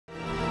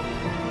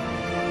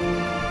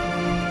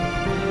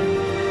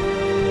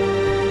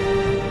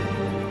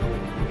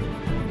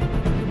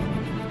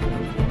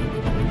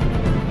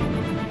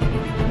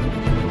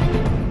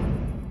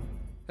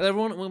Hello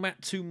everyone, and welcome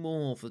back to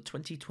more for the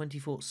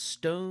 2024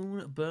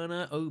 Stone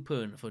Burner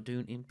Open for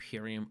Dune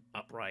Imperium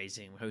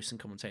Uprising. We're host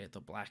and commentator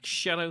the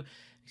BlackShadow.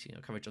 You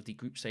know, coverage of the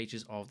group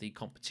stages of the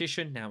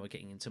competition. Now we're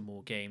getting into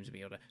more games. We'll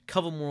be able to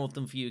cover more of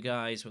them for you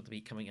guys. We'll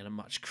be coming in a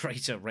much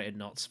greater rate of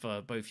knots for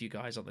both you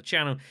guys on the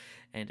channel,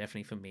 and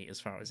definitely for me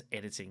as far as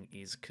editing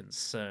is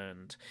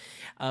concerned.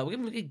 We're going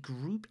to look at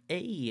Group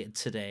A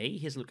today.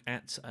 Here's a look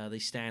at the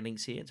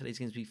standings here. Today's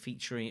going to be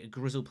featuring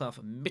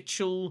griselpuff,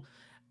 Mitchell,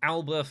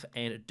 Alberth,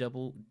 and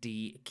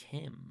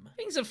DoubleD-Cheme.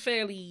 Things are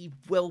fairly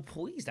well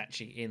poised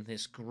actually in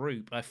this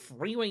group. A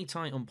three-way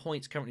tie on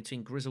points currently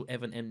between Grizzle,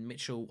 Evan, and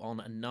Mitchell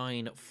on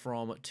 9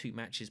 from 2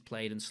 matches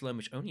played, and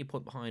Slowmish only a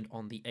point behind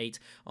on the 8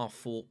 are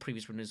 4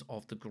 previous winners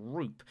of the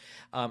group.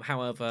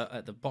 However,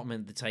 at the bottom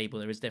end of the table,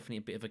 there is definitely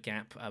a bit of a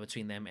gap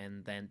between them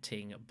and then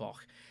Ting, Boch,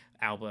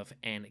 Alberth,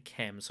 and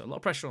Chem. So a lot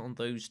of pressure on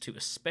those two,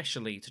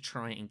 especially to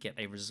try and get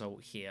a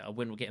result here. A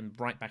win will get them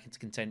right back into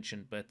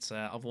contention, but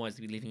otherwise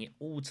they'll be leaving it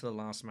all to the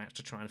last match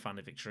to try and find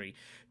a victory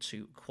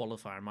to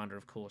qualify. A reminder,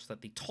 of course,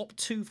 that the top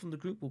 2 from the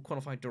group will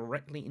qualify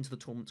directly into the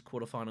tournament's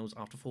quarterfinals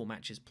after 4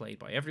 matches played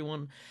by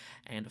everyone,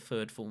 and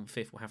 3rd, 4th, and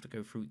 5th will have to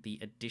go through the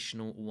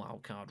additional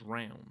wildcard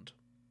round.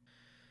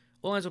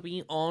 All eyes will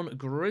be on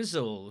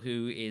Grizzle,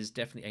 who is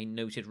definitely a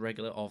noted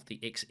regular of the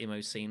X-Immo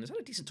scene. Has had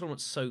a decent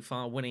tournament so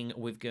far, winning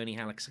with Gurney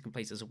Halleck 2nd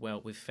place as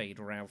well with Fade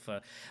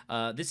Ralpha.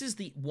 This is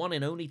the one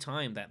and only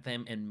time that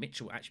them and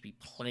Mitchell will actually be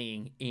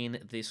playing in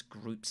this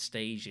group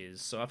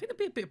stages. So I think there'll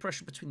be a bit of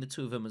pressure between the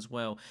two of them as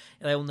well.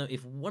 And they'll know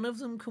if one of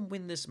them can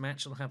win this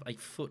match, they'll have a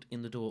foot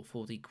in the door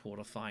for the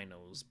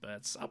quarterfinals.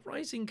 But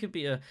Uprising could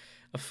be a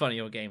funny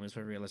old game as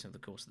we're realizing over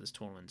the course of this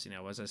tournament. You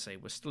know, as I say,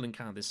 we're still in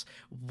kind of this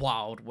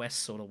Wild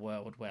West sort of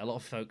world where a lot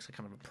of folks are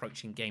kind of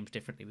approaching games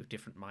differently with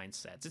different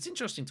mindsets. It's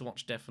interesting to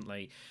watch,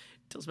 definitely.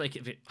 It does make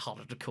it a bit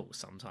harder to call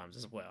sometimes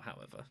as well,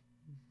 however.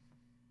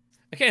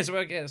 Okay, so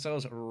we're getting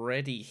ourselves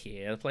ready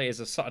here. The players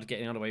have started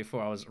getting underway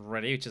before I was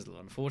ready, which is a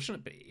little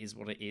unfortunate, but it is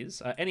what it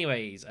is.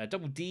 Anyways,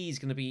 Double D is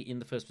going to be in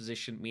the first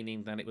position,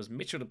 meaning that it was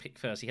Mitchell to pick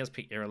first. He has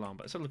picked Irulan,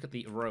 but let's have a look at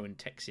the Rowan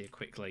text here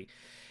quickly.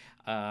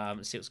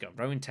 Let's see what's going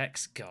on. Rowan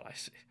text, God,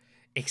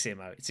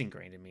 X-Immo, it's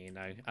ingrained in me, you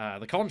know.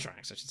 The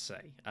contracts, I should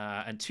say.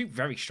 And 2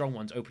 very strong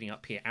ones opening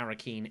up here,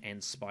 Arakeen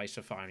and Spice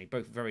Refinery,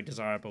 both very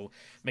desirable.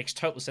 Makes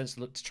total sense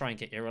to look to try and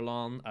get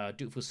Irulan.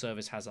 Dutiful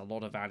Service has a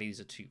lot of value.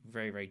 These are 2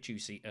 very, very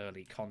juicy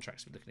early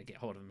contracts we're looking to get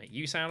hold of and make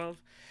use out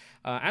of.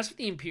 As for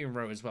the Imperium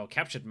row as well,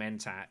 Captured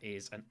Mentat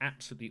is an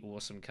absolutely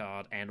awesome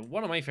card, and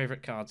one of my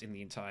favourite cards in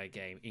the entire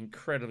game.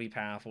 Incredibly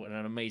powerful, and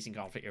an amazing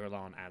card for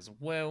Irulan as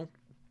well.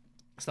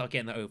 Start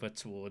getting that over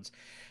towards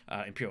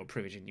Imperial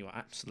Privilege, and you are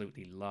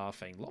absolutely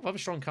laughing. A lot of other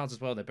strong cards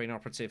as well. They're Brain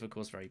Operative, of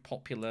course, very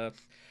popular.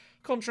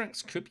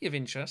 Contracts could be of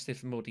interest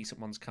if more decent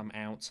ones come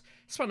out.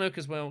 Spinoak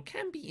as well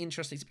can be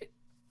interesting.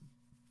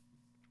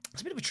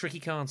 It's a bit of a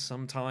tricky card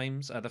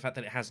sometimes. The fact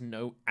that it has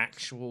no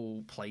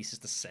actual places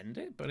to send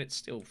it, but it's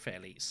still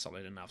fairly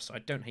solid enough. So I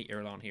don't hate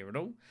Irulan here at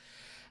all.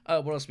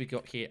 What else we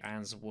got here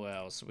as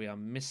well? So we are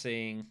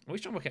missing... I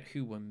was trying to work out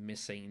who we're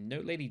missing.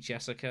 No Lady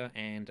Jessica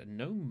and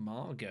no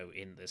Margot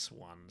in this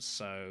one.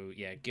 So,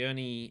 yeah,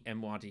 Gurney,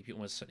 MYD,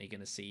 people are certainly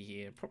going to see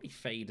here. Probably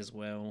Fade as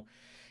well.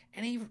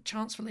 Any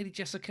chance for Lady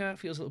Jessica?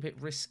 Feels a little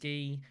bit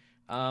risky.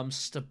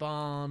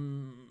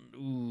 Staban...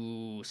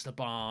 Ooh,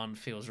 Staban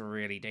feels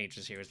really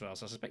dangerous here as well.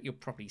 So I suspect you'll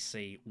probably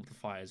see all the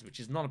fires, which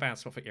is not a bad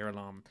spot for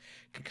Irulan.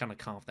 Can kind of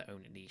carve their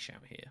own niche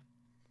out here.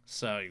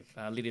 So,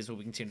 leaders will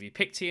continue to be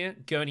picked here.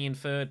 Gurney in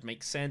 3rd,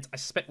 makes sense. I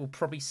suspect we'll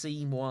probably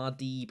see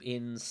Muad'Dib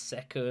in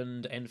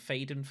 2nd and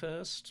Fade in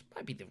 1st.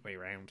 Might be the other way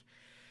around.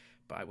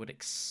 But I would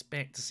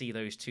expect to see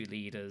those 2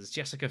 leaders.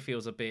 Jessica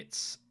feels a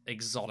bit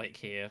exotic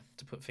here,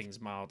 to put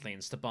things mildly.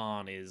 And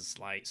Staban is,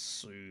 like,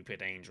 super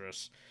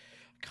dangerous.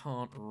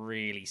 Can't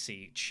really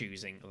see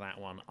choosing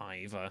that one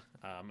either.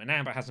 And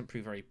Amber hasn't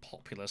proved very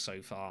popular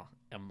so far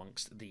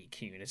amongst the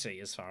community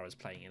as far as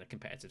playing in a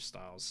competitive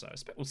style. So I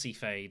expect we'll see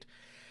Fade.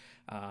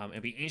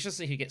 It'll be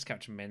interesting who gets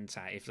Captured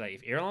Mentat. If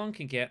Irulan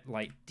can get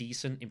like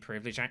decent in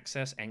privilege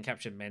access and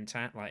Captured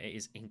Mentat, like, it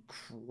is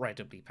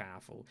incredibly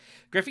powerful.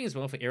 Griffing as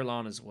well for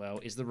Irulan as well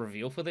is the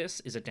reveal for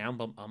this is a down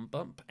bump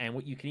bump, and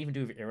what you can even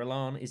do with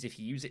Irulan is if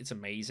you use it, it's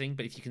amazing.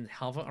 But if you can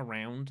hover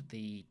around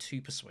the 2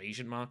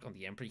 persuasion mark on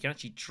the Emperor, you can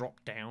actually drop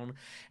down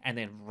and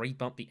then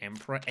rebump the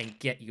Emperor and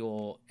get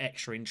your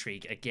extra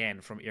intrigue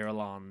again from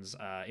Irulan's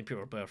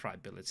Imperial Birthright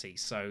ability.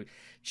 So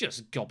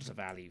just gobs of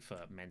value for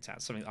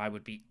Mentat. Something I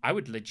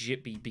would legit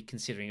be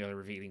considering early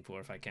revealing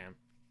for if I can.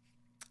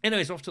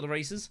 Anyways, off to the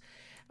races.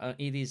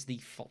 It is the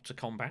fault to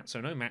combat, so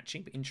no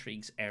matching, but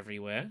intrigues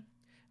everywhere.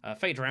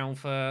 Fade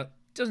Ralpha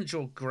doesn't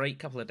draw great,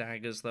 couple of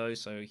daggers though,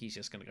 so he's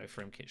just going to go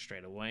for him kit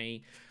straight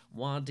away.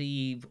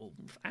 Muad'Dib,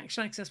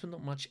 action access, but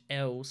not much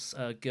else.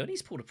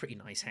 Gurney's pulled a pretty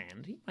nice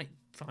hand. He might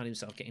find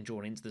himself getting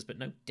drawn into this, but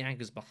no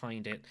daggers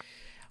behind it.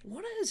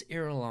 What has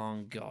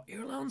Irulan got?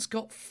 Irulan's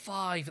got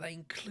 5. That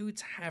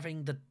includes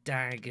having the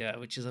dagger,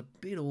 which is a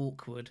bit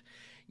awkward.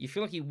 You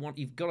feel like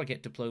you've got to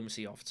get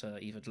diplomacy off to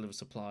either deliver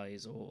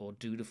supplies or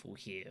dutiful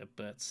here,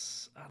 but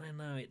I don't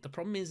know. The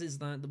problem is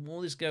that the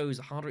more this goes,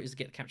 the harder it is to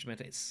get capture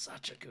meta. It's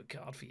such a good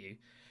card for you.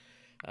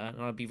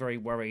 And I'd be very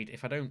worried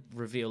if I don't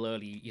reveal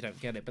early, you don't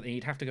get it. But then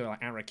you'd have to go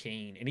like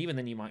Arakeen, and even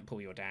then you might pull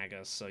your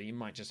daggers, so you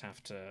might just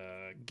have to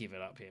give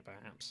it up here,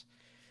 perhaps.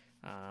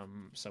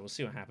 So we'll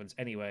see what happens.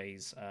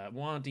 Anyways,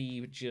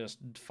 Wadi just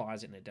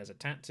fires it in a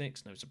Desert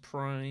Tactics, no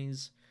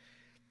surprise.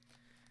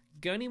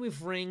 Gurney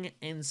with Ring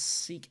and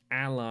Seek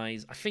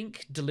Allies. I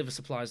think Deliver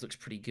Supplies looks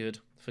pretty good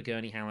for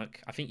Gurney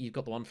Halleck. I think you've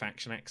got the one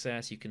faction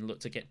access. You can look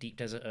to get Deep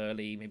Desert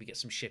early, maybe get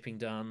some shipping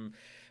done.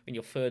 When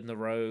you're third in the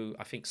row,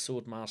 I think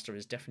Swordmaster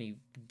is definitely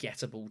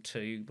gettable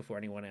too before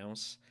anyone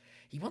else.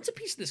 He wants a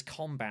piece of this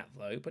combat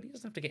though, but he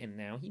doesn't have to get in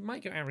now. He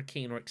might go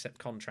Arakeen or accept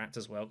contract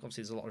as well.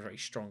 Obviously, there's a lot of very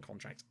strong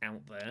contracts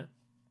out there.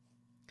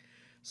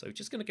 So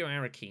just going to go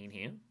Arakeen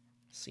here.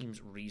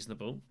 Seems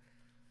reasonable.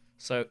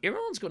 So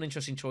Iran's got an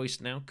interesting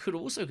choice now. Could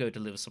also go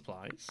Deliver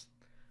Supplies,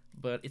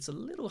 but it's a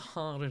little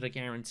harder to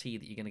guarantee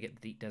that you're going to get the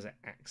Deep Desert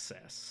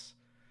access.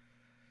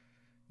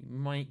 You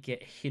might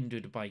get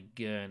hindered by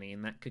Gurney,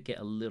 and that could get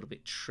a little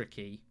bit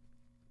tricky.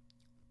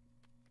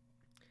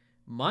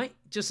 Might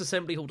just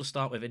Assembly Hall to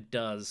start with. It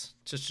does,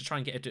 just to try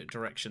and get a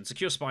direction.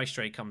 Secure Spy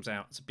Trade comes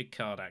out. It's a big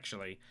card,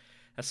 actually.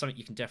 That's something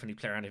you can definitely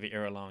play around with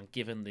Irulan,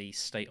 given the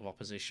state of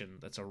opposition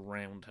that's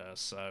around her.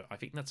 So I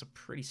think that's a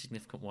pretty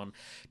significant one.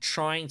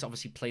 Trying to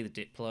obviously play the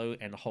Diplo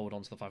and hold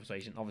on to the 5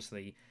 persuasion.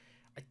 Obviously,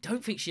 I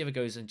don't think she ever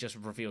goes and just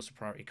reveals the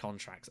priority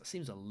contracts. That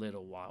seems a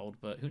little wild,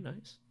 but who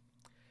knows?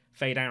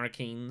 Fade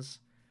Arakeens.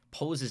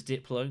 Pulls his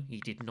Diplo. He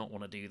did not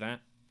want to do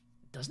that.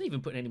 Doesn't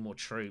even put in any more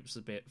troops.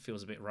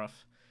 Feels a bit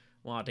rough.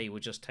 Wadi will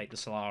just take the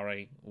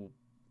Solari.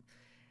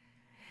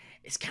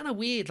 It's kind of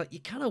weird. Like, you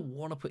kind of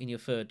want to put in your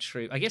third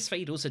troop. I guess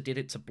Fade also did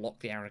it to block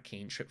the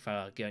Arakeen trip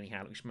for Gurney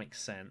Halleck, which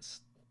makes sense.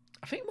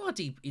 I think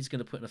Wadi is going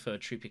to put in a third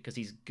troop because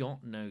he's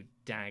got no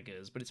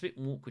daggers, but it's a bit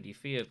awkward. You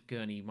fear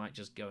Gurney might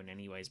just go in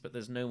anyways, but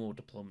there's no more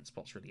deployment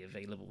spots really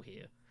available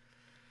here.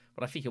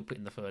 But I think he'll put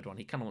in the third one.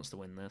 He kind of wants to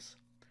win this.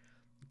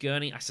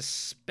 Gurney, I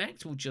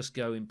suspect, will just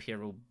go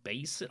Imperial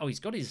base. Oh, he's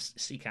got his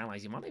Seek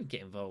Allies. He might even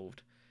get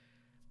involved.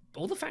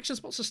 All the faction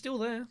spots are still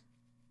there.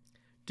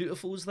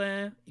 Dutiful's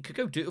there. You could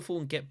go Dutiful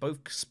and get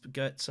both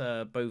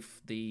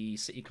the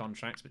city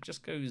contracts, but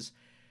just goes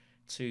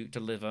to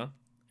Deliver.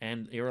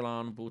 And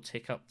Irulan will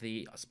take up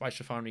the Spice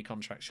Refinery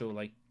contract,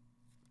 surely.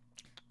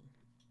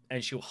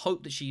 And she'll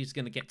hope that she's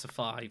going to get to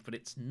 5, but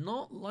it's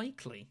not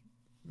likely.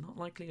 Not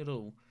likely at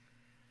all.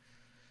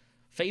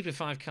 Fade with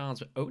 5 cards,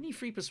 but only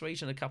 3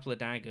 persuasion and a couple of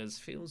daggers.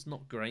 Feels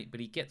not great,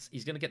 but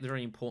he's going to get the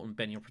very important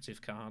Benny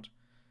Operative card.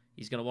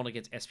 He's going to want to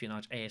get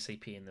Espionage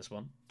ASAP in this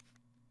one.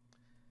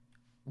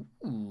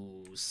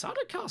 Ooh,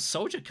 Sardaukar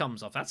Soldier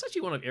comes off. That's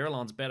actually one of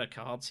Irulan's better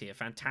cards here.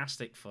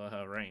 Fantastic for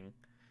her ring.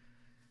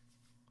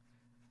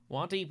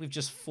 Wadi with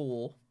just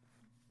 4.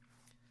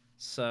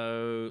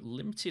 So,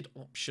 limited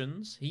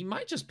options. He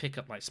might just pick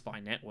up, like, Spy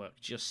Network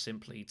just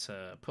simply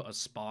to put a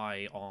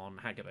spy on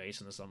Haggard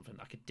Basin or something.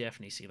 I could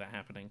definitely see that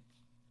happening.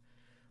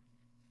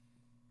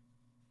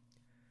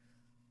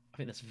 I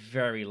think that's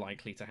very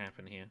likely to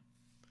happen here.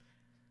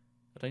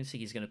 I don't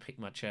think he's going to pick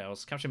much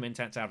else. Capture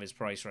Mentat's out of his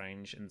price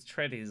range, and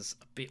Tread is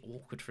a bit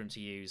awkward for him to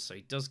use, so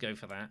he does go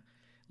for that.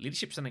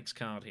 Leadership's the next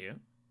card here.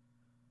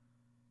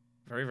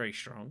 Very, very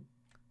strong.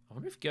 I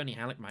wonder if Gurney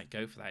Halleck might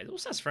go for that. It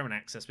also has Fremen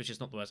access, which is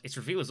not the worst. Its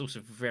reveal is also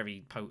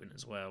very potent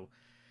as well.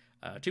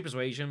 2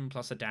 persuasion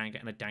plus a dagger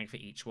and a dag for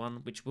each one,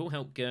 which will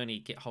help Gurney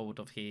get hold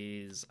of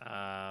his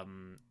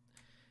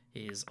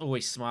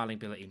always smiling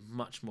ability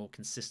much more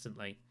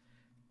consistently.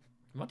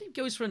 Wadi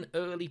goes for an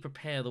early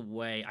prepare the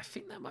way. I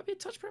think that might be a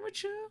touch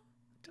premature.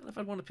 Don't know if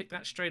I'd want to pick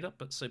that straight up,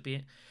 but so be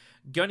it.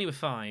 Gurney with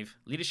 5.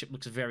 Leadership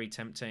looks very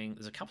tempting.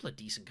 There's a couple of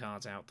decent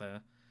cards out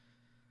there.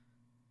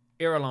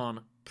 Irulan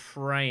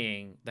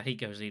praying that he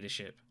goes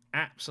leadership.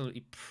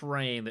 Absolutely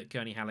praying that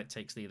Gurney Halleck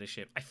takes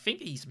leadership. I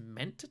think he's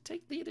meant to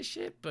take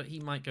leadership, but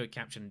he might go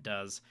capture and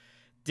does.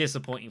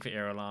 Disappointing for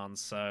Irulan,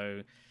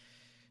 so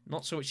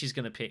not sure what she's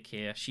going to pick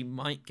here. She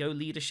might go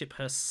leadership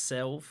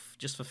herself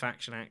just for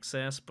faction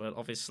access, but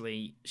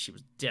obviously she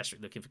was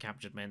desperately looking for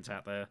captured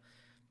Mentat there.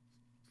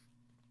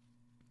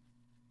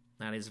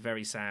 That is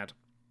very sad.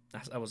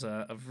 That was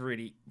a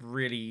really,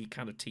 really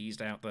kind of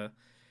teased out there.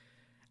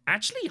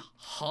 Actually,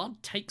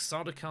 hard take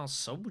Sardaukar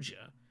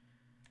Soldier.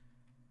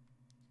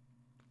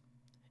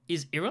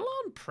 Is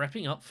Irulan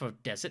prepping up for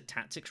Desert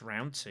Tactics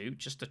round 2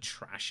 just to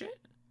trash it?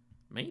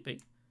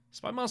 Maybe.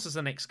 Spymaster's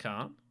the next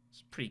card.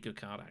 It's a pretty good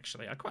card,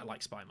 actually. I quite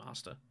like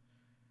Spymaster.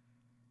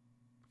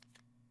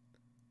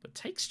 But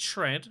takes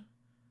Tread.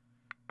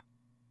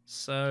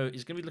 So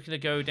he's going to be looking to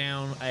go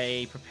down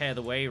a Prepare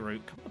the Way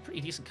route. A couple of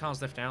pretty decent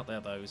cards left out there,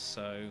 though.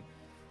 So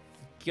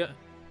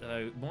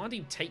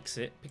Wadi takes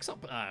it. Picks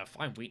up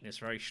Fine Weakness,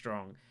 very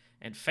strong.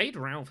 And Fade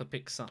Ralph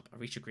picks up a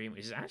Reach Agreement,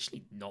 which is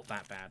actually not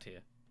that bad here.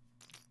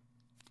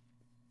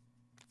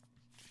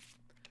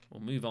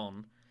 We'll move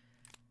on.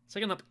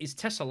 Second up is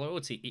Tessa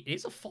Loyalty. It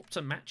is a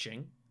Fopter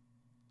matching.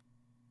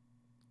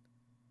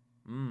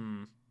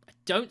 I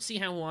don't see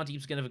how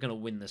Muad'Dib's ever going to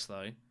win this,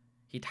 though.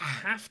 He'd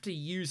have to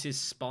use his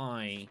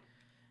spy,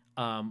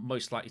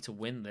 most likely to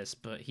win this,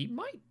 but he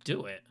might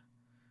do it.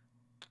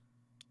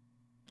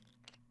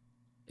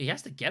 He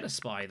has to get a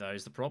spy, though,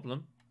 is the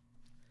problem.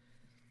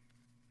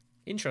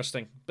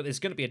 Interesting. But there's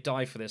going to be a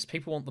dive for this.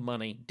 People want the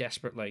money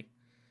desperately.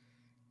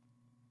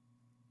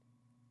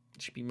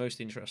 It should be most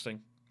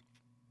interesting.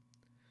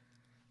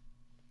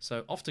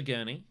 So, off to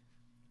Gurney.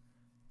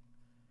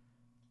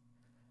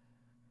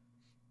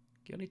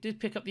 Gurney did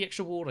pick up the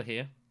extra water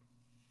here.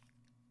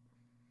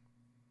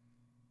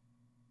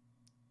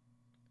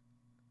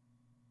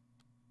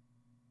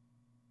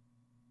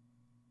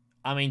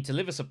 I mean,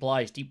 deliver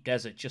supplies, deep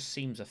desert just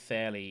seems a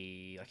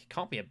fairly... Like, it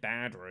can't be a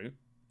bad route.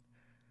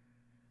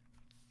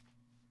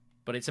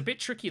 But it's a bit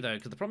tricky, though,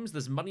 because the problem is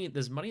there's money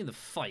in the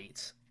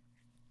fight.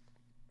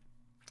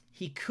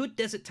 He could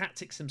desert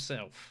tactics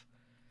himself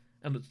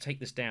and take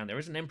this down. There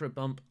is an Emperor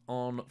bump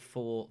on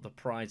for the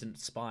prize and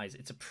spies.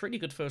 It's a pretty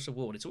good first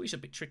reward. It's always a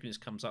bit tricky when this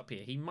comes up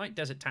here. He might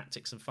desert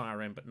tactics and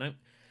fire in, but no.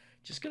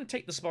 Just going to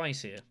take the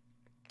spies here.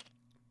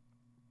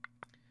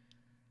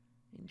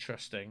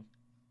 Interesting.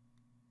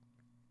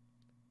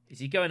 Is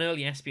he going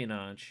early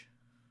espionage?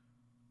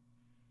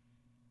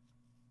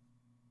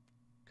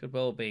 Could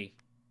well be.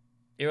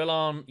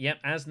 Irulan, yep,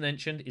 as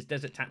mentioned, is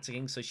desert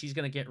tacticing, so she's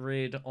going to get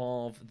rid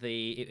of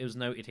the... It was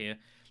noted here.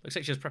 Looks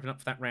like she's prepping up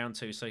for that round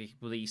 2, so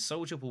the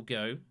soldier will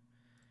go.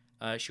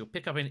 She'll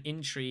pick up an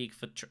intrigue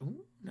for...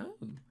 Ooh, no.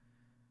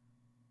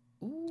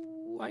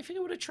 Ooh, I think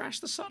I would have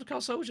trashed the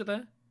Sardaukar soldier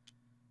there.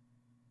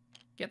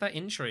 Get that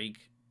intrigue.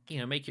 You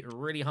know, make it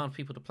really hard for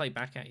people to play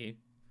back at you.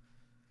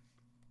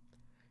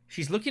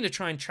 She's looking to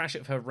try and trash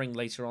it for her ring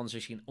later on so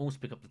she can also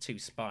pick up the 2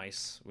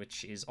 spice,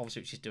 which is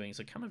obviously what she's doing.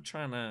 So kind of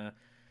trying to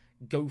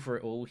go for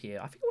it all here.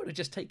 I think I would have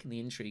just taken the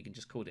intrigue and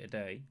just called it a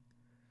day.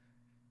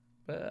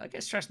 But I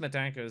guess trashing the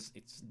daggers,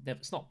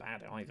 it's not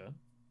bad either.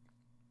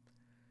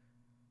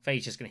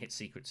 Faye's just going to hit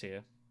secrets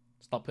here.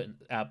 Start putting,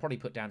 probably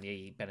put down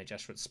the Bene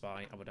Gesserit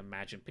spy, I would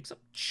imagine. Picks up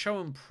Show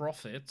and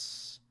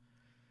Profits.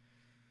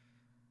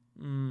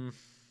 Bit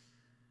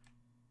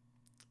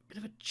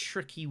of a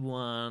tricky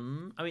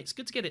one. I mean, it's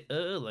good to get it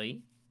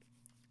early.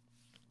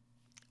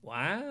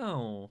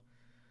 Wow.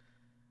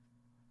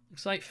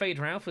 Looks like Fade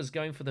Ralpha's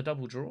going for the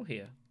double draw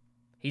here.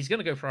 He's going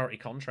to go priority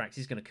contracts.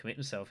 He's going to commit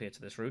himself here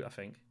to this route, I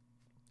think.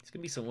 It's going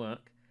to be some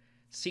work.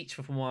 Siege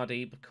for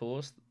Muad'Dib, of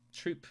course.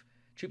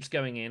 Troops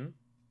going in.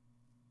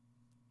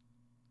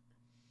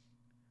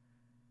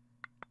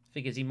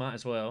 Figures he might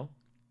as well.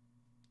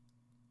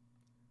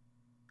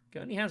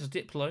 Only has a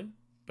Diplo,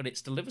 but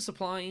it's deliver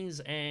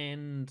supplies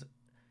and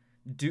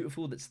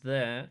Dutiful that's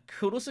there.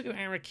 Could also go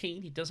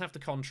Arakeen. He does have the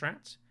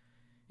contract.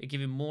 It'd give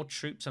him more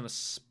troops and a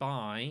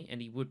spy,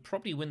 and he would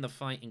probably win the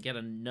fight and get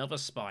another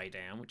spy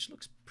down, which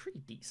looks pretty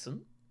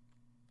decent.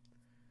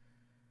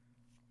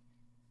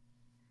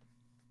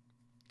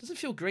 Doesn't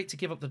feel great to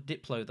give up the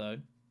Diplo, though.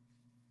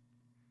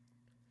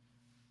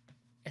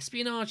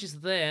 Espionage is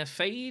there.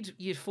 Fade,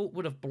 you thought,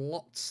 would have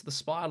blocked the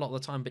spy a lot of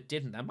the time, but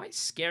didn't. That might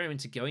scare him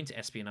into going to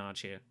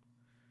Espionage here.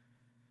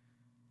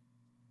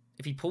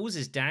 If he pulls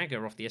his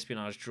dagger off the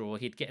Espionage draw,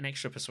 he'd get an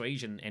extra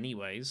persuasion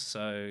anyways,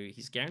 so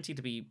he's guaranteed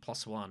to be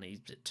 +1. He's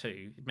at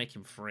 2. It'd make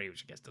him 3,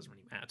 which I guess doesn't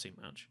really matter too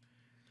much.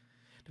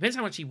 Depends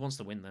how much he wants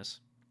to win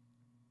this.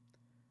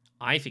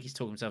 I think he's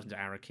talking himself into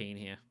Arakeen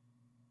here.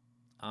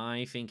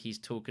 I think he's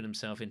talking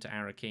himself into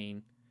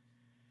Arakeen.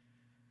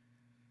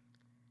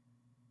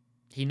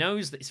 He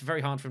knows that it's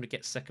very hard for him to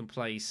get second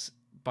place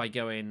by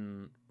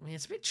going... I mean,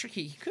 it's a bit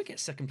tricky. He could get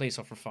second place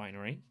off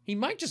Refinery. He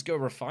might just go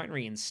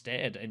Refinery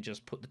instead and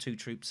just put the 2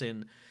 troops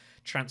in,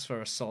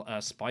 transfer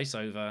a spice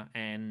over,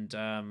 and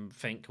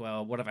think,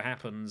 well, whatever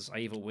happens, I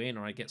either win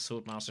or I get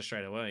Swordmaster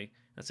straight away.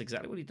 That's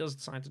exactly what he does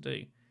decide to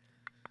do.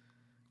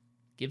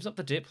 Gives up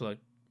the Diplo.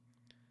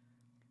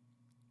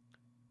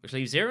 Which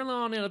leaves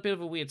Irulan in a bit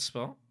of a weird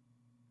spot.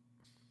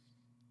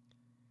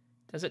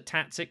 Desert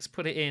Tactics,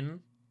 put it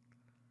in.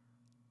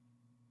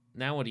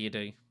 Now what do you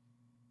do?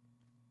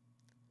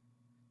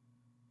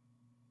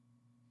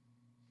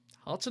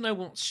 Hard to know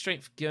what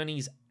strength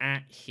Gurney's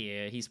at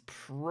here. He's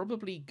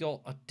probably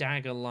got a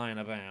dagger lying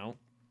about.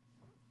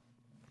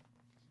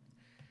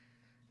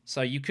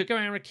 So you could go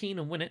Arakeen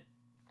and win it.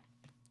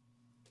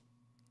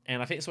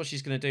 And I think that's what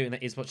she's going to do, and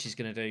that is what she's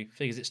going to do.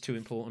 Figures it's too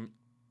important.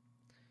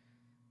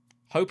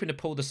 Hoping to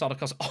pull the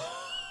Sardaukar...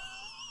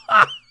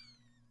 How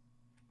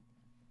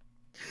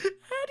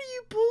do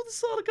you pull the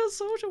Sardaukar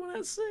soldier when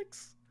that's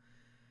 6?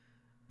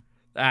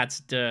 That's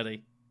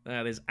dirty.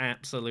 That is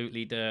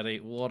absolutely dirty.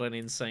 What an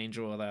insane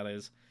draw that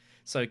is.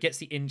 So gets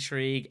the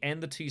intrigue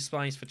and the 2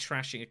 spies for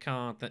trashing a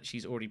card that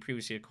she's already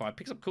previously acquired.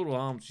 Picks up Cool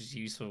Arms, which is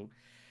useful.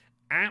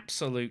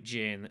 Absolute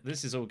gin.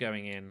 This is all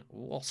going in.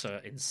 What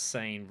an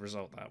insane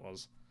result that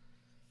was.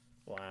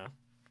 Wow.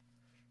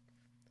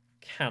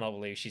 Cannot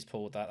believe she's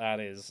pulled that. That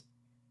is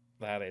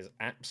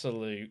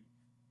absolute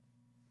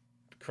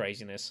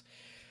craziness.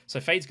 So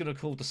Fade's going to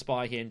call the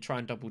spy here and try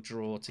and double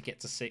draw to get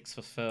to 6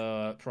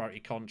 for priority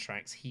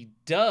contracts. He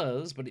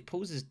does, but it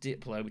pulls his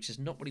Diplo, which is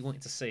not what he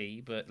wanted to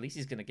see, but at least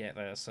he's going to get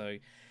there. So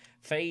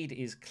Fade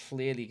is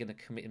clearly going to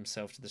commit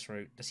himself to this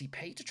route. Does he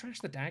pay to trash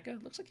the dagger?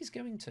 Looks like he's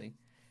going to.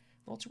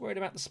 Not too worried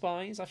about the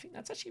spies. I think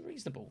that's actually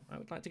reasonable. I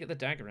would like to get the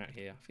dagger out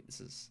here.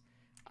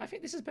 I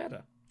think this is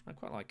better. I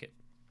quite like it.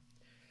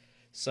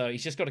 So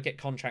he's just got to get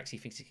contracts he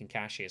thinks he can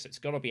cash here. So it's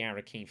got to be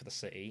Arakeen for the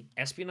city.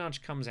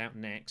 Espionage comes out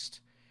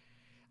next.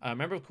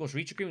 Remember, of course,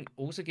 Reach Agreement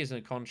also gives him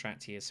a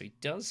contract here, so he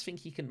does think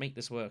he can make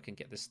this work and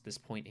get this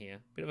point here.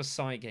 Bit of a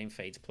side game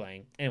Fade's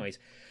playing. Anyways,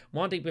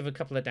 Wandeep with a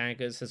couple of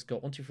daggers has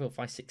got 1, 2, 4,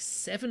 5, 6,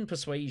 7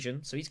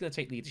 persuasion, so he's going to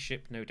take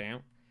leadership, no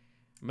doubt.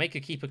 Make a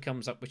Keeper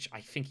comes up, which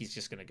I think he's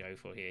just going to go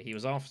for here. He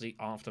was after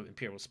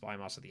Imperial Spy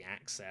Master, the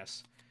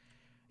access.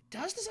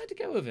 Does decide to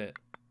go with it.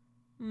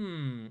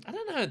 I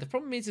don't know. The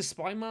problem is the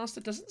Spy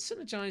Master doesn't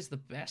synergize the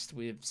best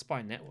with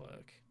Spy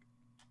Network.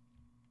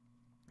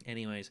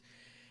 Anyways,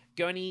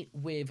 Gurney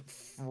with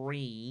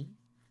 3.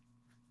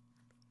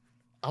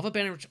 Other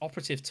Bench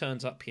Operative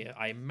turns up here.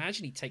 I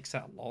imagine he takes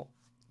out a lot.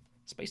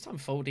 Space-time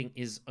folding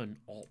is an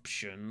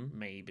option,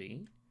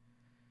 maybe.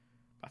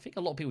 I think a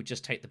lot of people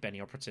just take the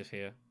Benny Operative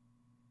here.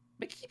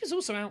 Keeper's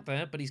also out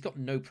there, but he's got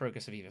no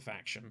progress of either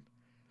faction.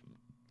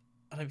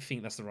 I don't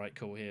think that's the right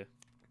call here.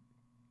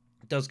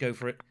 Does go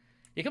for it.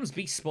 Here comes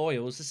Beast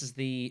Spoils. This is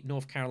the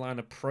North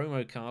Carolina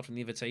promo card from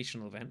the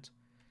Invitational event.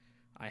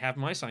 I have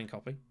my signed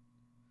copy.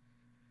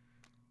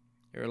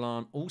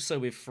 Irulan also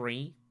with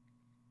 3.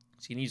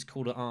 So you can use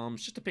Call to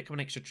Arms just to pick up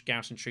an extra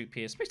Garrison troop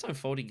here. Space-time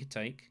folding could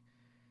take.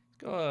 It's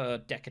got a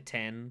deck of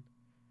 10.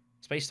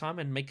 Space-time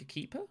and make a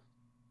Keeper.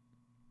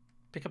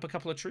 Pick up a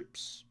couple of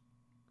troops.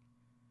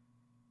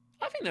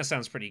 I think that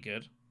sounds pretty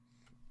good.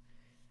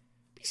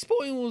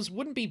 Spoils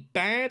wouldn't be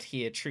bad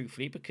here,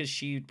 truthfully, because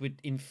she's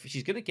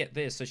going to get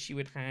this, so she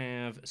would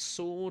have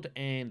Sword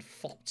and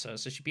Fopter,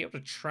 so she'd be able to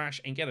trash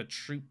and get a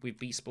troop with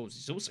Beast Spoils.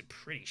 It's also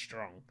pretty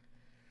strong.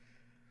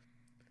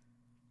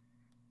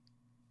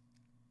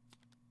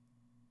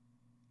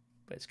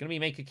 But it's going to be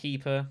Make a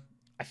Keeper.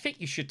 I think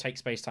you should take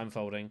Space-Time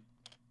Folding.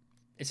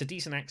 It's a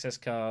decent access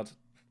card,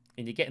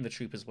 and you're getting the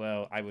troop as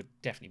well. I would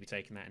definitely be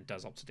taking that, and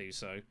does opt to do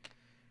so.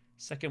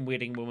 Second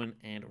Weirding Woman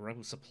and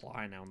Rebel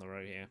Supply now on the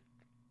row here.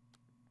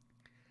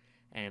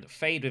 And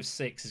Fade with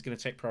 6 is going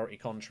to take priority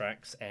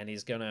contracts, and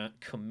he's going to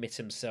commit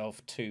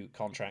himself to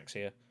contracts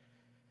here.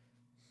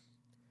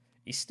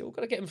 He's still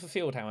got to get him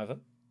fulfilled, however.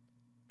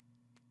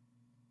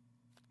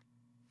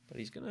 But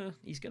he's gonna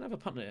have a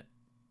punt at it.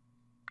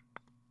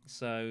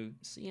 So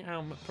see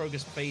how much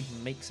progress Fade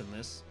makes in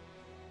this.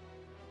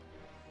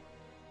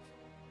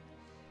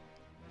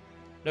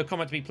 No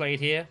comment to be played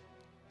here.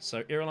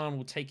 So Irulan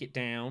will take it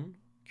down.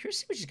 Curious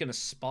to see what she's going to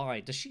spy.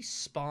 Does she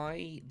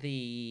spy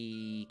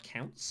the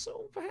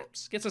council,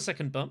 perhaps? Gets a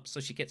second bump, so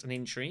she gets an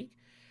intrigue.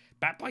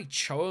 Backed by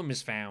Choam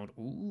is found.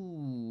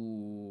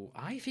 Ooh,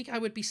 I think I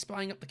would be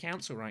spying up the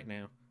council right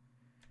now.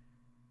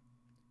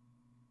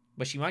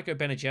 But she might go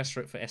Bene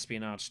Gesserit for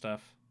espionage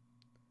stuff.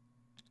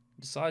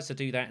 Decides to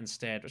do that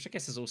instead, which I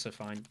guess is also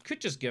fine.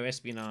 Could just go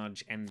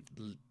espionage and,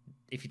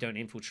 if you don't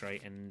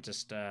infiltrate, and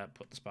just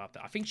put the spy up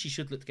there. I think she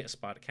should look to get a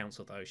spy at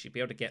council, though. She'd be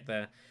able to get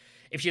there.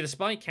 If she had a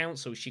spy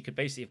council, she could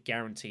basically have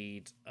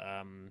guaranteed...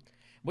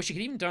 what she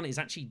could even done is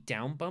actually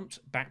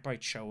down-bumped back by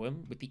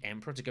Choam with the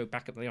Emperor to go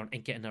back up there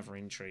and get another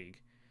intrigue.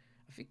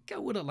 I think I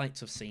would have liked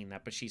to have seen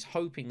that, but she's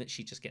hoping that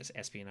she just gets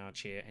espionage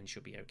here and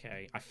she'll be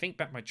okay. I think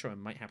back by Choam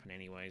might happen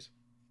anyways.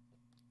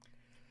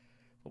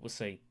 But we'll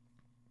see.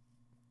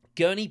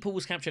 Gurney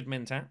pulls Captured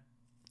Mentat.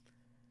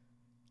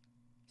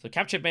 So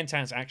Captured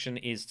Mentat's action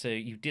is to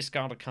you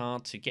discard a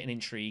card to get an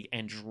intrigue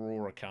and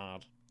draw a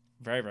card.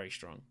 Very, very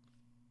strong.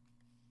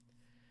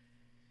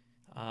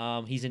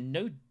 He's in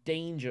no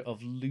danger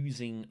of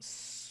losing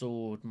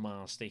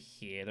Swordmaster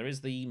here. There is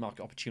the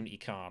Market Opportunity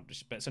card,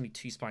 but it's only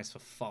 2 spies for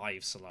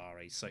 5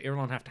 Solari. So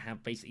Irulan have to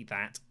have basically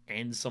that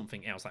and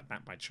something else like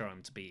that by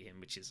Choam to beat him,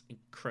 which is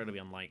incredibly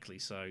unlikely.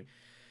 So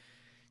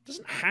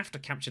doesn't have to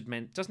capture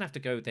doesn't have to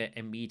go there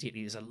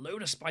immediately. There's a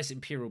load of spice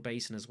Imperial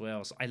Basin as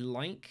well. So I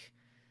like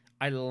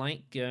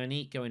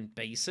Gurney going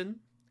Basin,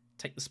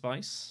 take the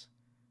spice,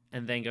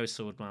 and then go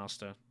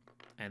Swordmaster,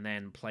 and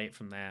then play it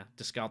from there.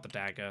 Discard the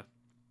dagger.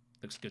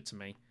 Looks good to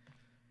me.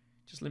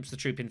 Just limps the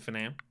troop in for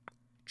now.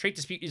 Trade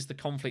dispute is the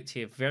conflict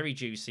here. Very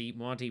juicy.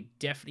 Muad'Dib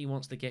definitely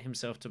wants to get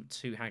himself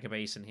to Haga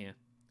Basin here.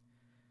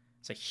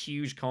 It's a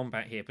huge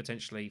combat here,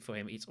 potentially, for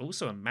him. It's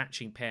also a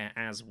matching pair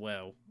as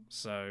well.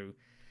 So,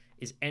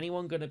 is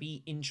anyone going to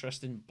be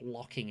interested in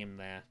blocking him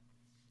there?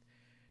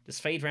 Does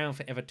Fade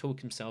Ralph ever talk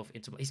himself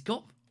into... He's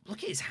got...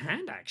 Look at his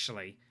hand,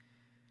 actually.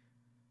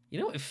 You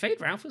know what? If Fade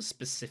Ralph has a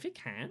specific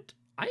hand,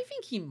 I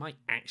think he might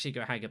actually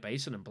go Haga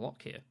Basin and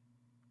block here.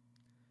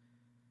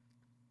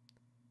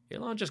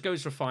 Irulan just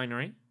goes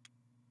Refinery.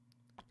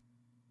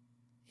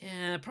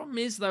 Yeah, problem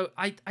is, though,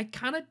 I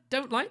kind of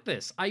don't like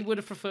this. I would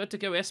have preferred to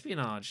go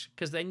Espionage,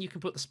 because then you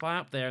can put the spy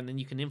up there, and then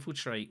you can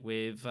infiltrate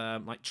with,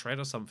 like, Tread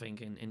or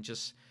something, and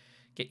just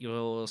get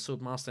your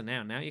Swordmaster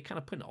now. Now you're kind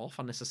of putting it off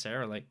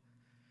unnecessarily.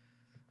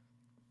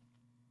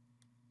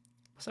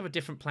 Let's have a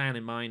different plan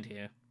in mind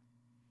here.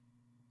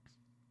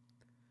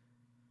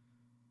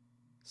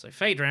 So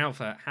Phaedra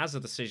Alpha has a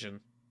decision.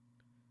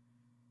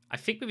 I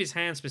think with his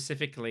hand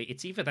specifically,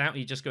 it's either that or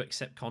you just go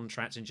accept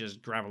contracts and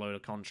just grab a load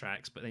of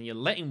contracts, but then you're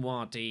letting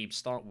Muad'Dib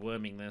start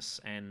worming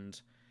this,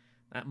 and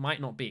that might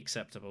not be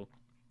acceptable.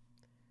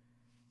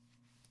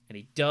 And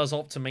he does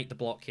opt to make the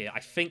block here.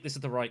 I think this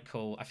is the right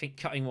call. I think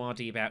cutting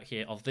Muad'Dib out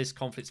here, of this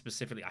conflict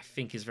specifically, I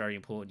think is very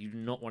important. You do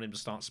not want him to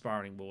start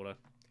spiraling water.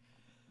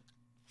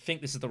 I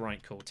think this is the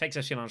right call. Takes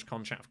Espionage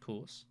contract, of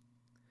course.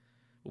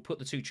 We'll put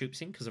the 2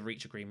 troops in because of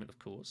reach agreement, of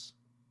course.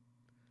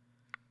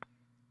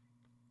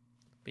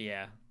 But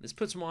yeah, this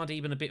puts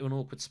Muad'Dib in a bit of an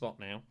awkward spot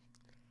now.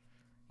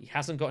 He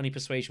hasn't got any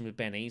persuasion with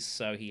Benny's,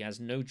 so he has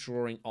no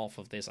drawing off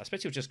of this. I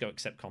expect he'll just go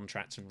accept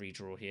contracts and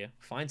redraw here.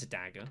 Finds a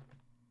dagger.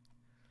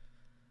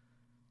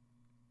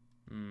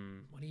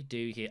 What do you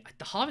do here?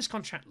 The harvest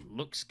contract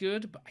looks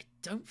good, but I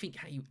don't think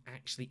how you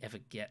actually ever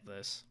get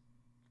this.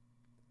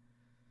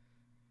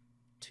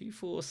 2,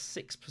 4,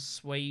 6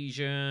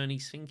 persuasion.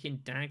 He's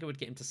thinking dagger would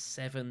get him to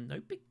 7.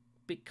 No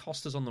big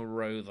costers on the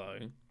row, though.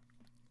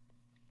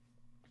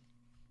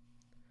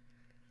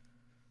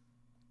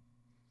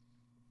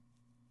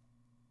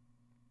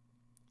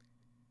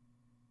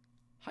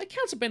 High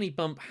counter Benny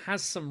bump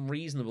has some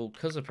reasonable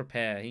because of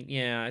prepare.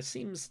 Yeah, it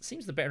seems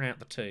the better out of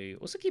the 2.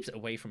 Also keeps it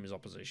away from his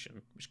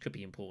opposition, which could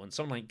be important.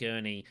 Someone like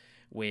Gurney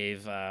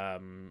with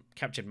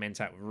captured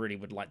Mentat really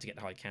would like to get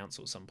the High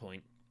Council at some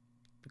point.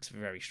 Looks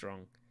very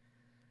strong.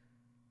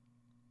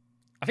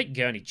 I think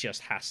Gurney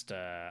just has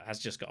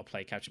just got to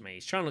play captured Mentat.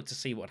 He's trying to look to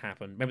see what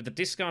happened. Remember, the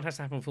discard has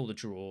to happen before the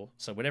draw,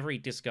 so whatever he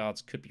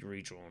discards could be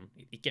redrawn.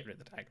 He'd get rid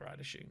of the dagger, I'd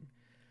assume.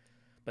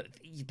 But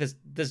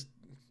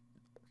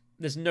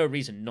there's no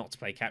reason not to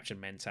play captured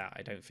Mentat,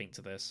 I don't think,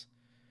 to this.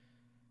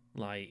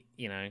 Like,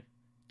 you know,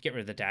 get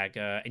rid of the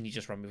dagger and you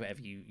just run with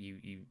whatever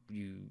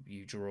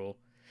you draw.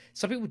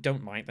 Some people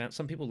don't like that.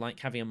 Some people like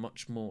having a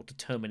much more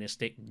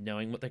deterministic,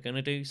 knowing what they're going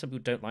to do. Some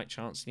people don't like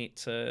chancing it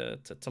to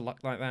luck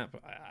like that,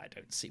 but I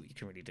don't see what you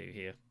can really do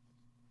here.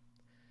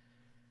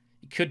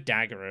 You could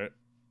dagger it.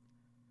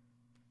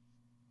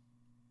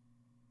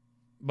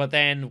 But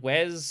then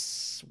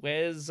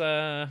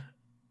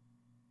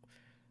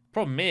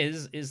problem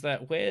is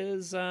that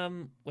where's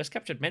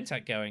captured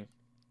Mentat going?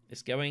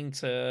 It's going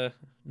to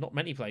not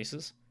many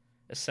places.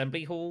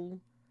 Assembly Hall.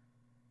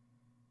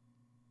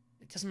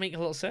 It doesn't make a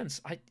lot of sense.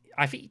 I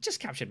think he just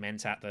captured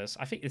Mentat this.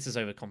 I think this is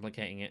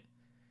overcomplicating it.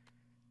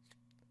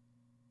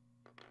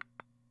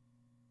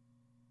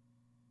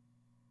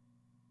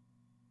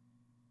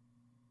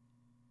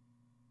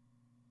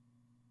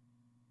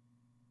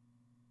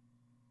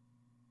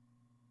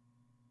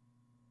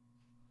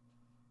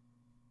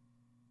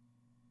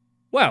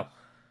 Well,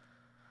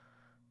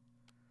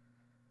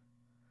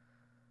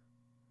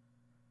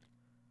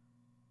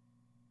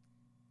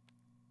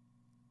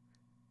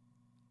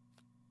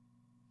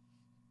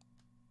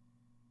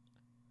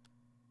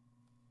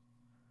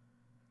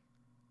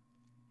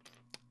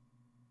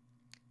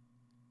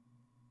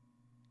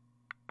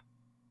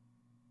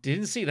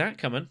 didn't see that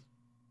coming.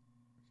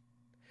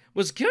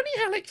 Was Gurney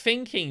Halleck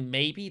thinking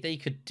maybe they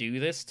could do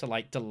this to,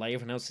 like, delay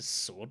everyone else's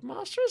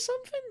Swordmaster or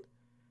something?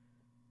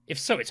 If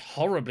so, it's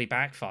horribly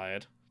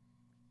backfired.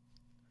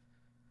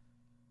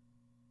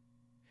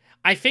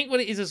 I think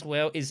what it is as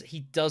well is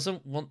he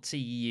doesn't want to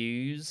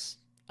use...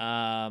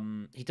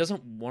 he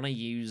doesn't want to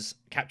use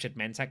captured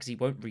Mentat because he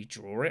won't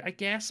redraw it, I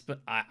guess.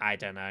 But I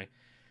don't know.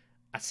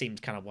 That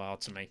seems kind of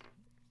wild to me.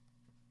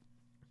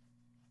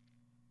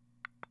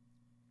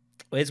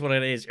 Well, here's what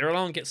it is.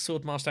 Irulan gets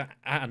Swordmaster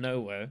out of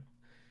nowhere.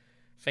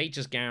 Fate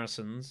just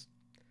garrisons.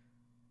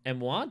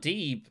 And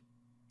Muad'Dib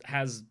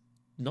has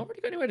not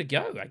really got anywhere to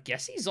go. I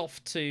guess he's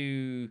off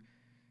to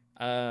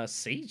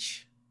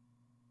Siege.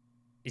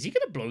 Is he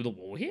going to blow the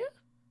wall here?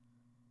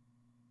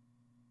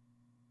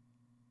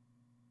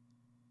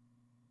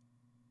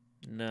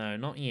 No,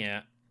 not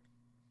yet.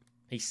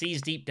 He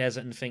sees Deep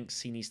Desert and thinks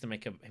he needs to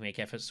make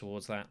efforts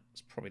towards that.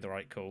 It's probably the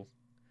right call.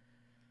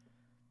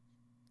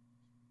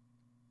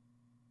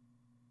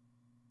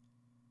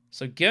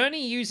 So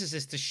Gurney uses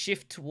this to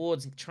shift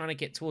towards trying to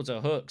get towards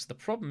her hooks. The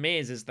problem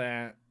is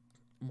that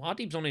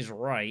Muad'Dib's on his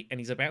right and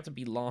he's about to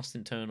be last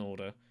in turn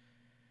order.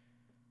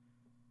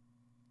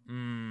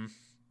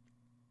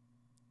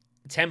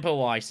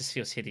 Tempo-wise, this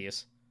feels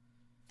hideous.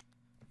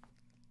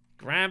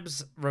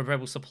 Grabs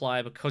Rebel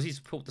Supply because he's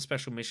pulled the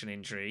Special Mission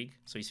Intrigue.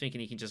 So he's thinking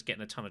he can just get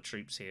in a ton of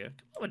troops here.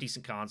 A lot of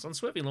decent cards.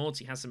 Unswerving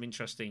Loyalty has some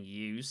interesting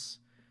use.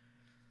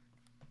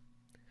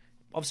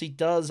 Obviously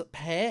does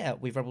pair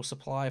with Rebel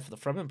Supply for the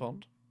Fremen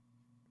Bond.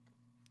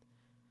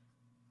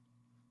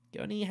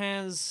 Gurney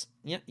has...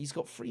 yeah, he's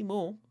got 3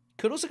 more.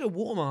 Could also go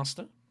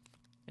Watermaster.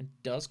 And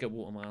does go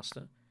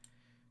Watermaster.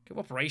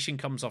 Cooperation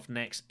comes off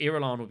next.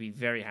 Irulan would be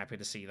very happy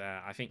to see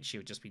that. I think she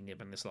would just be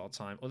nibbling this a lot of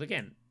time. Although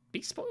again,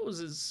 Beast Spoils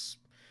is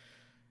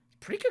a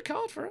pretty good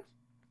card for her.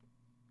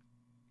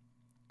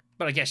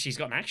 But I guess she's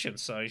got an action,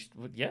 so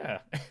yeah.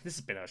 This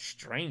has been a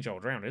strange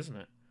old round, isn't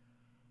it?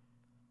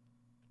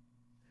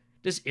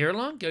 Does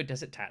Irulan go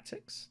Desert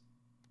Tactics?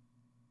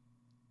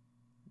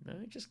 No,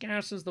 just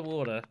garrisons the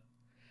water.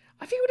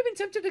 I think I would have been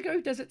tempted to go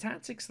Desert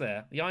Tactics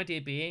there. The idea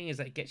being is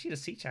that it gets you to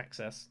siege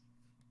access.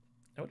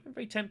 I would have been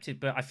very tempted,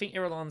 but I think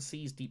Irulan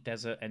sees Deep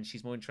Desert and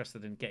she's more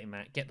interested in getting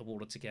that, get the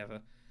water together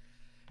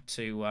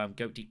to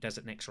go Deep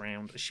Desert next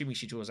round, assuming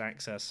she draws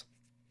access,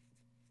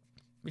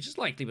 which is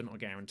likely but not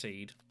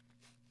guaranteed.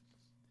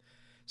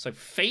 So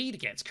Fade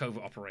gets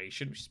Covert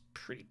Operation, which is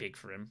pretty big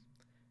for him,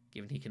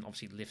 given he can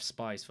obviously lift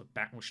spies for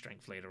battle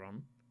strength later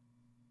on.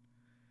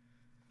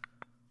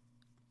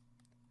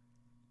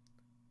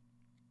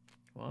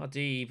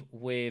 Muad'Dib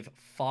with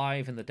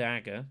 5 in the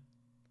dagger.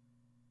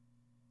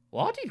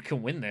 Muad'Dib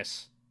can win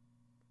this.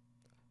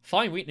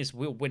 Fine Weakness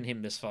will win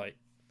him this fight.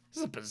 This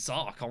is a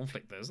bizarre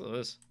conflict,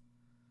 this.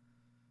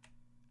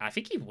 I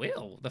think he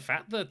will. The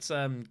fact that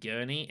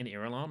Gurney and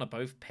Irulan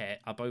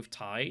are both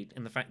tied,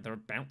 and the fact they're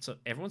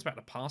everyone's about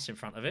to pass in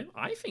front of him,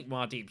 I think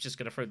Muad'Dib's just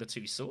going to throw the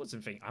 2 swords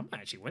and think, I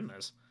might actually win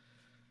this.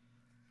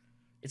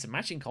 It's a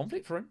matching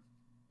conflict for him.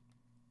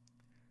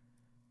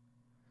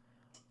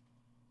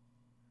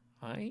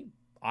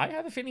 I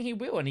have a feeling he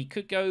will, and he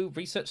could go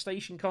research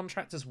station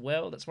contract as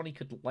well. That's one he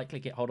could likely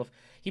get hold of.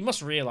 He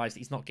must realise that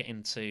he's not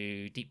getting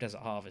to Deep Desert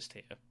Harvest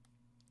here.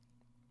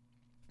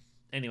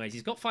 Anyways,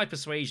 he's got 5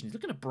 persuasion. He's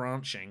looking at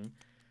branching,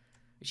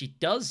 which he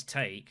does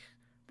take.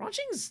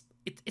 Branching's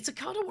it's a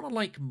card I want to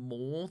like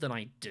more than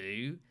I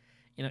do.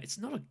 You know, it's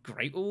not a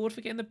great reward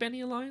for getting the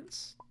Benny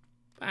Alliance.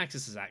 But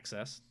access is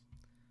access.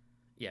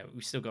 Yeah,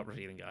 we've still got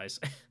revealing, guys.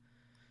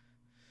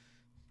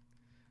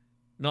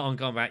 Not on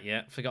combat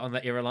yet. Forgotten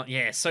that Irulan.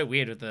 Yeah, it's so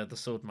weird with the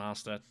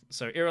Swordmaster.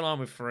 So Irulan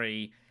with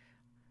 3.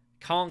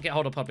 Can't get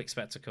hold of Public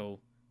Spectacle.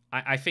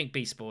 I think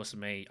Beast Force for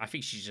me. I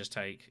think she should just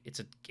take. It's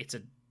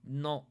a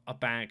not a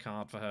bad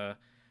card for her.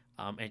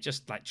 And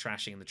just like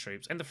trashing the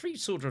troops. And the free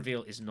sword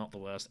reveal is not the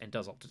worst and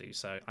does opt to do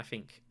so. I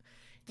think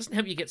it doesn't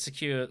help you get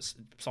secure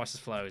slices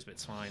flows, but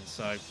it's fine.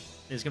 So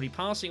there's going to be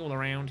passing all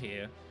around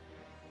here.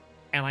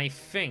 And I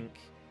think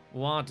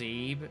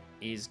Muad'Dib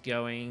is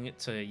going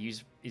to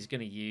use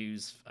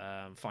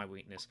 5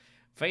 weakness.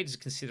 Fade is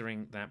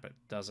considering that, but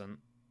doesn't.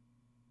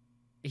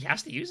 He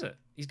has to use it.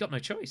 He's got no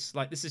choice.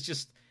 Like, this is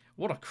just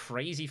what a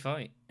crazy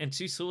fight. And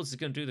 2 swords is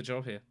going to do the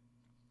job here,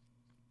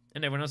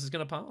 and everyone else is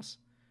going to pass.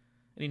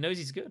 And he knows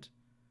he's good.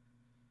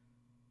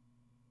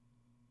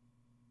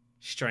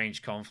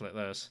 Strange conflict,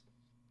 those.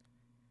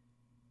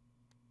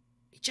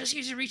 He just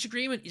used a reach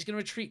agreement. He's going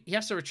to retreat. He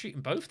has to retreat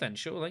in both then,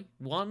 surely.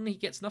 1, he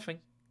gets nothing.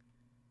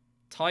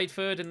 Tied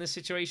 3rd in this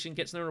situation,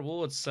 gets no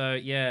rewards. So,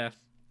 yeah.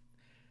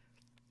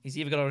 He's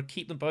either got to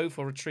keep them both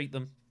or retreat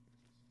them.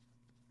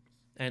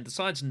 And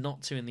decides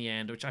not to in the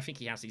end, which I think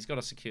he has. He's got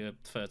a secure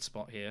 3rd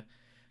spot here.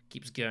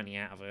 Keeps Gurney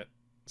out of it.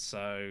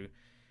 So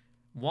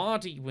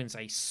Muad'Dib wins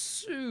a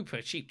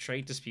super cheap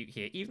trade dispute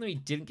here. Even though he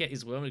didn't get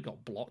his worm, he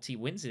got blocked, he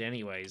wins it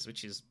anyways,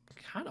 which is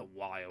kind of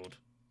wild.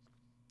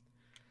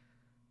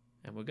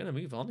 And we're going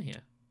to move on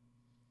here.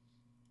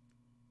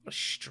 What a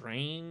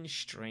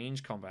strange,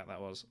 strange combat that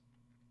was.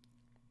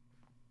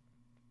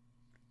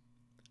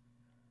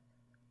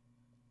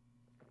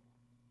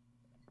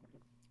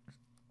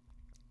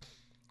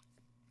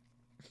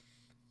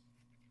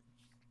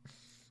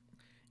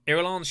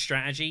 Irulan's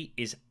strategy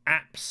is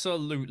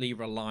absolutely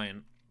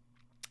reliant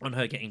on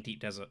her getting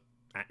Deep Desert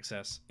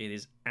access. It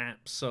is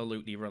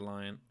absolutely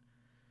reliant.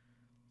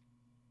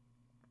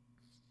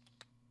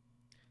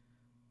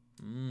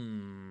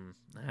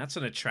 That's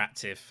an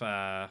attractive,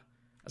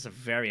 that's a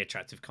very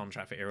attractive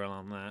contract for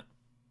Irulan, that.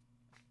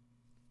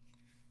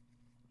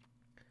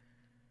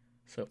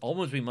 So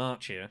onwards we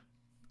march here.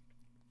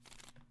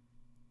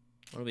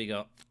 What do we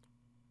got?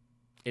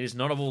 It is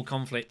not a war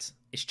conflict.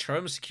 It's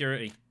Trome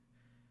security.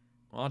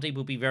 Muad'Dib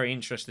will be very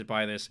interested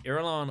by this.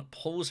 Irulan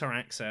pulls her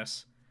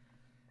access.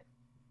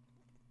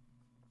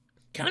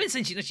 Kind of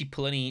sense you actually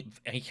pull any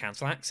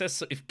cancel access.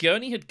 So if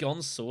Gurney had gone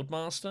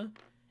Swordmaster,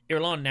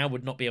 Irulan now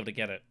would not be able to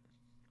get it.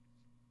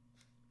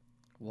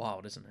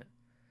 Wild, isn't it?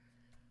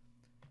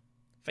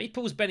 Fate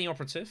pulls Benny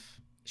Operative.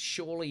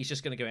 Surely he's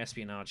just going to go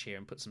Espionage here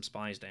and put some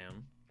spies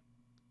down.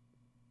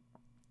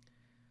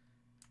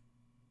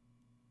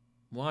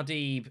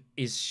 Muad'Dib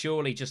is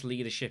surely just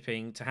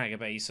leadershiping to Haga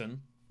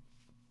Basin.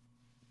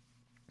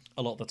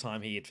 A lot of the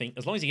time, he'd think,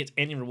 as long as he gets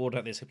any reward out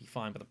of this, he'll be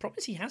fine. But the problem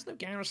is he has no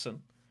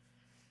garrison.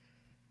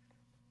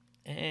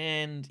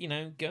 And, you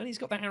know, Gurney's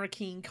got the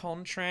Harakeen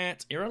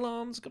contract.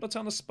 Irulan's got a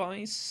ton of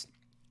spice.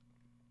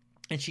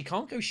 And she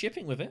can't go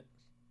shipping with it.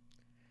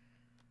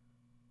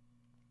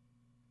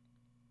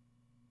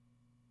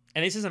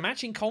 And this is a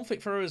matching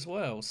conflict for her as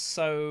well.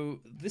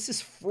 So this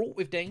is fraught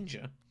with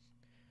danger.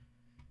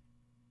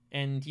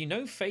 And you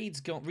know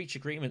Fade's got reach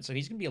agreement, so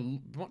he's going to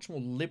be much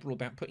more liberal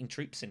about putting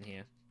troops in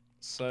here.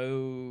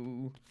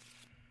 So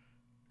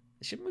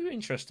it should be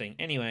interesting.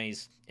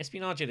 Anyways,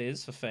 Espionage it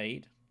is for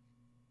Fade.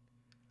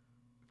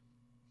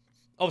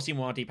 Obviously,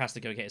 Muad'Dib has to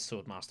go get his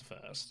Swordmaster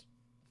first.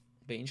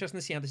 But interesting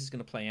to see how this is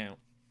going to play out.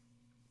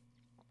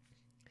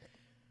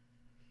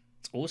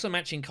 It's also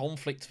matching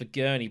conflict for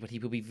Gurney, but he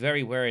will be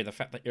very wary of the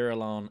fact that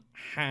Irulan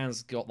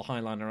has got the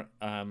Highliner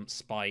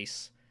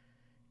spice,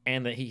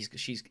 and that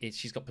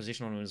she's got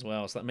position on him as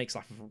well. So that makes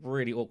life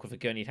really awkward for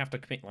Gurney. He'd have to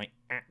commit like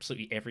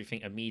absolutely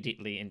everything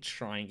immediately and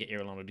try and get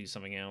Irulan to do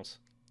something else.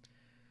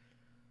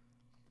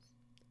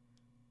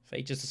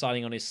 Fate just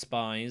deciding on his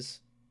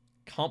spies.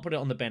 Can't put it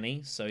on the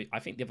Benny, so I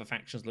think the other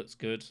factions looks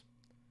good.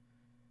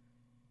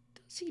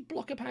 Does he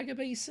block a Paga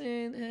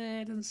Basin?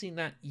 It doesn't seem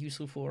that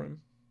useful for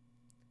him.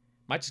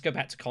 Might just go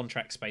back to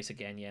contract space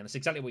again, yeah, and that's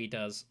exactly what he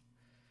does.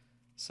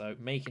 So,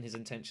 making his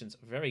intentions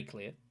very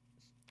clear.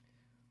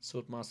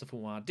 Swordmaster for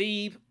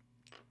Muad'Dib.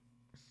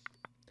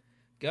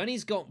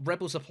 Gurney's got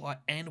Rebel Supply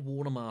and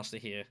Watermaster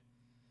here.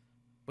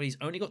 But he's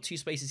only got 2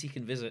 spaces he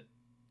can visit.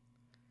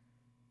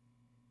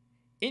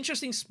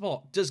 Interesting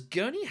spot. Does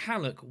Gurney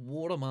Halleck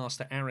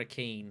Watermaster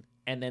Arakeen,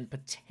 and then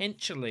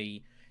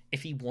potentially,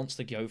 if he wants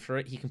to go for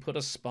it, he can put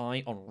a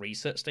spy on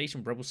Research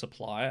Station, Rebel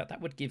Supplier. That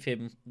would give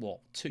him, what,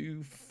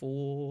 2,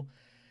 4,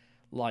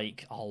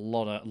 like a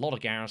lot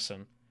of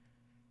garrison.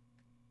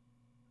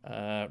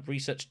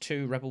 Research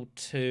 2, Rebel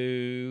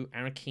 2,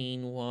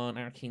 Arakeen 1,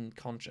 Arakeen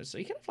Contra. So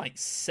he can have like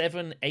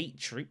 7, 8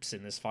 troops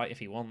in this fight if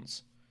he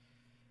wants.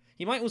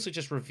 He might also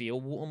just reveal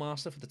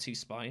Watermaster for the 2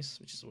 spies,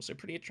 which is also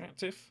pretty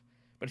attractive.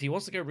 But if he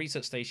wants to go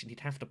Research Station, he'd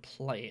have to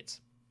play it.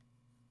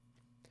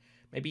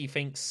 Maybe he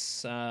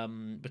thinks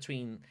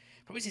between...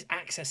 Probably his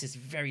access is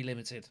very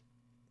limited.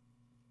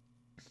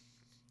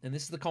 And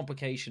this is the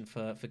complication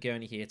for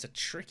Gurney here. It's a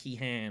tricky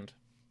hand.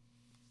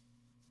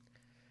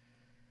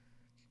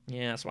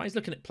 Yeah, that's why he's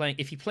looking at playing...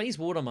 If he plays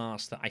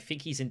Watermaster, I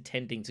think he's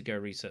intending to go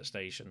Research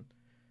Station.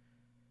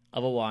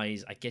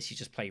 Otherwise, I guess you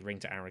just play Ring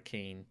to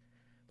Arakeen.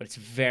 But it's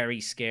very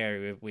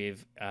scary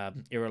with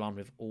Irulan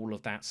with all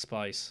of that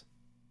spice.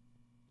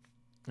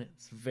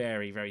 It's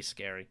very, very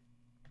scary.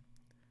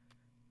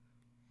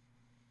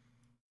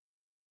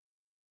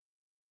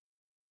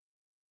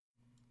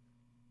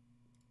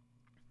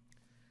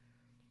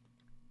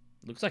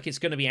 Looks like it's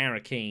going to be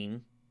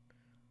Arakeen.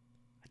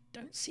 I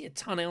don't see a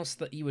ton else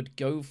that you would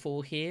go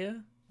for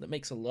here. That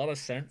makes a lot of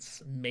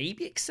sense.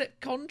 Maybe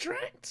accept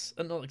contracts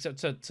and not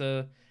accept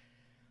to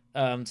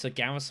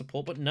gather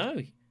support, but no.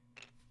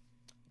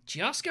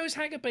 Just goes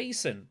Haga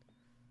Basin.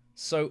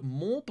 So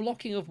more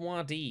blocking of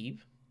Muad'Dib.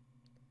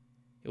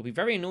 He'll be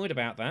very annoyed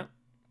about that.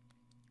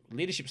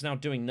 Leadership's now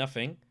doing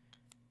nothing.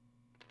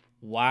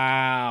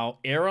 Wow.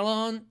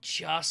 Irulan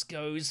just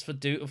goes for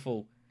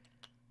dutiful.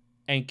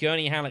 And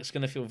Gurney Halleck's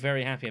going to feel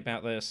very happy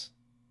about this.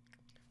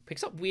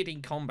 Picks up Weird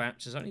in Combat,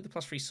 which is only the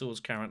 +3 swords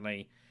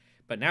currently.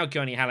 But now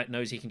Gurney Halleck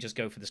knows he can just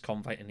go for this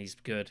conflict and he's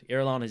good.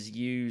 Irulan has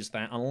used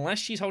that, unless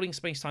she's holding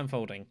space-time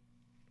folding.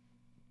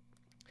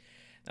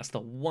 That's the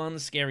one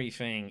scary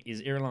thing,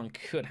 is Irulan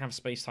could have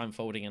space-time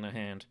folding in her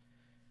hand.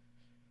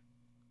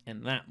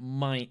 And that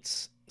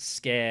might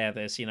scare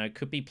this, you know.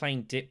 Could be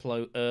playing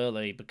Diplo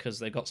early because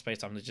they've got space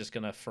time. They're just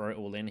going to throw it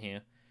all in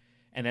here.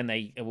 And then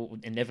they will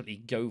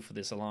inevitably go for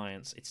this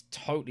alliance. It's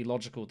totally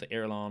logical that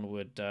Irulan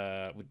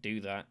would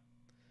do that.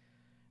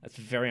 That's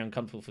very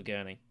uncomfortable for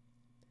Gurney.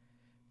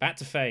 Back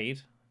to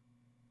Fade.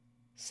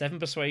 7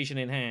 Persuasion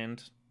in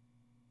hand.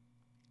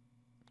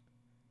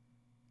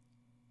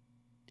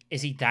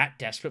 Is he that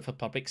desperate for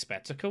public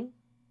spectacle?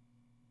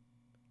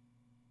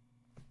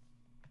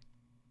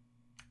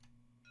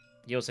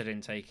 He also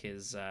didn't take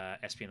his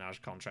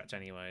espionage contract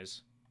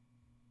anyways.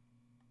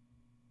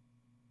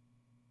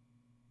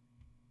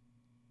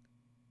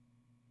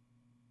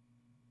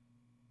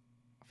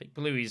 I think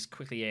Bluey's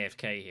quickly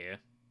AFK here.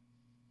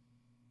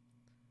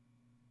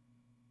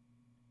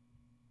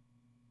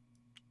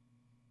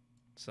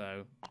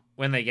 So,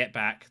 when they get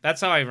back,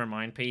 that's how I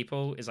remind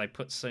people, is I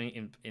put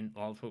something in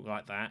output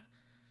like that.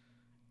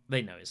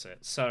 They notice it.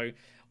 So,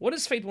 what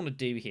does Fade want to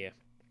do here?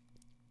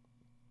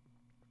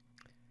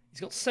 He's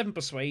got 7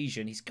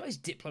 Persuasion. He's got his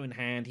Diplo in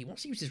hand. He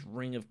wants to use his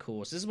Ring, of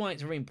course. This is why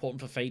it's very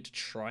important for Fade to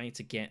try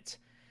to get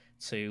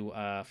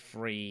to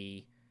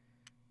free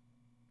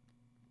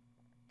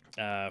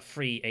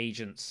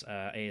agents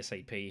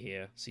ASAP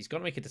here. So he's got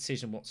to make a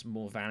decision what's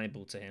more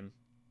valuable to him.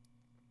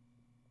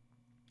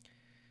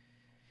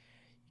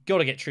 Got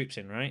to get troops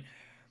in, right?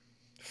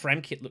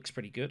 Fremkit looks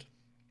pretty good.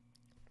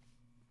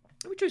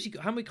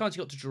 How many cards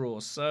you got to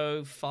draw?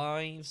 So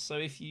 5. So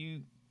if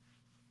you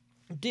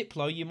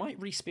Diplo, you might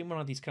respin one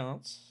of these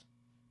cards.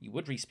 You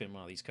would respin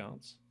one of these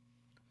cards.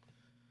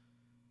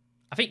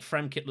 I think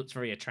Fremkit looks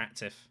very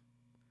attractive.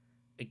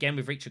 Again,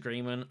 we've reached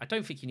agreement. I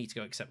don't think you need to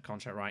go accept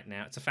contract right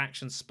now. It's a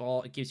faction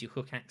spot. It gives you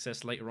hook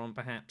access later on,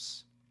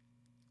 perhaps.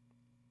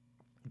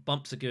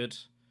 Bumps are good.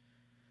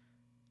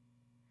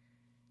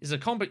 This is a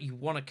combat you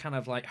want to kind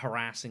of like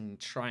harass and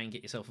try and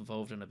get yourself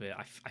involved in a bit.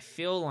 I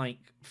feel like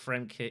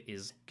Fremkit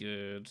is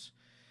good.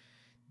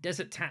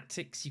 Desert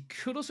Tactics. You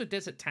could also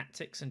Desert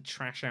Tactics and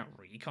trash out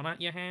Recon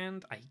at your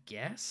hand, I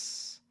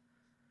guess.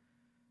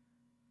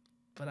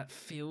 But that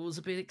feels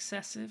a bit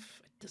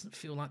excessive. It doesn't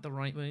feel like the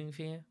right move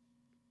here.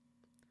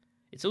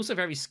 It's also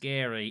very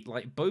scary.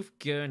 Like, both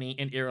Gurney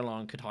and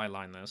Irulan could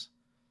highline this.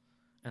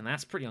 And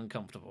that's pretty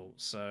uncomfortable.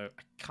 So,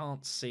 I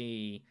can't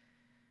see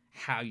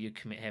how you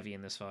commit heavy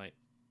in this fight.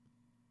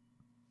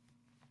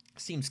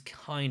 Seems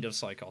kind of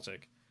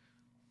psychotic.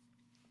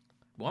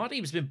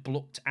 Muad'Dib's been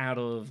blocked out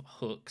of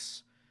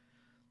hooks.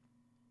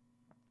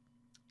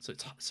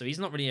 So he's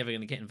not really ever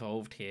going to get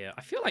involved here.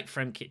 I feel like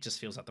Fremkit just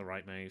feels like the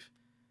right move.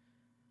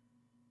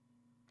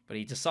 But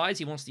he decides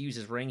he wants to use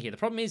his ring here. The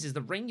problem is the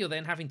ring you're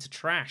then having to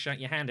trash out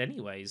your hand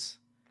anyways.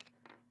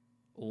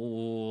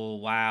 Oh,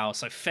 wow.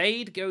 So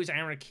Fade goes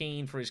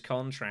Arakeen for his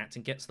contract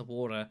and gets the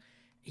water.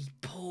 He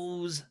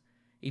pulls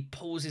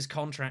his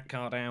contract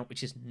card out,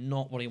 which is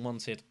not what he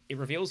wanted. It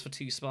reveals for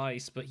 2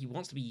 spice, but he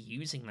wants to be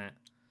using that.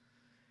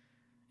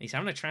 He's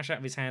having to trash out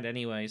of his hand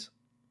anyways.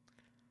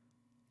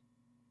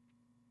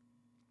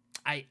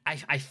 I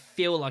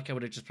feel like I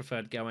would have just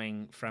preferred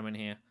going Fremen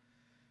here.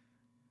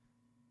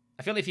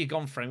 I feel like if you'd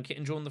gone Fremkit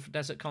and drawn the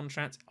Desert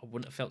Contract, I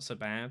wouldn't have felt so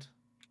bad.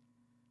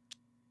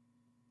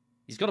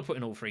 He's got to put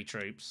in all 3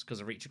 troops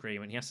because of reach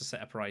agreement. He has to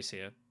set a price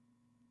here.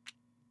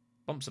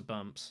 Bumps are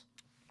bumps.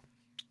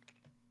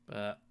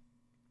 But...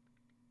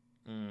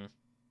 I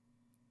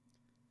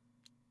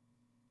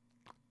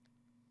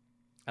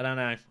don't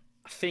know. I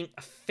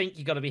think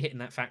you got to be hitting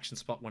that faction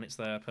spot when it's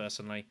there,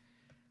 personally.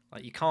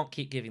 Like, you can't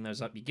keep giving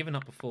those up. You've given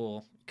up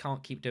before. You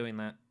can't keep doing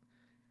that.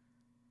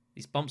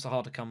 These bumps are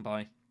hard to come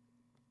by.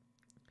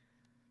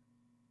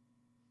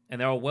 And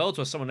there are worlds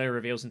where someone there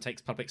reveals and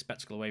takes public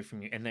spectacle away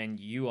from you, and then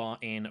you are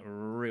in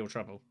real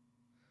trouble.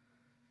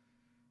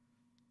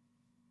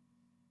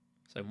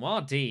 So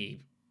Muad'Dib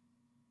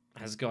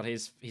has got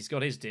his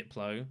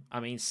Diplo. I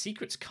mean,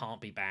 secrets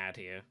can't be bad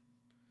here.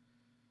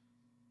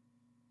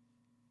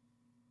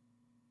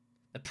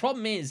 The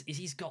problem is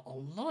he's got a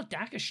lot of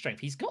dagger strength.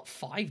 He's got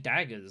 5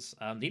 daggers.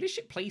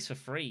 Leadership plays for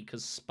free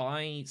because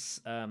Spy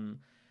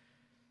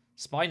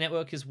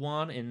Network is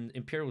 1, and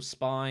Imperial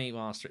Spy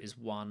Master is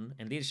 1,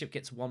 and Leadership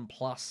gets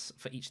 1+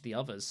 for each of the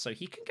others. So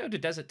he can go to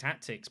Desert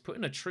Tactics, put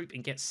in a troop,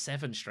 and get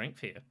 7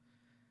 strength here.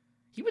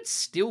 He would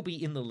still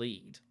be in the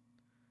lead.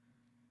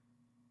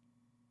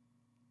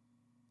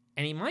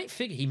 And he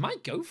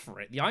might go for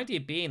it. The idea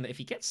being that if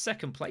he gets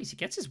 2nd place, he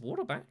gets his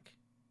water back.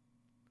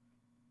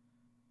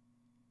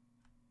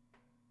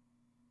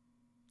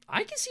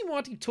 I can see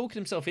why he's talking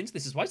himself into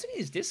this. Is why he's looking at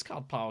his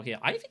discard pile here.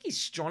 I think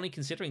he's strongly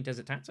considering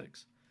Desert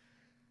Tactics.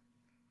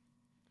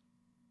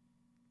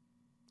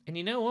 And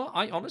you know what?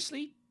 I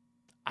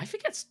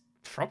think that's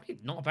probably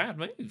not a bad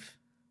move.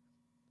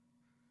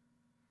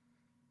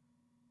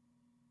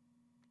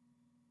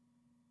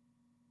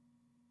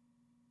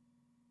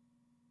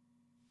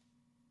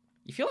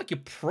 You feel like you're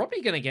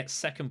probably going to get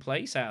 2nd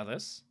place out of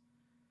this.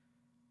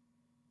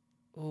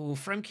 Oh,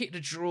 Fremkit to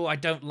draw, I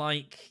don't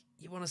like.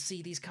 You want to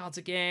see these cards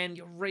again.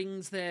 Your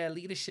ring's there,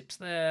 leadership's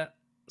there,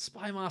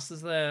 Spy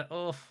Master's there.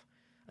 Oh,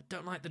 I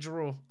don't like the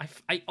draw.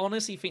 I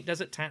honestly think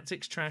Desert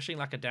Tactics trashing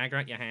like a dagger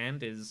at your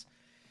hand is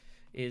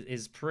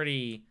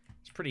pretty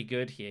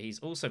good here. He's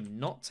also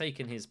not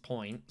taken his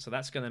point, so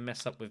that's going to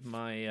mess up with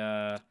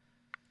my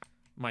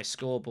my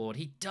scoreboard.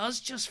 He does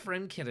just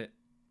Fremkit it.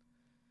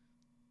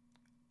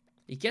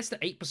 He gets the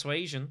 8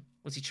 persuasion.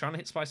 Was he trying to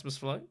hit Spice Must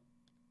Flow?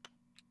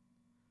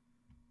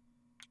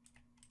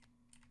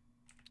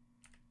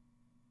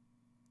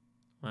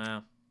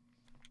 Wow.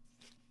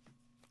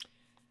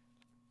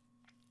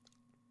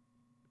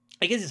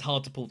 I guess it's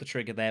hard to pull the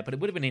trigger there, but it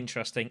would have been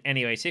interesting.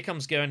 Anyways, here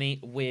comes Gurney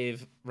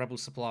with Rebel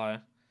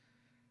Supplier.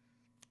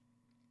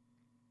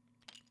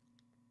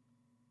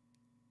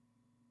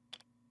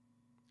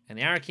 And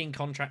the Arakeen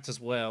contract as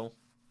well.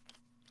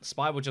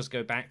 Spy will just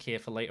go back here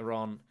for later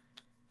on.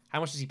 How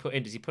much does he put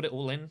in? Does he put it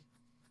all in?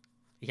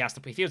 He has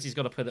to. He feels he's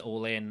got to put it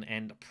all in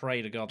and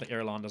pray to God that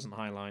Irulan doesn't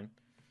highline.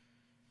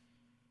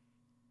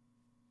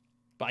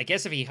 But I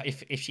guess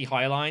if she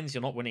highlines,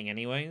 you're not winning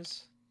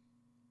anyways.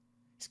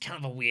 It's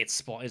kind of a weird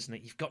spot, isn't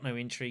it? You've got no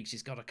intrigues.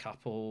 She's got a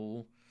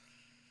couple.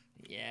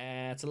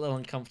 Yeah, it's a little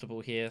uncomfortable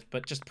here.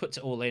 But just puts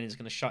it all in. He's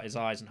going to shut his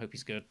eyes and hope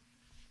he's good.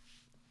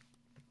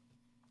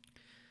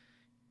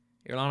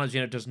 Irulan's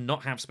unit does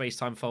not have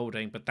space-time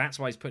folding, but that's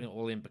why he's putting it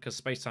all in, because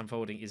space-time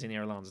folding is in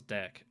Irulan's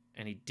deck,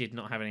 and he did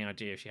not have any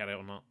idea if she had it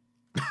or not.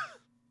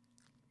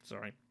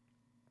 Sorry.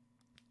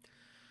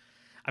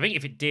 I think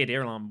if it did,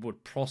 Irulan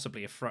would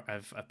possibly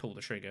have pulled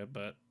the trigger,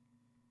 but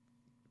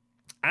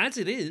as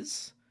it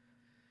is,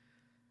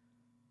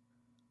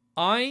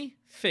 I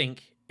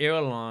think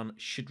Irulan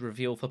should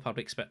reveal for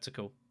public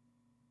spectacle.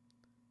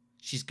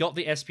 She's got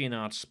the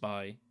espionage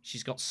spy.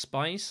 She's got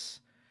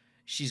spice.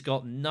 She's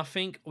got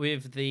nothing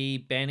with the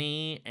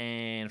Benny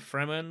and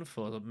Fremen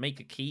for make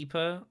a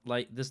keeper.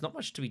 Like, there's not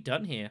much to be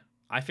done here.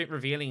 I think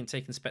revealing and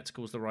taking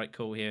spectacle is the right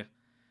call here.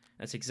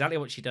 That's exactly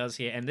what she does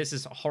here, and this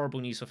is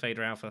horrible news for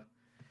Fader Alpha.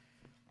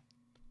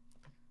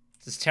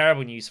 This is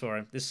terrible news for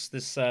him.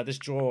 This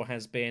draw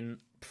has been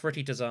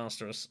pretty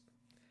disastrous.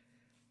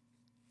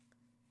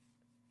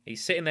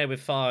 He's sitting there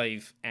with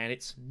 5, and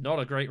it's not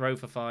a great row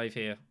for 5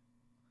 here.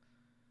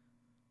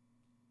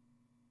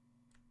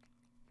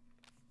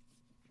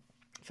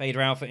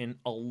 Fader Alpha in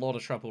a lot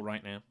of trouble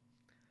right now.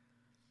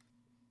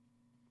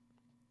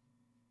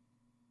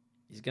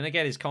 He's going to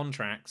get his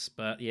contracts,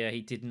 but yeah,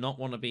 he did not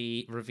want to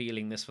be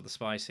revealing this for the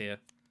spice here.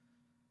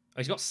 Oh,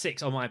 he's got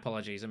 6. Oh, my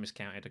apologies. I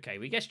miscounted. Okay,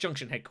 we get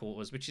Junction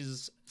Headquarters, which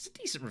is a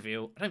decent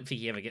reveal. I don't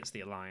think he ever gets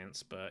the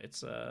Alliance, but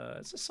it's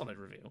a solid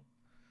reveal.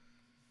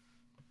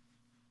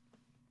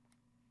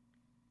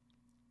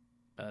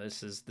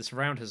 This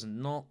round has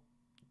not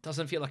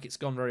Doesn't feel like it's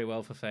gone very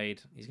well for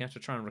Fade. He's going to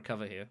have to try and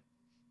recover here.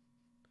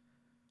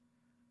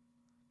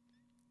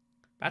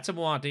 Back to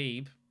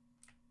Muad'Dib.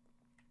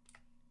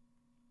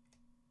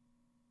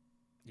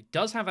 He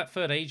does have that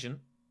third agent.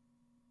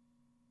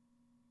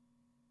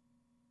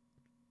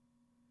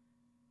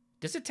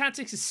 Desert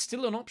Tactics is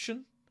still an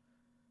option.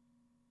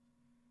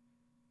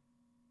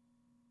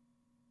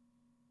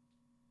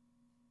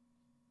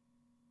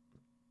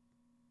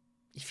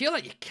 You feel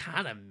like you're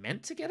kind of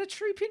meant to get a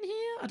troop in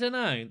here? I don't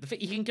know.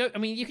 You can go. I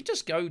mean, you could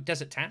just go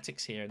Desert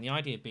Tactics here, and the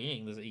idea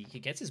being that he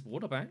gets his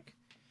water back,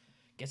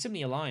 gets him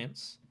the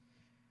alliance.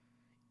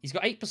 He's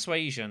got 8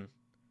 persuasion.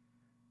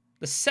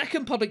 The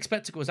second public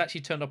spectacle is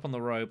actually turned up on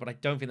the road, but I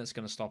don't think that's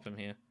going to stop him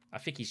here. I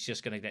think he's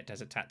just going to get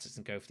Desert Tactics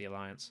and go for the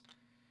alliance.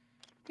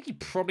 I think he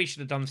probably should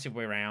have done this the other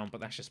way around, but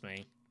that's just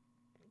me.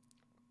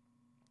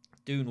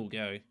 Dune will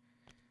go.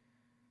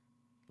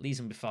 Leaves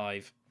him with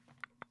 5.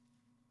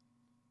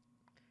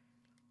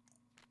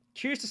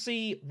 Curious to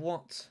see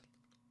what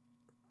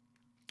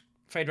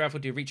Fade Ralph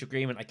will do. Reach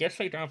agreement. I guess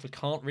Fade Ralph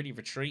can't really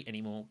retreat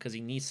anymore because he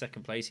needs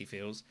second place, he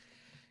feels.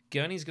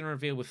 Gurney's going to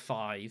reveal with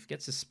 5.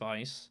 Gets his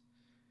spice.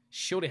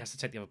 Surely has to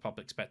take the other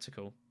public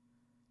spectacle.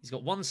 He's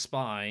got 1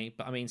 spy,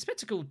 but I mean,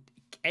 spectacle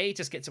A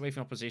just gets away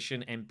from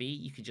opposition, and B,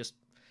 you can just,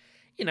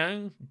 you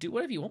know, do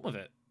whatever you want with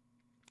it.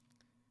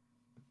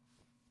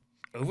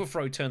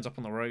 Overthrow turns up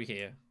on the row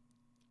here.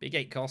 Big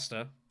 8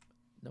 Costa.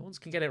 No one's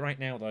can get it right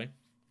now, though.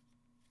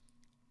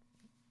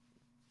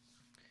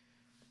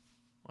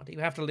 Why do you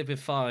have to live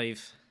with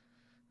 5?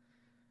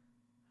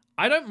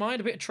 I don't mind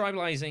a bit of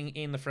tribalizing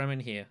in the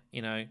Fremen here.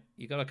 You know,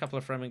 you got a couple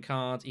of Fremen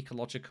cards,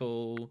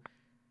 ecological,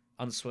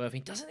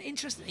 unswerving. Doesn't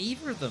interest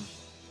either of them.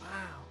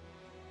 Wow.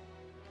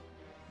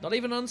 Not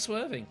even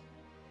unswerving.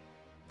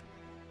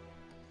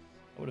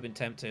 I would have been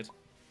tempted.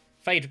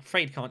 Fade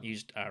can't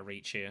use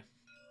reach here.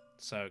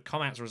 So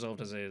combat's resolved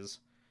as is.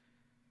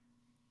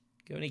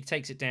 Gurney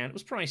takes it down. It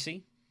was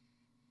pricey,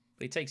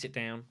 but he takes it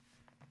down.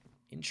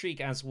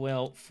 Intrigue as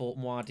well for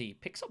Muad'Dib.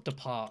 Picks up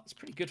Depart. It's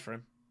pretty good for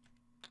him.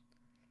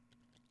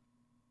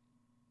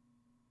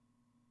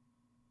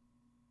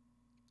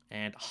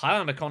 And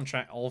Highlander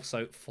contract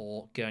also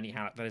for Gurney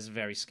Halleck. That is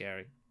very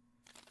scary.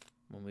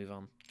 We'll move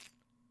on.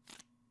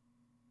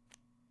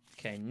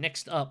 Okay,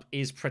 next up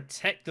is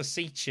Protect the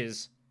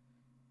Seaches.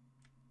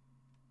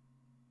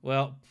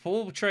 Well,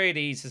 Paul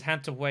Atreides has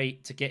had to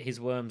wait to get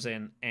his worms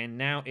in, and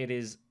now it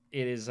is.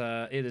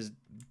 Well,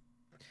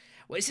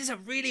 this is a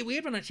really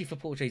weird one, actually, for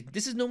Paul Atreides.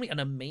 This is normally an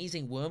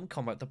amazing worm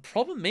combat. The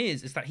problem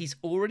is that he's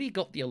already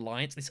got the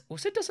alliance. This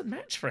also doesn't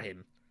match for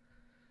him.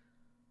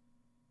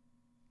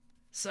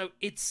 So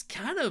it's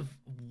kind of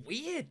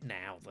weird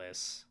now,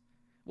 this.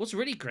 What's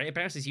really great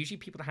about this is usually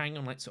people hang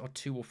on like sort of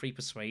 2 or 3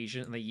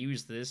 persuasion, and they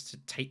use this to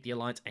take the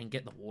alliance and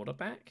get the water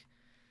back.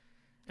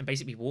 And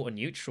basically water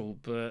neutral,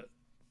 but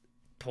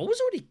Paul's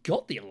already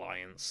got the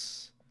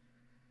alliance.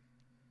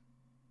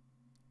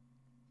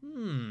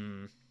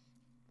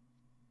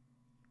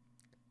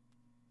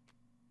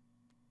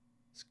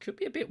 This could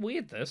be a bit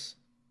weird, this.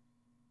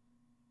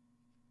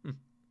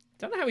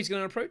 Don't know how he's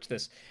going to approach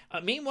this.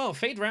 Meanwhile,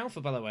 Fade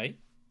Ralph, by the way,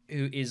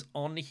 who is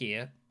on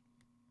here.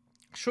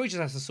 Sure, he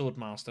just has the Sword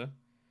Master.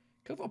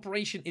 Covert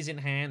Operation is in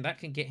hand. That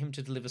can get him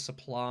to deliver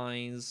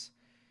supplies.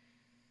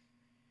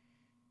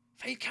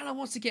 Fade kind of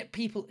wants to get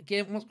people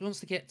again. Wants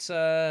to get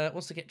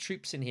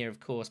troops in here, of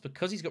course,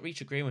 because he's got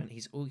reach agreement.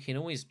 He can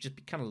always just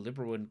be kind of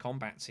liberal in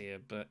combats here,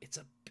 but it's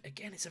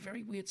a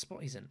very weird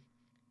spot he's in.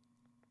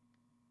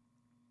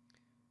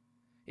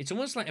 It's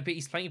almost like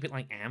he's playing a bit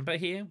like Amber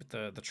here with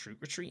the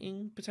troop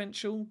retreating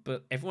potential,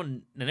 but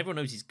everyone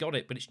knows he's got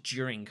it, but it's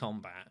during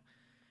combat.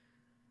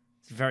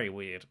 It's very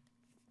weird.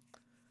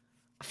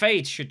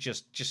 Fade should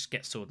just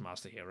get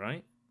Swordmaster here,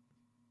 right?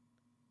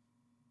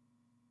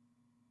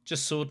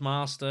 Just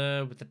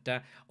Swordmaster with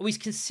the oh, he's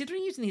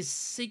considering using his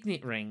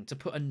Signet Ring to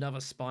put another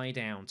spy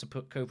down, to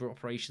put covert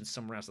operations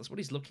somewhere else. That's what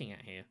he's looking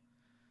at here.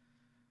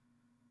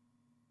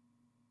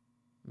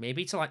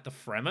 Maybe to like the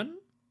Fremen?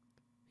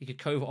 He could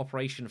covert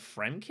operation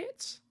Frem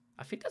kits?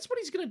 I think that's what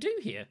he's going to do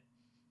here.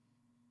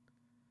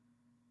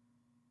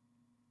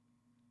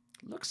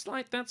 Looks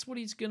like that's what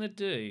he's going to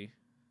do.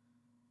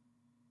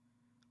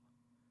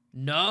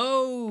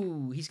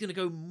 No! He's going to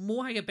go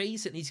more higher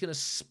base and he's going to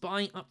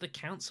spy up the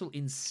council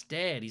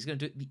instead. He's going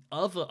to do it the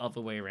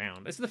other way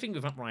around. That's the thing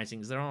with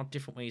Uprisings. There are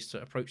different ways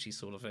to approach these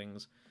sort of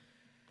things.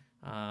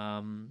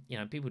 You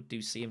know, people do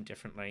see him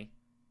differently.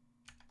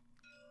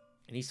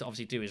 He needs to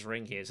obviously do his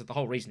ring here. So the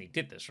whole reason he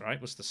did this,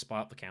 right, was to spy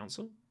up the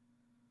council.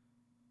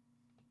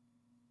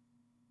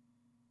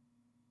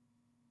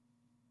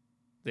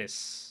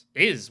 This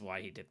is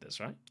why he did this,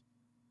 right?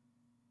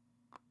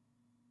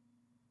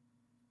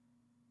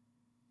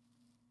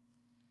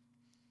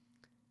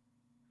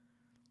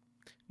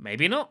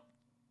 Maybe not.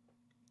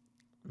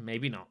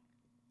 Maybe not.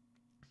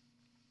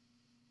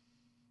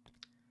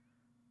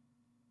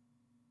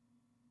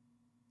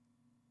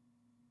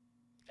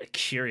 A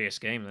curious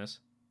game, this.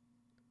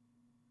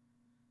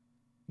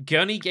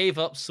 Gurney gave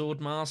up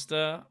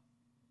Swordmaster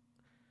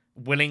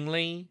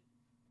willingly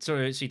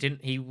So he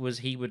didn't. He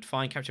would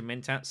find capture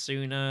Mentat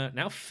sooner.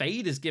 Now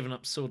Fade has given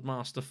up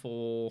Swordmaster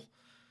for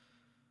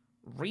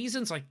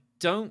reasons I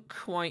don't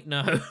quite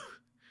know.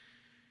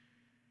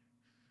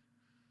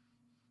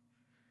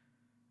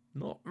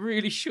 Not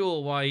really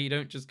sure why you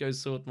don't just go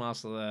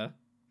Swordmaster there.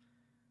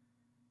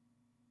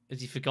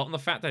 Has he forgotten the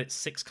fact that it's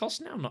 6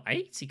 cost now, not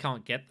 8? He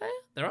can't get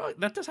there.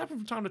 That does happen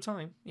from time to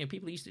time. You know,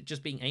 people used to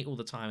just being 8 all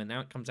the time, and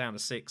now it comes down to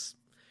 6.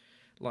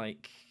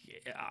 Like,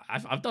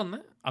 I've done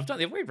that. I've done it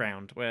the other way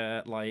around,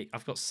 where like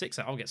I've got 6,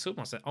 I'll get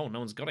Swordmaster. Oh, no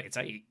one's got it. It's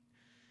 8.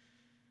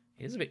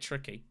 It is a bit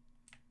tricky.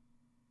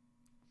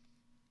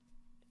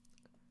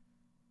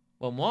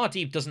 Well,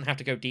 Muad'Dib doesn't have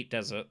to go Deep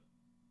Desert.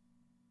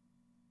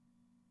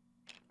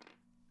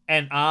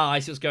 And I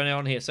see what's going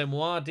on here. So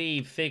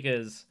Muad'Dib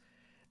figures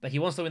that he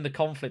wants to win the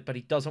conflict, but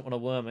he doesn't want to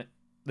worm it.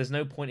 There's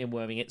no point in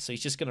worming it, so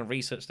he's just going to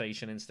research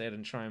station instead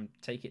and try and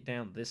take it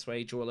down this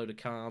way. Draw a load of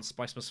cards.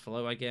 Spice must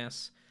flow, I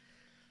guess.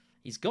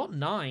 He's got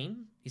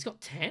 9. He's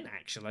got 10,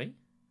 actually.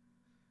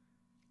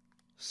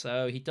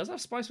 So he does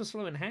have Spice must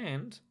flow in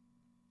hand.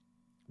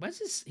 Where's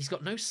his... He's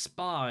got no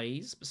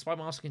spies, but Spy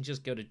Master can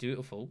just go to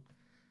Dutiful.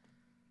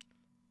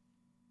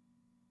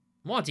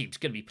 Muad'Dib's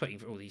going to be putting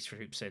all these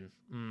troops in.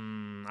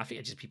 I think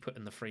I'd just be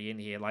putting the 3 in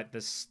here. Like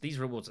this, these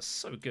rewards are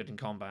so good in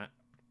combat.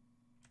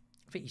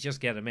 I think you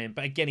just get them in.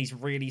 But again, he's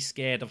really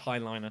scared of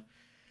Highliner.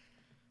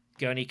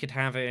 Gurney could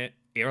have it.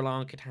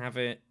 Irulan could have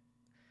it.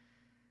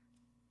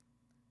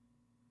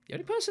 The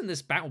only person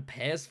this battle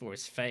pairs for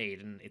is Fade,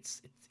 and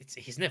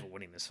he's never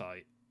winning this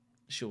fight.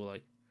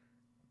 Surely.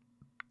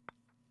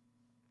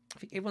 I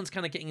think everyone's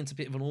kind of getting into a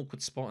bit of an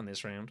awkward spot in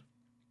this round.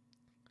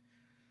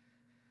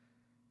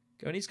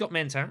 Gurney's got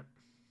Mentat.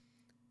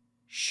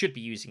 Should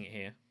be using it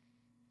here.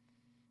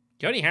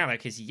 Gurney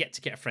Halleck is yet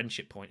to get a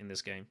friendship point in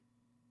this game.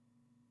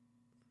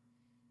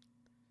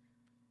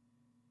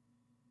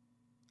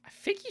 I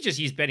think you just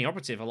use Benny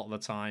Operative a lot of the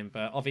time,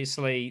 but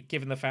obviously,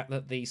 given the fact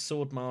that the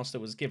Swordmaster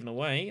was given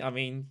away, I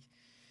mean,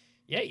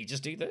 yeah, you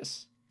just do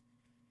this.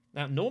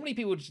 Now, normally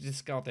people would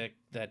discard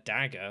their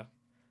dagger,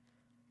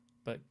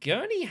 but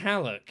Gurney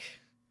Halleck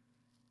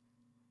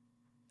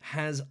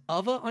has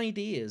other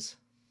ideas.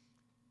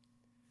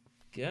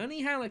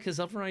 Gurney Halleck has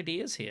other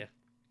ideas here.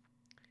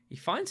 He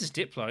finds his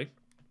Diplo.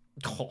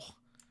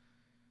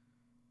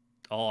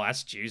 Oh,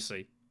 that's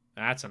juicy.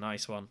 That's a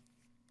nice one.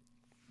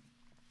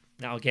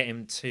 That'll get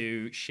him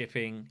to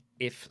shipping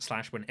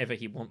if/whenever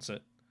he wants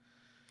it.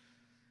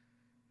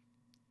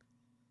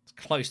 It's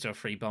close to a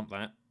free bump,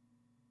 that.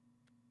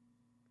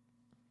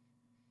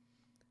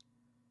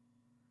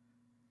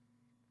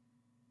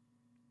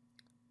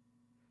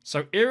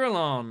 So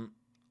Irulan,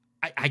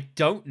 I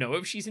don't know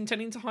if she's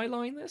intending to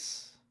highline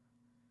this.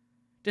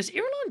 Does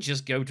Irulan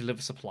just go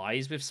deliver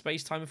supplies with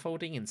space-time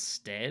folding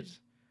instead?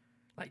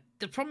 Like,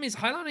 the problem is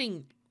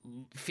highlining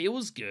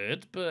feels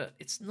good, but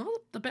it's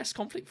not the best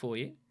conflict for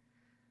you.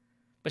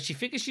 But she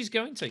figures she's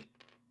going to.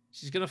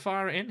 She's going to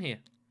fire it in here.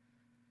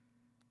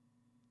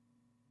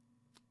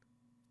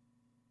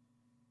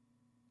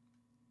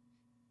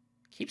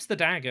 Keeps the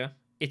dagger.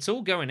 It's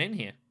all going in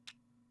here.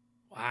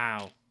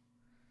 Wow.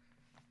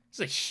 This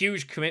is a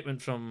huge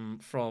commitment from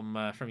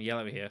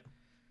Yellow here.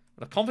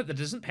 A conflict that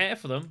doesn't pair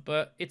for them,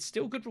 but it's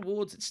still good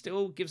rewards. It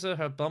still gives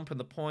her bump and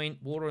the point,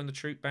 water and the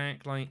troop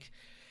back. Like,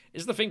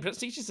 is the thing, but it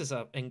teaches us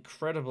an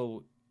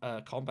incredible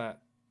combat.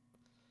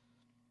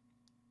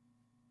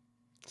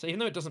 So even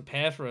though it doesn't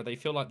pair for her, they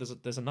feel like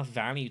there's enough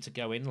value to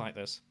go in like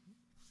this.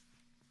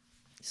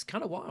 It's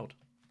kind of wild.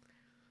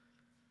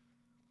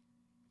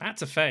 Back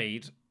to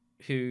Fade,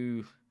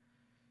 who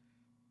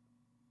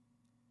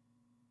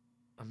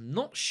I'm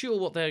not sure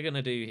what they're going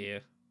to do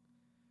here.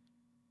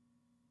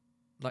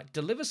 Like,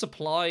 deliver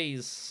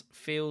supplies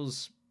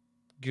feels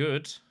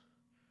good.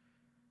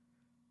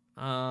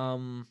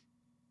 You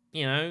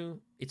know,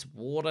 it's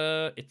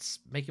water. It's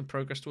making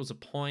progress towards a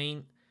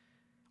point.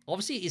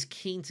 Obviously, it is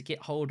keen to get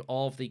hold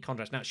of the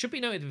contracts. Now, it should be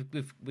noted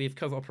with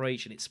Covert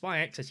Operation, it's spy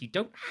access. You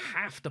don't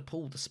have to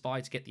pull the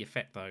spy to get the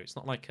effect, though. It's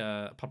not like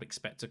a Public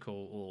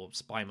Spectacle or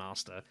Spy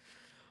Master,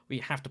 where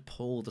you have to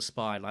pull the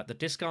spy. Like, the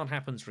discard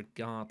happens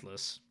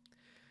regardless.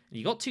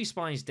 You got 2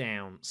 spies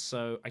down,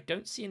 so I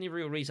don't see any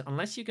real reason,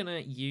 unless you're going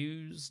to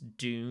use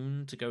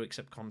Dune to go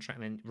accept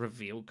contract and then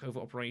reveal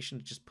Covert Operation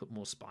to just put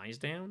more spies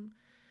down,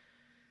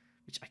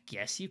 which I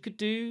guess you could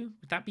do.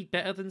 Would that be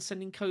better than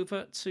sending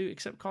Covert to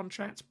accept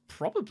contracts?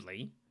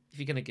 Probably, if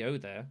you're going to go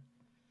there.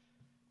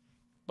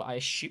 But I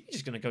assume you're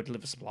just going to go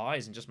deliver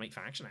supplies and just make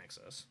faction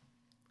access.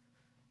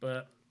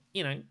 But,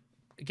 you know,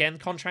 again,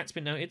 contract's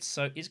been noted,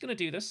 so he's going to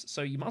do this,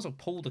 so you might as well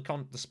pull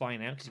the spy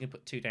now, because you can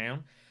put 2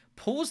 down.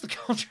 Pause the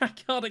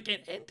contract card again.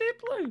 End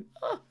Diplo.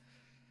 Oh.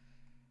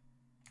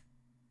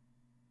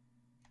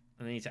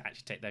 And they need to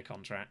actually take their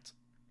contract.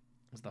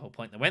 That's the whole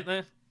point they went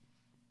there.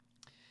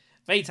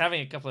 Fade's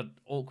having a couple of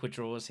awkward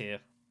draws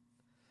here.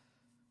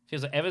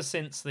 Feels like ever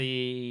since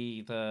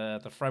the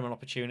Froman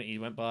opportunity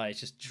went by, it's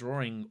just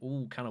drawing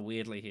all kind of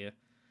weirdly here.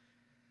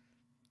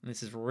 And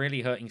this is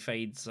really hurting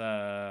Fade's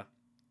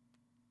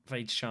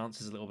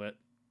chances a little bit.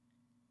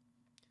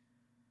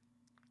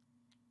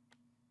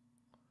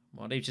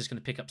 Well, they're just going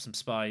to pick up some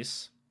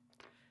spies.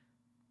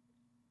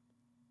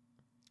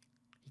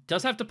 He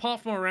does have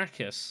Depart from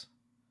Arrakis,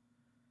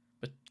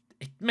 but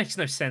it makes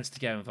no sense to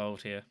get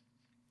involved here.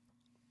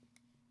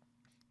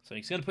 So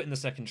he's going to put in the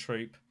second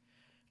troop.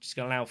 Just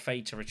going to allow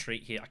Fade to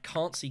retreat here. I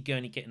can't see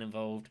Gurney getting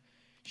involved.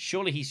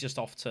 Surely he's just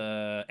off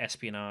to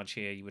espionage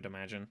here, you would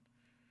imagine.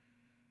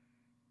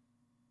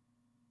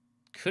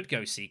 Could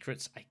go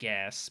secrets, I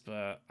guess,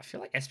 but I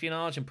feel like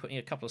espionage and putting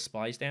a couple of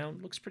spies down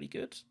looks pretty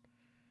good.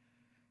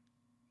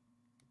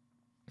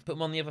 Put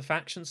them on the other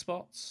faction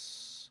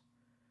spots.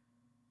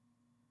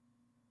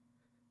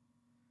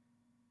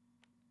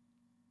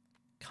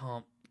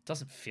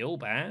 Doesn't feel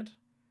bad.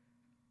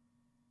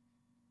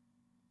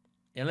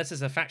 Unless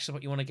there's a faction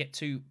spot you want to get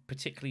to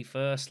particularly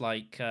first,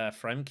 like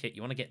Fremkit,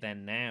 you want to get there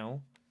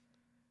now.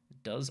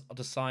 Does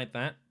decide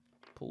that.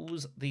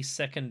 Pulls the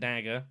second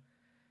dagger.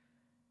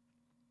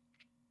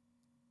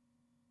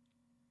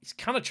 He's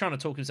kind of trying to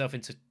talk himself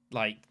into,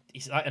 like,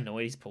 he's like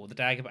annoyed he's pulled the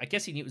dagger, but I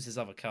guess he knew it was his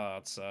other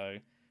card, so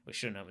we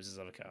should have known it was his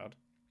other card.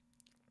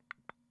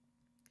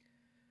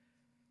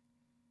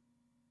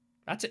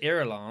 That's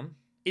Irulan.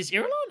 Is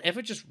Irulan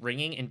ever just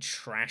ringing and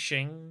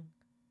trashing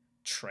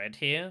Tread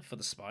here for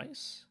the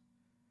spice?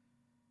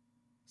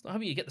 It's not how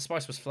you get the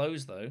spice plus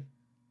flows, though.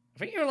 I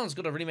think Irulan's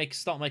got to really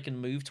start making a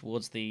move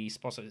towards the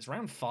spot. So it's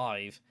round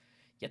 5.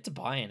 Yet to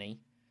buy any.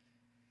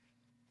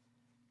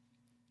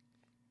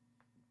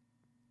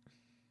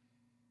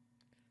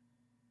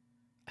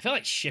 I feel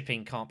like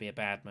shipping can't be a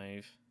bad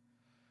move.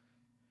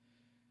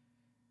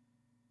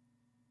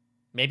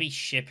 Maybe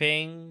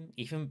shipping,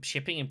 even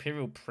shipping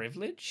Imperial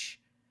Privilege?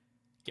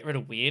 Get rid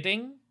of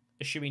weirding,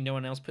 assuming no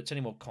one else puts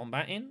any more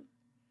combat in?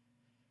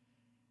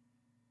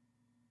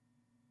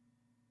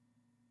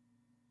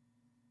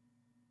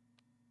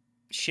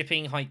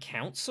 Shipping High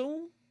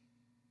Council?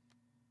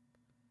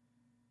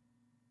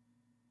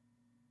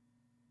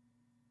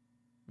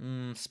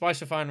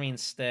 Spice Refinery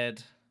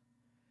instead.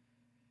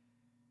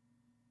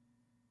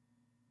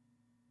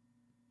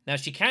 Now,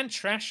 she can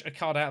trash a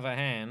card out of her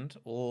hand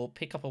or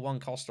pick up a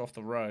 1-coster off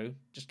the row.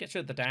 Just get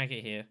rid of the dagger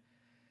here.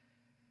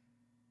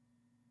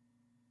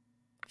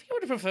 I think I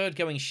would have preferred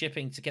going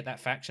shipping to get that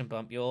faction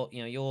bump.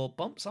 Your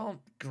bumps aren't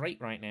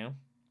great right now.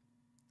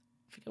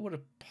 I think I would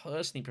have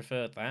personally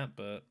preferred that,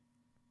 but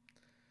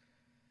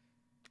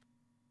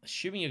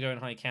assuming you're going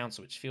High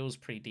Council, which feels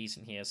pretty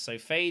decent here. So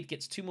Fade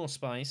gets 2 more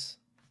spies.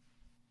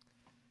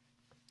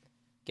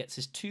 Gets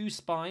his 2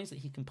 spies that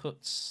he can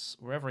put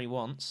wherever he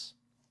wants.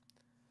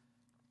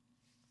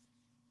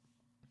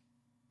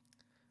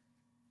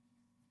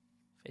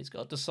 He's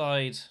got to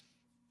decide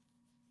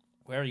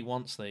where he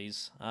wants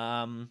these.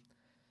 I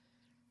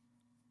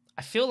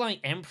feel like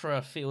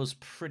Emperor feels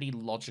pretty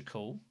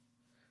logical.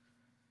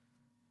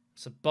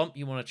 It's a bump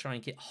you want to try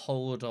and get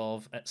hold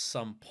of at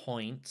some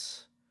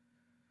point.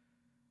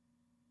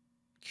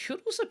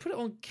 Could also put it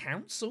on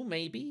Council,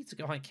 maybe, to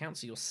go High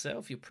Council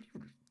yourself. You're pretty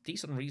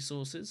decent on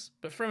resources.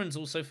 But Fremen's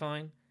also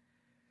fine.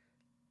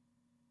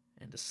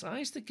 And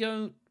decides to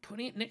go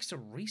putting it next to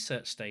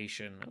Research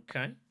Station.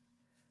 Okay.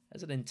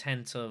 There's an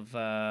intent of,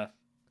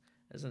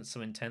 there's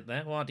some intent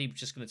there. Wardib's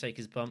just going to take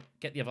his bump,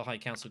 get the other High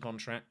Council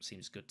contract.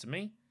 Seems good to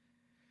me.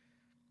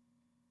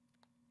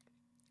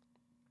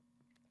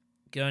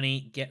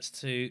 Gurney gets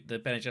to the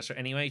Bene Gesserit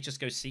anyway.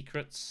 Just goes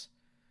secrets.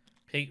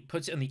 He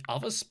puts it in the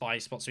other spy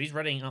spot. So he's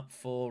readying up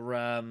for,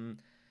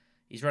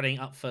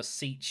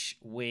 Siege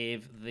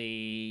with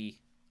the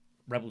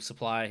Rebel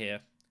supplier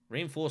here.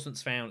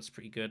 Reinforcements found. It's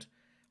pretty good.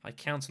 High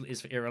Council is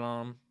for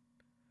Irulan.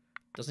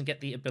 Doesn't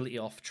get the ability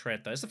off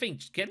Tread, though. That's the thing.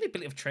 Getting the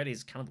ability of Tread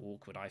is kind of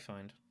awkward, I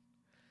find.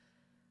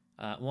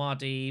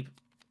 Wardib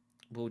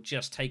will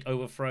just take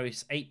Overthrow.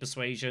 It's 8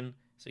 Persuasion.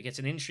 So he gets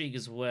an Intrigue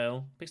as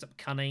well. Picks up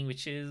Cunning,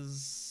 which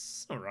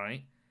is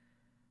alright.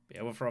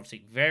 But Overthrow,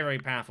 obviously, very, very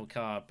powerful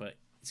card. But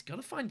he's got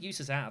to find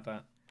uses out of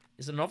that.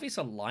 Is there an obvious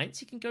alliance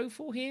he can go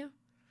for here?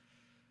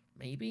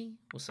 Maybe?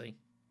 We'll see.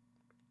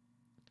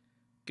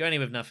 Gurney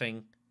with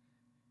nothing.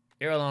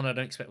 Irulan, I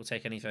don't expect will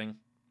take anything.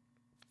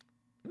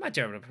 My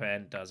Gerald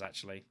Pen does,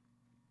 actually.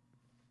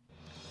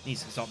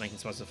 Needs to start making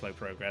spices of flow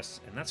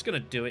progress. And that's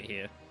going to do it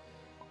here.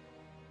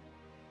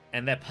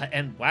 And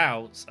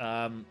wow,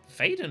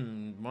 Fade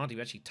and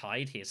Mardu actually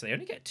tied here. So they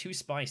only get 2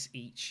 spice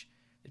each.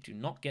 They do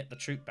not get the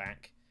troop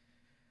back.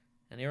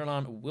 And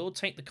Irulan will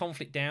take the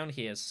conflict down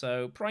here.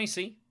 So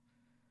pricey.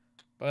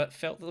 But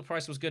felt that the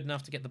price was good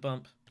enough to get the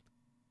bump.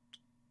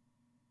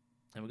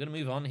 And we're going to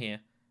move on here.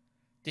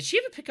 Did she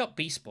ever pick up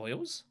Beast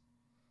Spoils?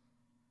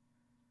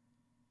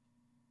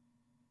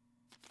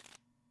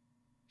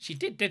 She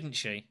did, didn't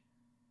she?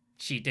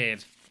 She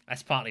did.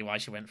 That's partly why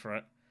she went for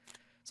it.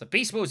 So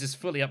Beast Spoils is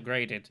fully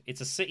upgraded.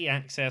 It's a city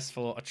access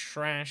for a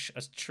trash,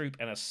 a troop,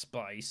 and a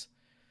spice.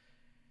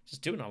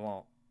 Just doing a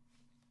lot.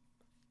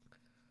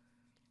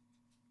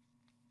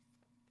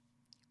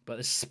 But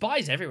there's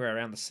spies everywhere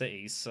around the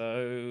city,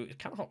 so it's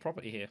kind of hot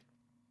property here.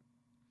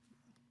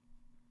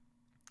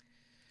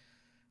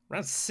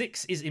 Round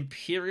 6 is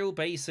Imperial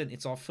Basin.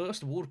 It's our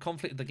first ward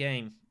conflict of the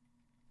game.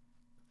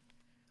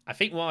 I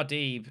think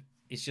Wardib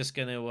is just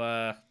going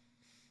to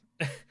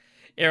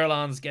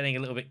Irulan's getting a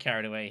little bit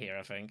carried away here,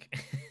 I think.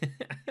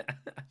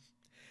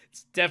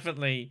 It's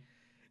definitely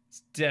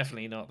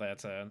not their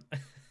turn.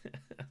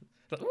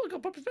 Like, oh, I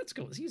got proper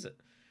spectacle. Let's use it.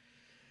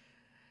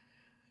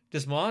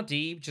 Does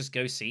Muad'Dib just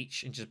go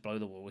Siege and just blow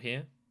the wall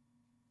here?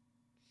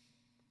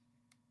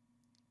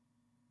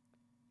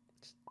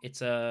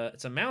 It's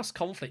a mouse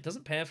conflict.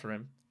 Doesn't pair for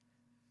him.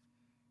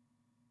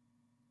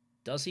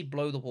 Does he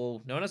blow the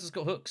wall? No one else has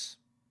got hooks.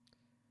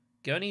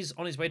 Gurney's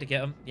on his way to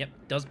get him. Yep,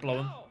 does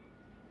blow him.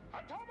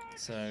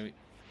 So,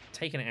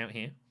 taking it out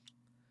here.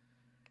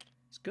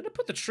 He's going to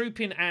put the troop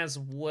in as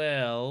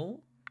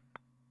well.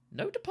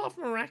 No Depart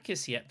from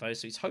Arrakis yet, though,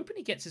 so he's hoping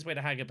he gets his way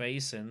to Hagar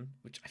Basin,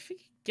 which I think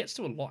he gets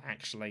to a lot,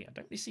 actually. I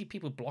don't really see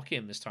people blocking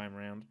him this time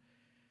around.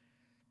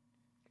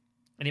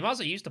 And he might as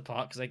well use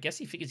Depart, because I guess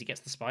he figures he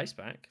gets the spice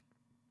back.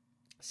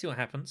 See what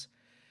happens.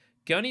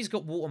 Gurney's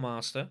got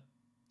Watermaster,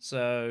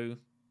 so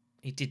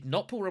he did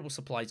not pull Rebel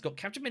Supply. He's got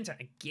Captured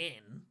Mentat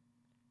again.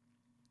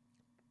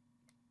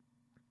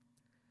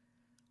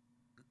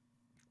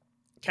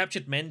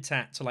 Captured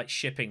Mentat to, like,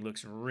 shipping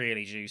looks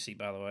really juicy,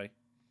 by the way.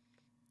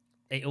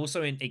 It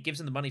also it gives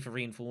him the money for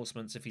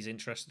reinforcements if he's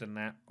interested in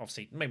that.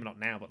 Obviously, maybe not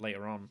now, but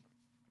later on.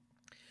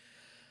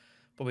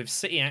 But with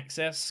City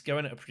Access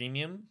going at a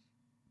premium,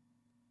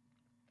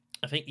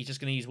 I think you're just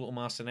going to use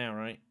Watermaster now,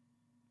 right?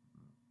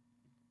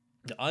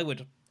 I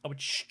would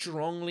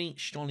strongly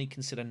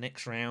consider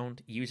next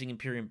round using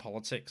Imperium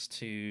Politics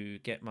to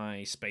get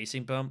my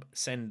spacing bump.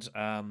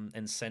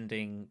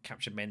 Sending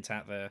Captured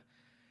Mentat there.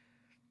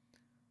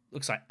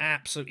 Looks like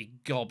absolutely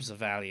gobs of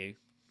value.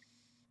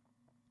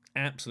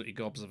 Absolutely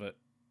gobs of it.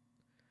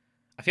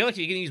 I feel like if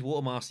you're going to use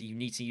Watermaster, you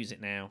need to use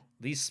it now.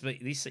 These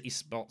city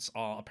spots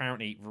are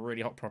apparently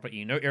really hot property.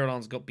 You know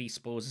Irulan's got Beast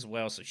Spores as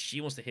well, so she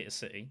wants to hit a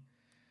city.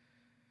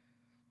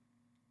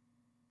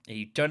 And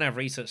you don't have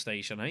Research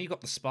Station. I know you've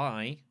got the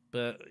Spy,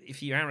 but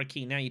if you're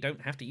Arakeen now, you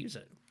don't have to use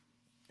it.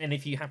 And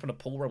if you happen to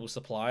pull Rebel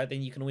Supply,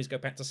 then you can always go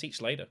back to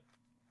Siege later.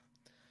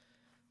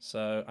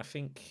 So I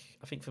think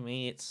for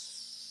me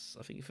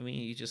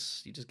you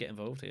just get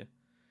involved here.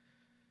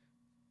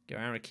 Go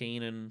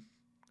Arakeen and...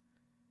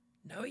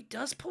 No, he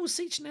does pull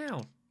Siege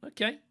now.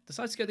 Okay.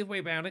 Decides to go the other way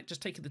about it.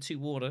 Just taking the 2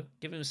 water.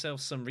 Giving himself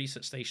some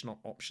Research Station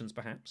options,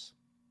 perhaps.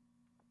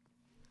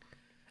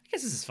 I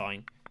guess this is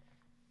fine.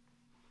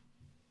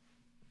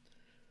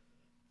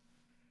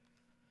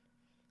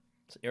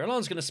 So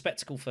Irulan's going to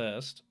Spectacle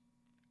first.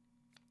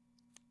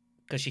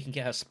 Because she can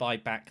get her spy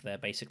back there,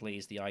 basically,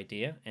 is the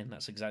idea. And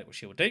that's exactly what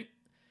she will do.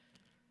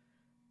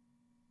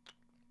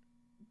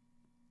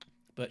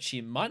 But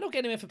she might not get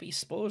anywhere for Beast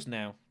Spores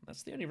now.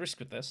 That's the only risk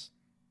with this.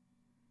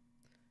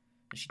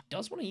 And she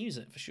does want to use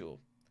it, for sure.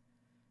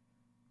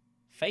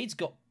 Fade's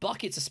got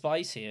buckets of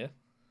spice here.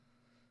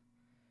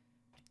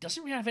 He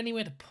doesn't really have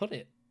anywhere to put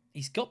it.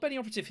 He's got Benny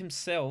Operative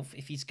himself.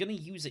 If he's going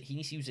to use it, he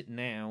needs to use it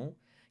now.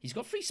 He's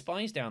got 3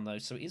 spies down, though,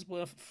 so it is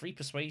worth 3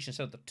 persuasion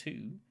instead of the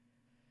 2.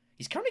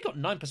 He's currently got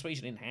 9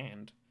 persuasion in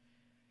hand.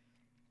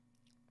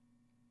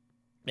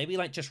 Maybe,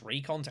 like, just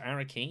recon to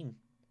Arakeen.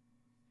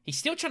 He's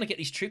still trying to get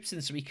these troops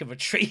in so he can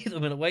retrieve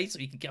them in a way so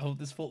he can get hold of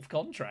this 4th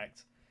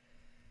contract.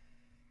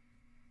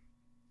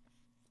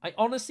 I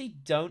honestly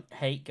don't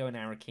hate going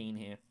Arakeen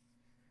here.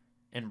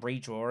 And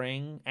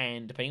redrawing,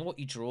 and depending on what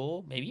you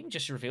draw, maybe even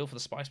just reveal for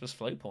the Spice plus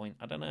Flow point.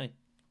 I don't know.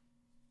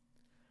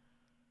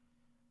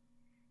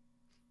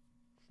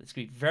 It's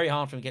going to be very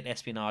hard for him to get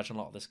espionage on a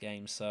lot of this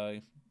game, so...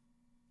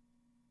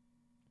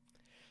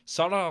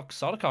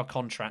 Sardaukar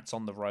contracts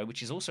on the row,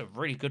 which is also a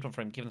really good one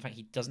for him, given the fact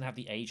he doesn't have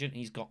the agent, and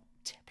he's got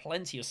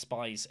plenty of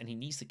spies, and he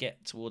needs to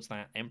get towards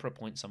that Emperor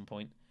point at some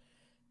point.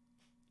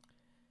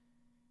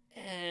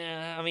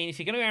 I mean, if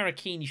you're going to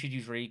Arakeen, you should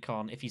use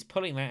Recon. If he's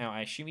pulling that out,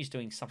 I assume he's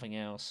doing something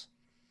else.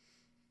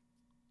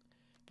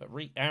 But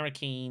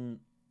Arakeen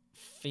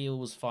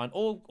feels fine.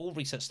 Or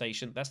Research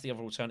Station. That's the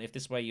other alternative.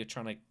 This way you're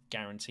trying to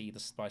guarantee the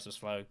Spicer's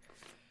flow,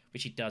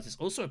 which he does. It's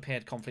also a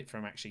paired conflict for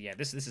him, actually. Yeah,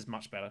 this is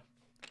much better.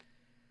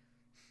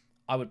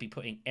 I would be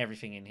putting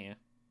everything in here.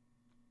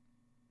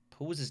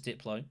 Pulls his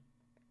Diplo.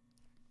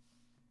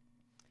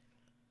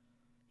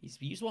 He's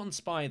used one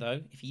spy,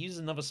 though. If he uses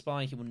another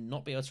spy, he will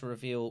not be able to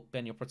reveal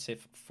Ben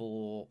Operative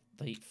for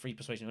the 3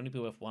 persuasion. Only be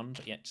worth 1,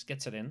 but yeah, just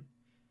gets it in.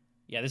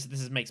 Yeah,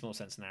 this makes more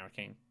sense than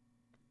Arakeen.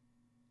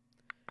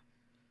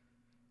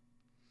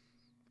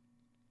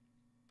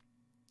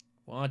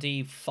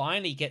 Wadi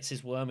finally gets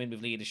his worm in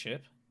with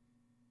leadership.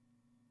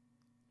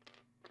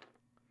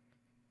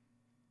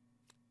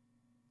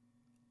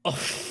 Oh!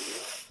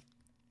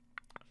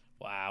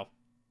 Wow.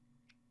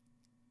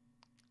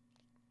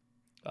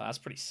 Oh, that's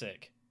pretty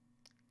sick.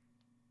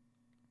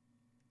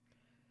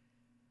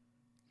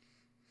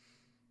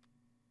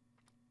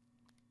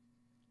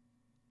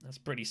 That's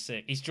pretty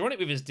sick. He's drawn it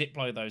with his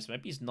Diplo, though, so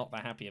maybe he's not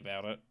that happy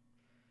about it.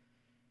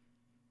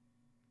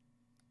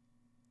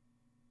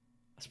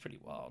 That's pretty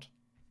wild.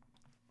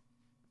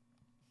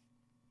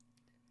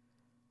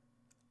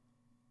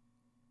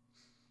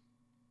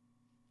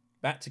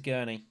 Back to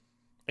Gurney.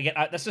 Again,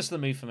 that's just the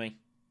move for me.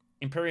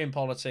 Imperium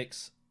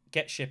Politics,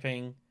 get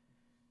shipping.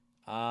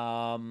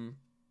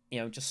 you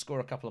know, just score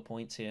a couple of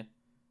points here.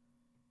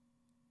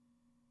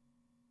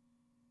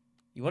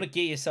 You want to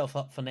gear yourself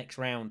up for next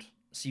round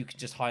so you can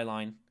just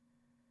highline.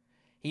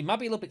 He might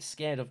be a little bit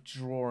scared of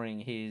drawing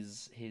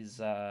his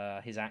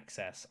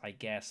access, I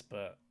guess,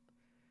 but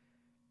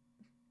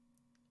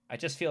I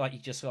just feel like you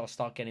just got to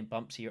start getting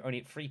bumps here. You're only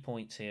at 3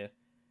 points here.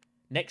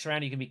 Next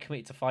round, you're going to be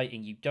committed to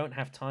fighting. You don't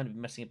have time to be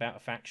messing about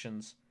with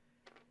factions.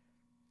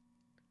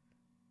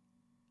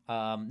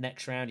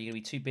 Next round, you're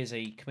going to be too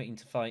busy committing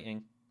to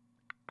fighting.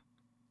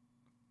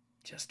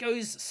 Just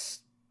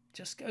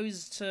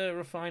goes to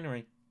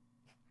refinery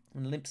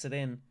and limps it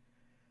in.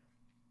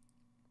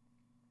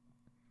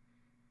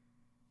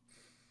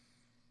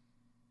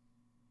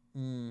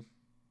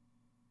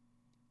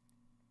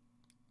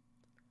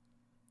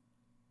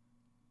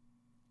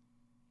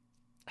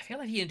 I feel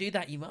like if you can do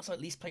that, you must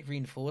at least play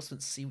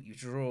reinforcements, see what you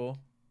draw.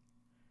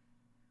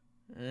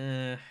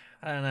 I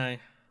don't know.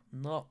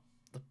 Not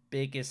the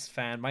biggest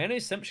fan. My only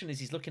assumption is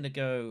he's looking to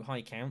go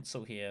High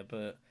Council here,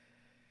 but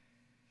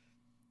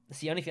it's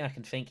the only thing I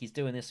can think. He's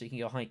doing this so he can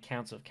go High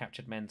Council of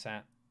Captured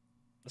Mentat.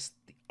 That's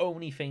the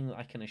only thing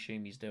I can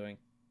assume he's doing.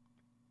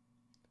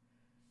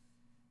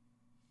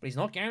 But he's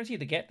not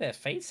guaranteed to get there.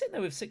 Fade's sitting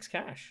there with 6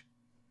 cash.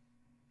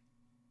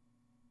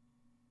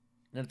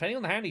 Now, depending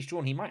on the hand he's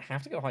drawn, he might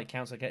have to go High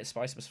Council to get his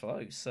Spicemas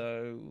Flow.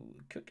 So,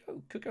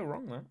 could go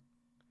wrong there.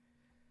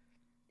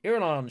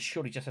 Irulan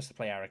surely just has to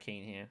play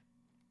Arakeen here.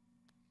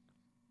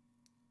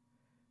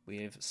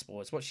 With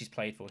Spores. What she's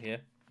played for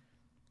here.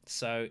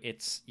 So,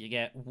 it's, you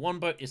get one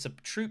boat. It's a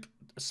troop,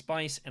 a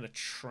spice, and a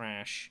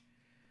trash.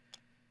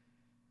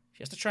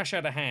 She has to trash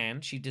out a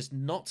hand. She does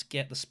not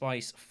get the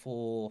spice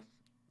for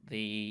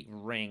the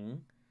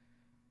ring.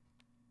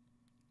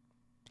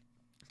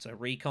 So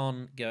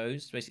Recon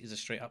goes. Basically, is a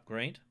straight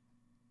upgrade.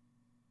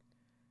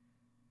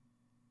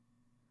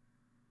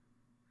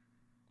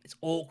 It's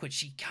awkward.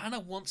 She kind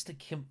of wants to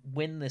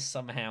win this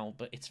somehow,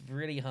 but it's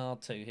really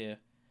hard to here.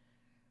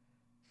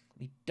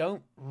 We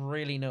don't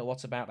really know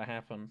what's about to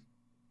happen.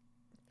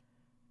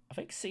 I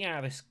think seeing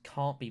out of this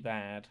can't be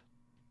bad.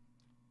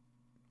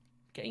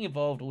 Getting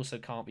involved also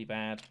can't be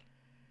bad.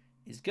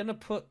 He's going to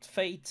put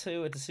Fade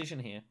to a decision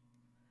here.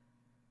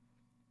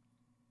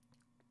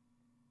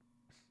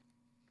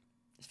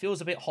 It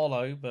feels a bit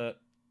hollow, but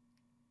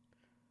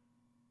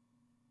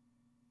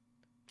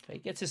he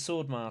gets his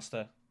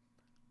Swordmaster.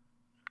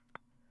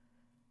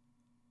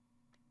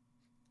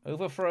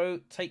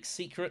 Overthrow, takes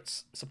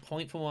secrets. It's a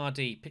point for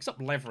RD. Picks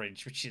up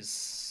leverage, which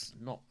is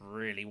not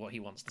really what he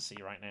wants to see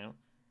right now.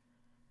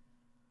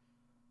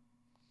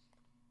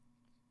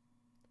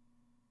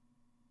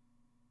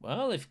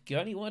 Well, if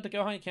Gurney wanted to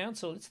go High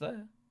Council, it's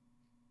there.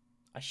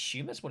 I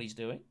assume that's what he's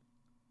doing.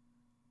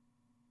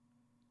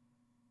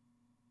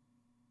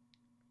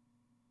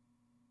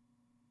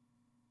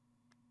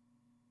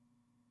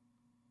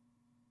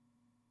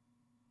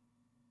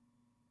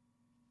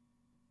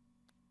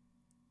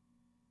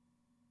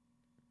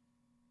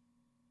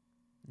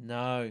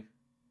 No.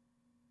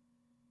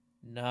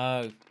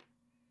 No.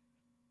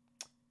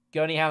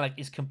 Gurney Halleck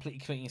is completely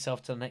committing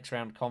himself to the next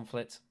round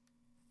conflict.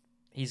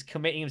 He's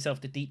committing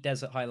himself to Deep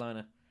Desert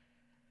Highliner.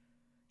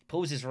 He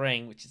pulls his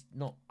ring, which is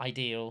not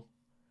ideal.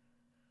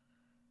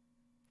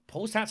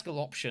 Pulls tactical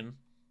option,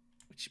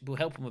 which will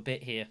help him a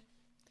bit here.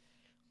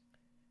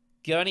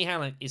 Gurney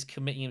Halleck is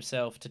committing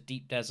himself to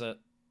Deep Desert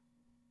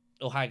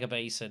or Haga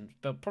Basin,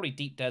 but probably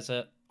Deep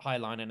Desert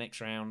Highliner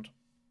next round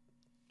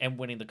and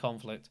winning the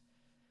conflict.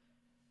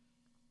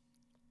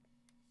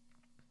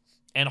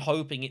 And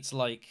hoping it's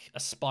like a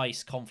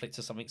spice conflict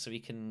or something so he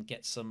can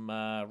get some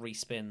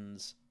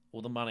respins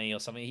or the money or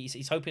something.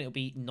 He's hoping it'll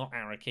be not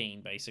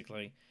Arakeen,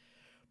 basically.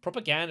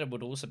 Propaganda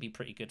would also be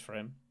pretty good for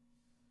him.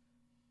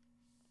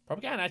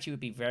 Propaganda actually would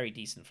be very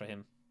decent for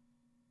him.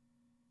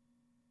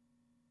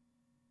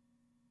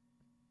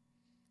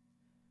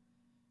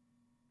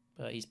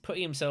 But he's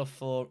putting himself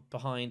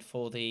behind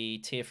for the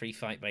tier 3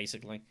 fight,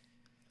 basically.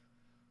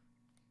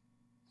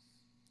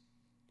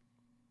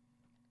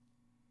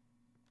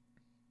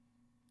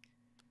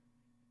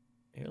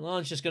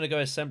 Irulan's just going to go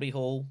Assembly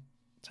Hall,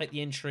 take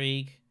the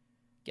Intrigue,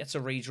 gets a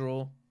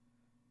redraw,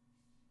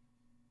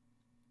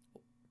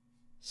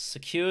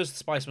 secures the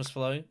Spicemas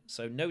Flow,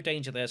 so no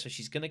danger there, so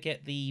she's going to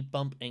get the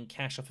bump and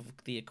cash off of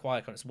the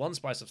Acquire Con. It's 1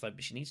 Spicemas Flow,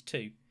 but she needs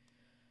 2.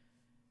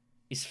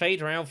 Is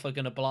Fader Alpha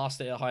going to blast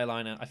it at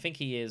Highliner? I think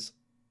he is.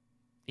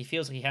 He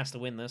feels like he has to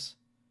win this.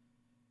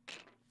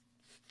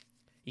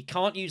 He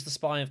can't use the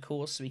Spy, of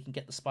course, so he can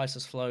get the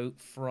Spicemas Flow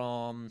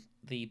from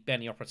the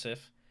Benny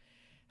Operative.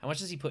 How much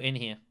does he put in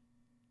here?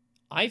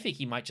 I think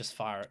he might just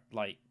fire,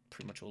 like,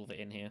 pretty much all of it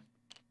in here.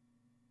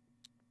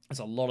 There's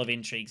a lot of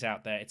intrigues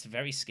out there. It's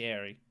very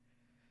scary.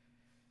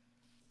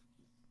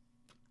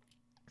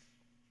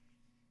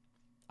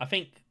 I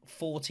think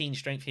 14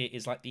 strength here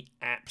is, like, the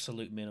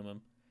absolute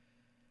minimum.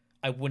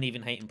 I wouldn't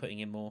even hate him putting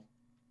in more.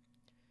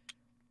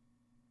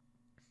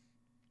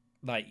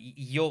 Like,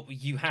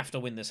 you have to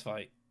win this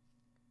fight.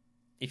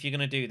 If you're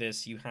going to do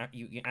this, you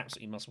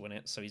absolutely must win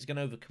it. So he's going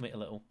to overcommit a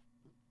little.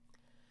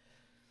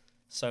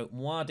 So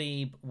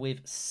Muad'Dib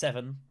with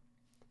 7.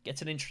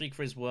 Gets an intrigue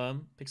for his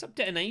worm. Picks up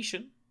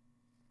detonation.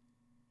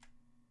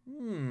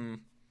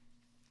 Some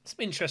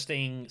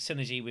interesting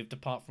synergy with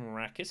Depart from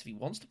Arrakis if he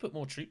wants to put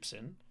more troops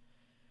in.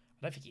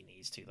 I don't think he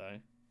needs to, though.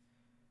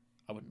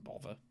 I wouldn't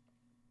bother.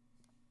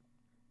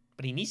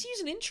 But he needs to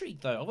use an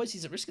intrigue, though. Otherwise,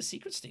 he's at risk of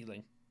secret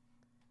stealing.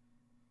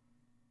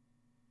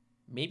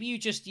 Maybe you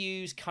just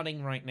use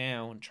cunning right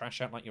now and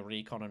trash out like your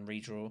recon and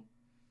redraw.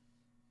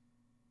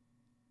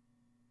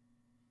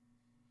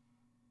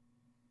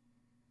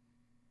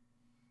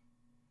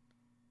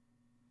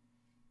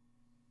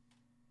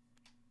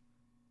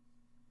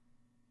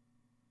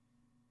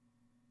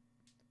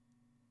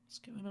 What's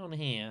going on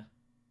here?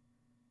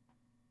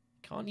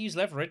 Can't use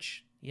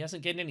leverage. He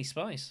hasn't gained any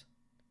spice.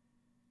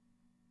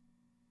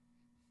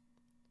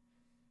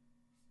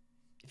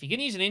 If you're going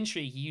to use an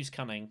intrigue, you use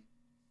cunning.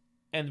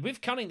 And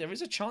with cunning, there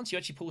is a chance you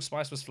actually pull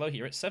Spiceless Flow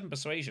here. It's 7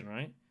 persuasion,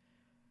 right?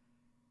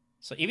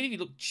 So even if you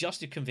look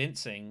just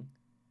convincing,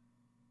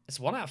 it's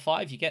 1 out of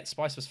 5 you get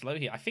Spiceless Flow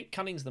here. I think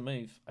cunning's the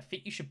move. I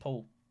think you should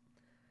pull.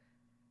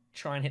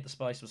 Try and hit the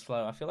Spiceless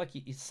Flow. I feel like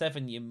it's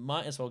 7, you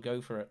might as well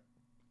go for it.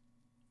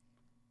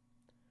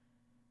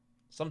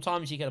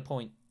 Sometimes you get a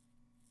point.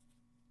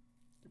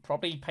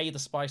 Probably pay the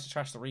spice to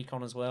trash the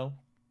recon as well.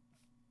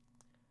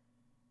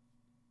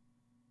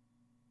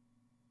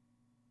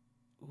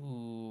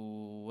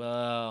 Ooh,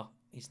 well,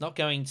 he's not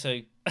going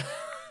to.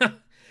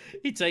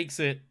 He takes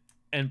it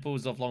and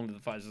pulls off long to the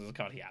fight as a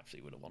card he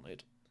absolutely would have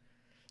wanted.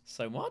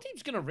 So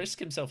Mardeep's going to risk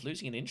himself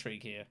losing an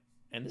intrigue here.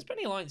 And this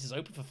Penny Alliance is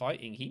open for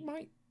fighting. He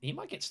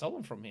might get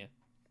stolen from here.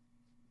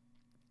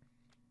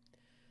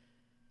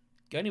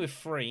 Going in with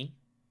 3.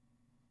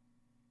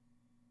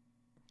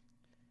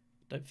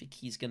 Don't think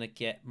he's going to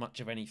get much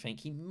of anything.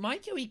 He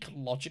might go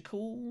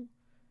ecological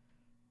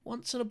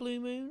once in a blue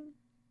moon.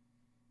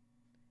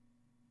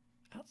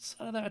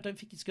 Outside of that, I don't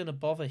think he's going to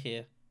bother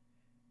here.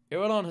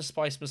 Irulan has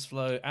Spiceless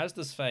Flow, as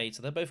does Fade,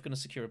 so they're both going to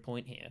secure a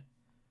point here.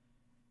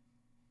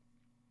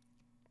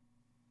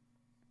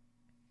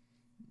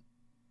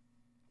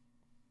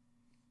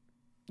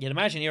 You'd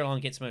imagine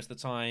Irulan gets most of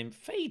the time.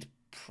 Fade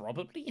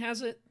probably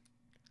has it.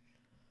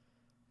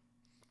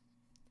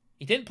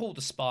 He didn't pull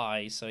the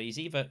spy, so he's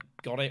either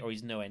got it or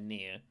he's nowhere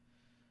near.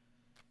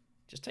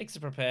 Just takes the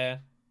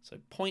prepare. So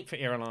point for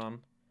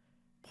Irulan.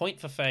 Point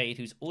for Fade,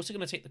 who's also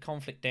going to take the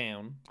conflict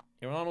down.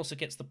 Irulan also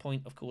gets the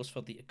point, of course,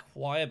 for the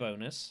acquire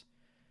bonus.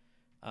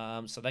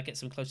 So that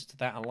gets him closer to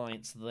that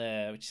alliance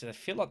there, which I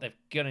feel like they're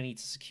going to need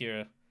to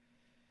secure.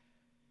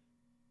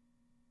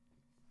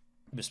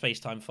 With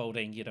space-time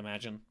folding, you'd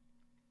imagine.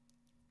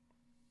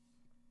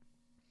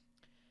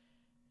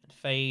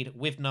 Fade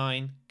with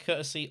 9,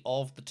 courtesy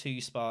of the 2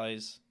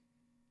 spies.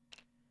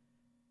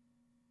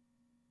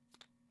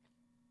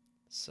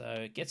 So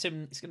it gets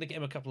him. It's going to get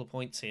him a couple of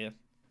points here.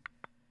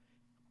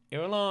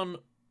 Irulan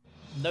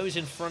nose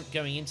in front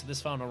going into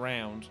this final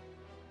round.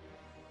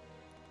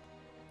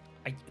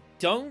 I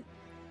don't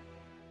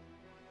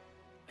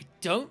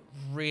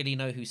really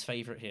know who's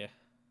favourite here,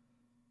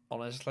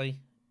 honestly.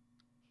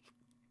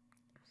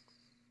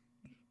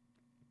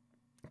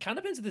 It kind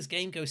of depends if this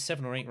game goes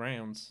 7 or 8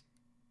 rounds.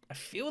 It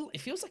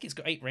feels like it's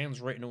got 8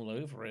 rounds written all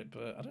over it,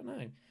 but I don't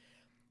know.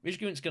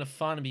 Ridgegunt's going to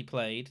finally be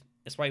played.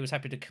 That's why he was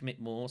happy to commit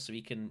more, so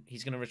he's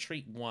going to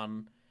retreat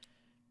 1,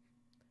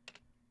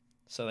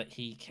 so that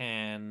he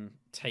can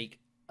take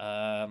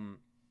a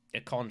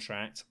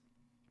contract.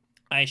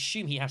 I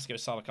assume he has to go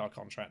Sardaukar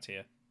contract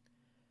here.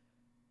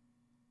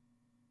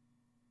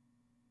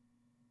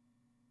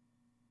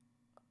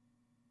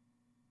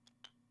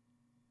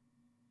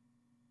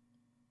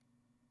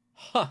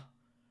 Huh.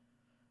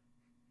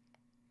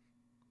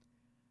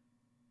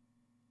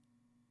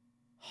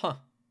 Huh.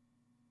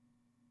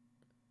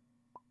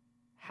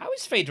 How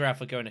is Phaedra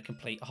Alpha going to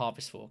complete a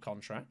Harvest 4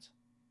 contract?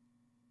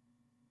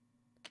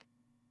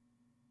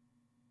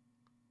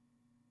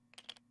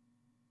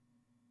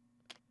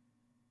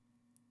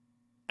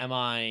 Am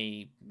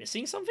I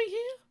missing something here?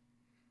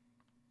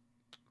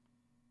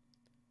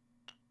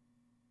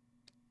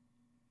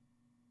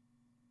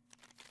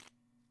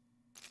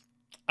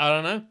 I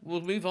don't know.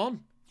 We'll move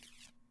on.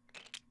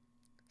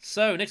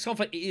 So, next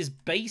conflict is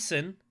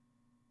Basin.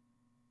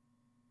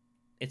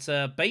 It's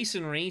a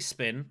Basin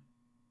respin.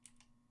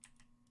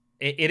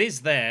 It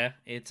is there.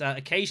 It's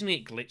occasionally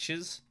it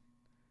glitches.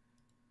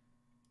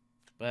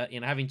 But, you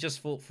know, having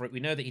just fought for it, we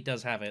know that he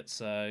does have it,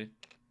 so...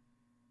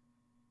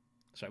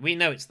 Sorry, we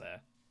know it's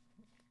there.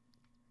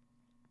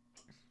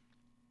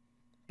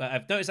 But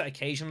I've noticed that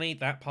occasionally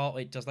that part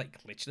it does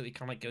like glitch that it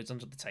kind of like goes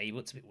under the table.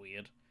 It's a bit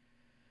weird.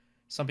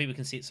 Some people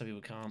can see it, some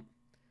people can't.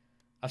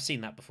 I've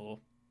seen that before.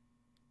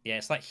 Yeah,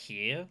 it's like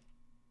here.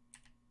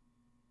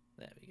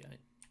 There we go.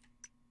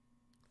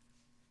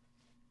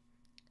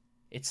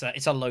 It's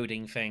a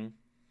loading thing.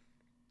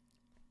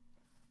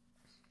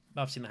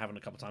 I've seen that happen a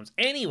couple of times.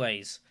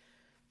 Anyways,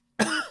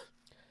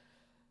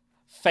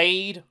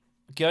 Fade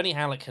Gurney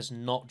Halleck has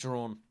not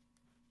drawn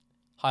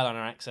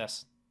Highliner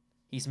access.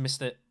 He's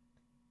missed it.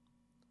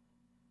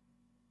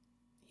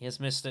 He has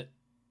missed it.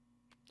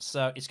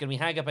 So it's going to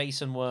be Hagar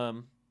Basin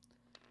Worm.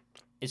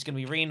 It's going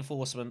to be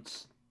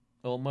reinforcements.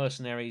 Or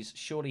mercenaries.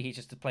 Surely he's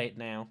just to play it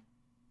now.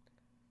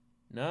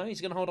 No,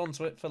 he's going to hold on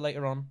to it for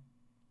later on.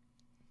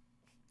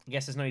 I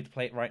guess there's no need to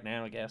play it right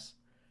now, I guess.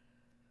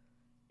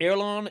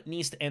 Irulan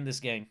needs to end this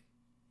game.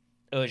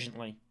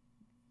 Urgently.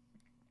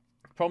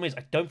 Problem is,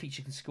 I don't think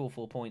she can score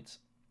 4 points.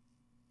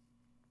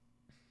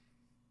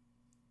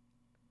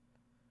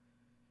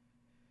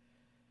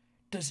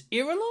 Does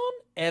Irulan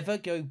ever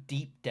go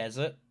deep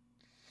desert?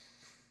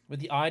 With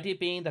the idea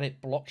being that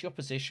it blocks your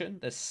position,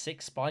 there's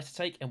 6 spies to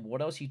take, and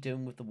what else are you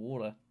doing with the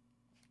water?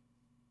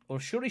 Or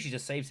surely she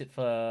just saves it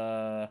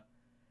for...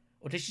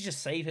 Or did she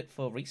just save it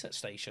for reset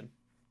station?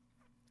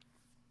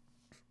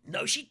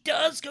 No, she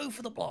does go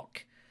for the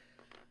block!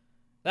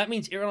 That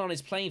means Irulan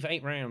is playing for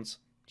 8 rounds.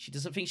 She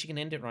doesn't think she can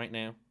end it right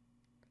now.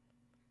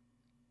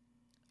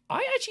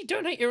 I actually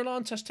don't hate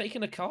Irulan just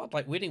taking a card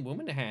like Winning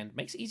Woman in hand.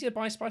 Makes it easier to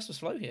buy Spice for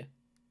slow here.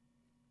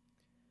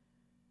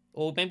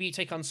 Or maybe you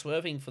take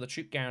Unswerving for the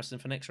troop garrison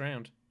for next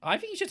round. I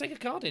think you should take a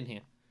card in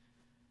here.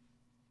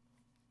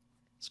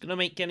 It's going to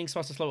make getting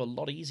Spice for slow a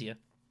lot easier.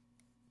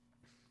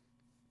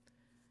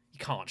 You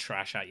can't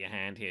trash out your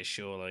hand here,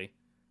 surely.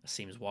 That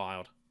seems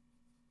wild.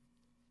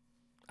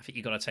 I think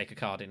you've got to take a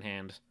card in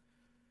hand.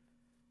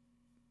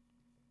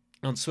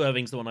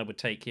 Unswerving's the one I would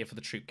take here for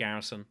the troop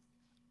garrison.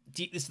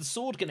 Is the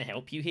sword going to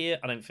help you here?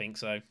 I don't think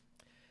so. I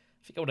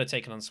think I would have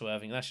taken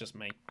Unswerving. That's just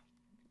me.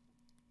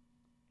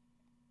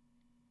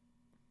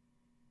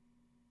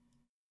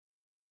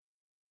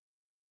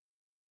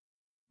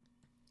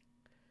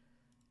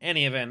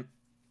 Any event.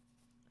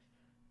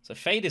 So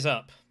Fade is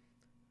up.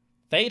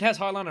 Fade has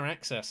Highliner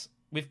access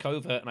with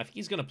Covert, and I think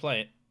he's going to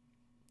play it.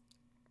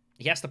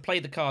 He has to play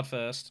the card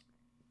first.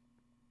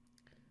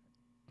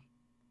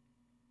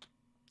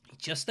 He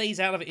just stays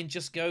out of it and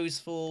just goes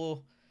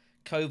for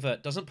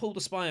Covert. Doesn't pull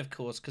the Spy, of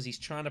course, because he's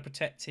trying to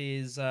protect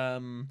his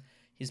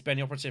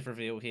Benny Operative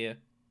reveal here.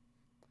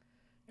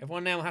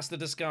 Everyone now has to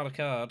discard a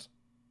card.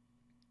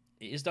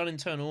 It is done in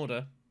turn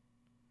order.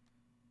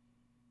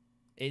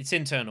 It's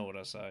in turn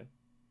order, so...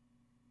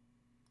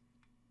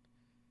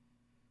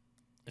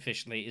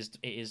 Officially, it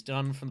is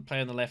done from the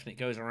player on the left and it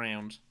goes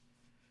around.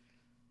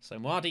 So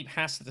Muad'Dib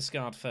has to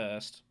discard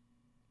first.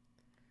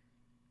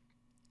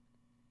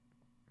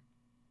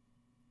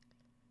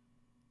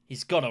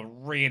 He's got a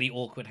really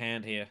awkward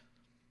hand here.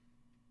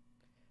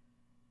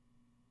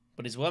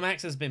 But his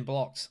Wormax has been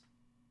blocked.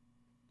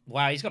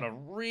 Wow, he's got a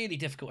really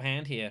difficult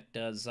hand here,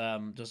 does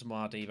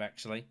Muad'Dib,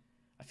 actually.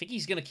 I think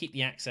he's going to keep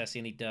the access,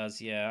 and he does.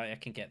 Yeah, I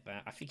can get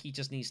that. I think he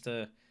just needs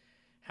to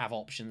have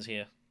options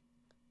here.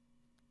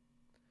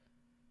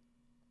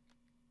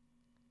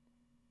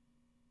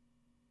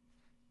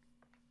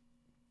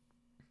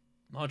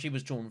 Muad'Dib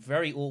was drawn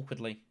very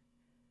awkwardly.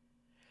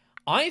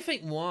 I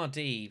think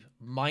Muad'Dib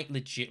might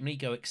legitimately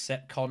go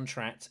accept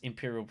contract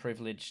Imperial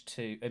Privilege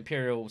to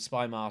Imperial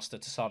Spy Master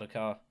to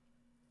Sardaukar.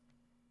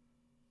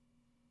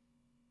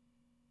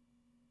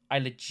 I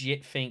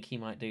legit think he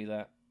might do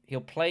that.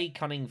 He'll play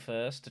Cunning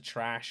first to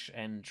trash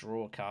and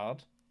draw a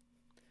card.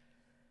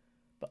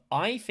 But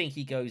I think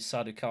he goes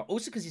Sardaukar.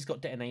 Also because he's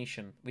got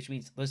Detonation, which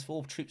means those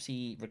 4 troops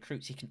he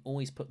recruits, he can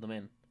always put them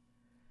in.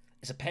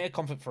 It's a pair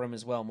conflict for him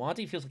as well.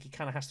 Muad'Dib feels like he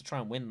kind of has to try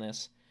and win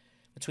this.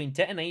 Between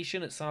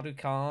Detonation at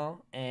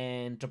Sardaukar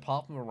and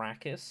Department of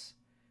Arrakis,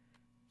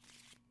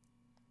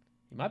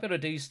 he might be able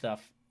to do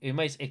stuff. I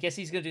guess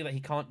he's going to do that. He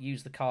can't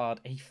use the card.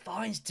 He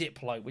finds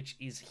Diplo, which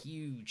is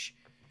huge.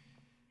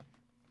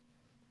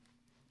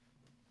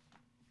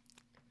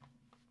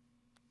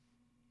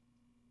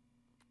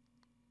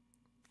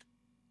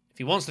 If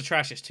he wants to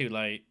trash, it's too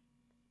late.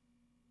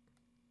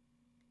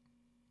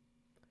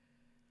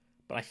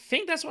 But I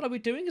think that's what I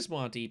would be doing as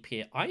Muad'Dib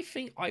here. I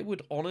think I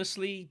would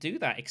honestly do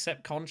that,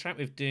 accept contract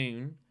with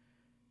Dune,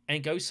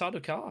 and go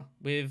Sardaukar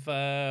with...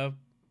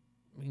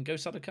 we can go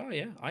Sardaukar,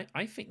 yeah.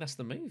 I think that's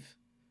the move.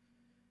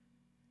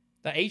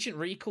 That Agent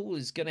Recall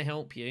is going to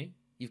help you.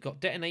 You've got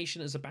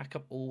Detonation as a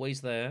backup always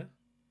there.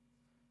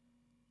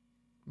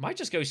 Might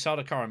just go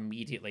Sardaukar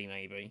immediately,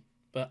 maybe.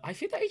 But I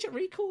think that Agent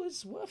Recall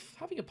is worth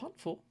having a punt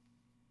for.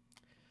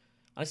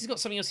 Unless he's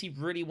got something else he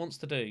really wants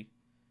to do.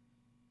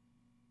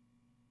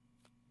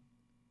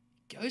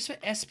 Goes for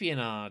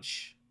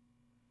Espionage.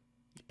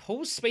 He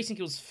pulls Space and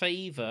Guild's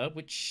Favor,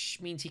 which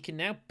means he can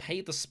now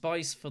pay the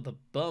Spice for the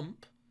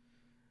bump.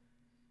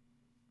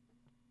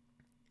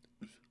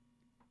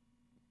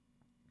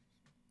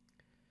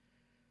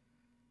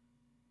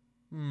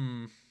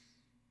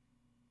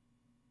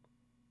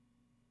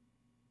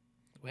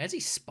 Where's he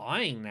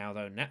spying now,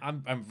 though? Now,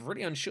 I'm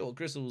really unsure what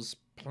Grizzle's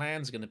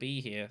plan's going to be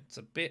here. It's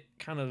a bit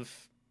kind of...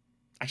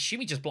 I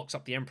assume he just blocks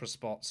up the Emperor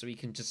spot so he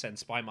can just send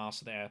Spy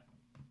Master there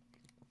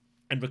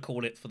and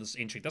record it for this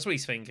intrigue. That's what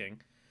he's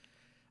thinking.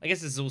 I guess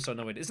this is also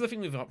another way. This is the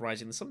thing with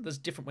Uprising. There's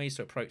different ways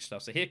to approach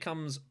stuff. So here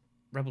comes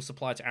Rebel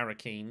Supply to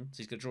Arakeen. So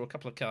he's going to draw a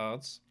couple of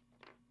cards.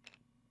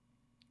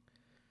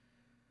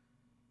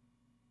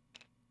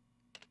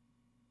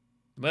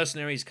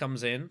 Mercenaries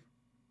comes in.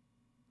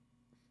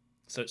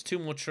 So it's 2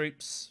 more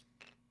troops.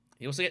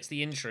 He also gets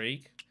the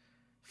intrigue.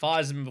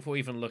 Fires them before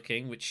even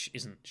looking, which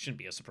shouldn't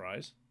be a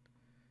surprise.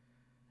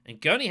 And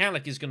Gurney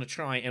Halleck is going to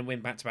try and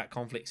win back-to-back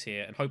conflicts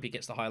here and hope he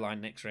gets the high line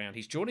next round.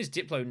 He's drawn his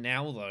Diplo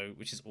now, though,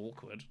 which is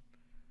awkward.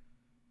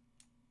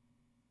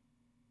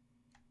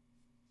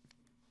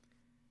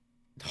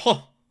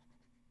 Oh!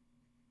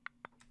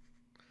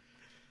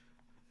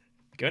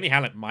 Gurney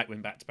Halleck might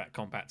win back-to-back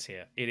combats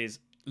here. It is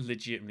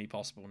legitimately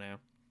possible now.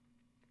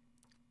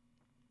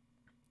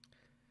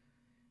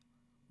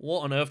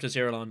 What on earth does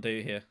Irulan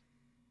do here?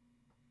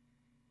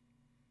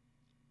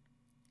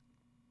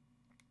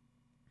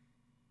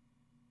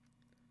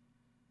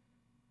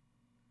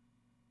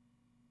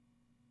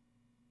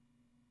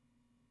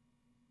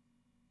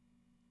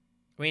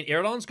 I mean,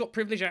 Irulan's got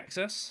privilege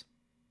access,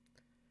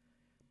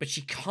 but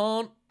she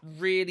can't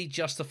really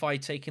justify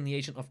taking the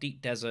agent off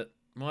Deep Desert.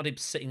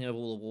 Muad'Dib's sitting over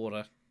all the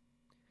water.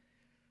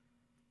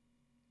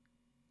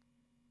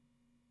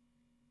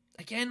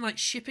 Again, like,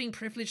 shipping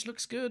privilege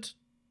looks good.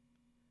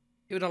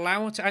 It would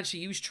allow her to actually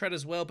use Tread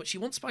as well, but she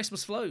wants Spice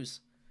Must Flows.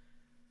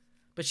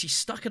 But she's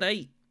stuck at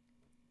 8.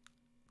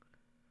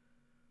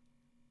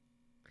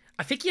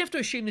 I think you have to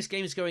assume this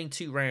game is going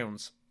 2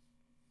 rounds.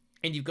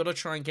 And you've got to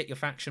try and get your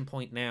faction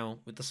point now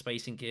with the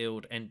Spacing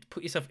Guild and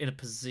put yourself in a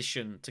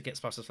position to get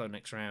Spice Must Flow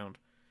next round.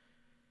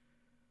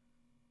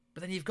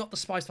 But then you've got the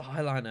Spice for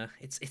Highliner.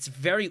 It's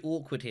very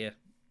awkward here.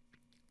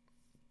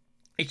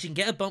 If you can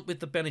get a bump with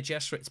the Bene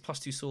Gesserit, it's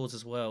 +2 swords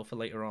as well for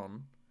later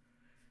on.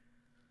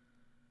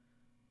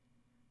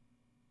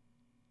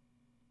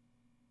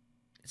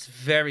 It's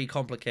very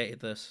complicated,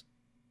 this.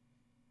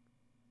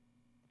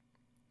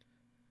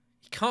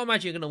 You can't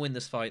imagine you're going to win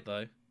this fight,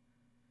 though.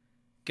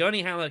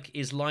 Gurney Halleck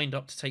is lined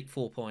up to take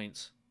 4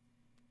 points.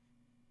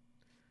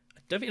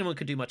 I don't think anyone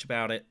can do much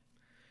about it.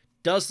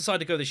 Does decide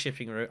to go the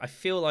shipping route. I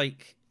feel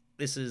like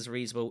this is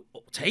reasonable.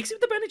 Oh, takes him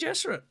with the Bene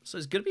Gesserit, so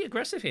it's going to be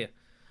aggressive here.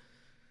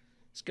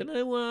 It's going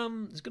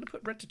to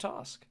put Red to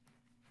task.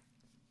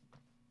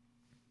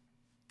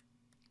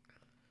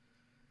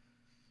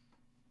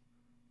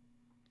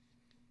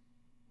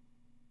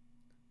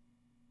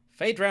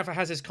 Fade Rafa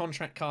has his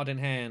contract card in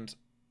hand.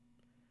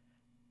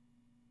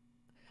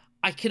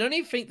 I can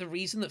only think the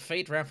reason that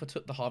Fade Rafa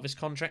took the Harvest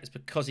contract is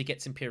because he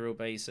gets Imperial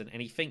Basin,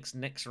 and he thinks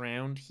next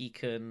round he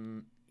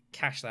can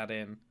cash that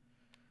in.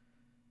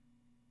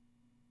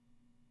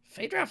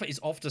 Fade Rafa is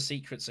off to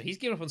Secret, so he's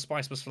giving up on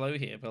Spice Must Flow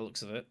here, by the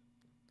looks of it.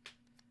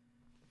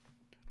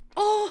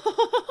 Oh!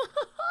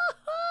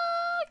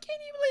 Can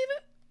you believe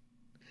it?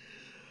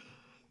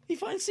 He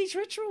finds Siege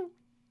Ritual.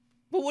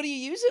 But what do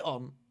you use it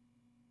on?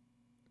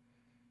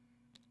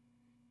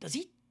 Does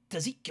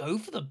he go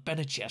for the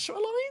Bene Gesserit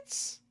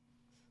alliance?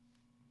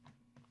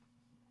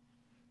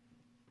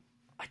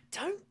 I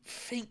don't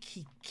think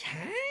he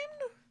can.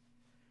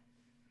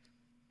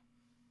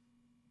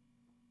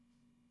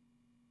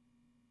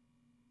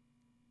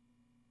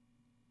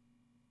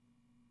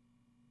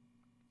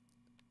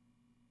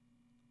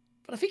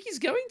 But I think he's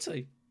going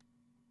to.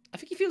 I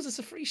think he feels it's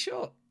a free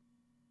shot.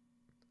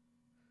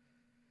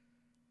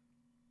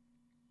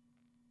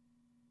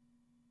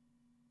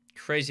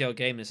 Crazy old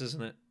game, this,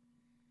 isn't it?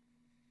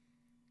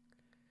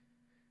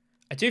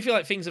 I do feel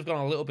like things have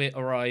gone a little bit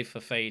awry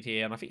for Fade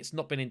here, and I think it's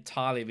not been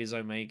entirely of his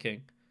own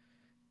making.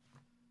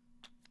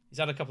 He's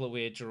had a couple of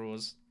weird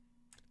draws.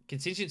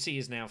 Contingency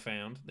is now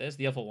found. There's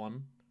the other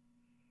one.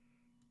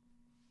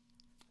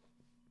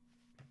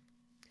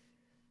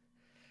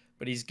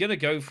 But he's gonna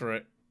go for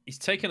it. He's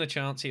taken a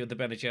chance here with the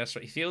Bene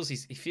Gesserit. He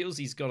feels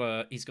he's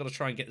gotta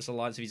try and get this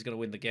alliance if he's gonna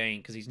win the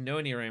game, because he's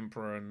nowhere near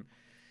Emperor and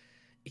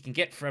he can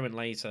get Fremen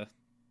later.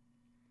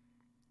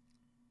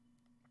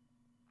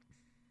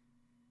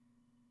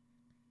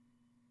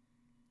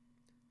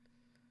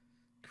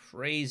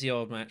 Crazy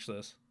old match,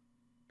 this.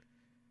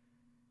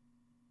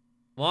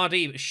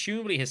 Muad'Dib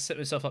assumably has set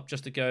himself up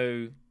just to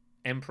go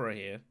Emperor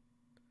here.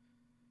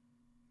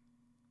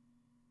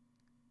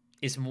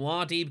 Is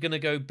Muad'Dib going to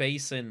go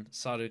Basin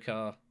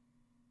Sardaukar?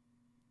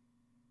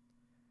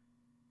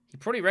 He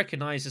probably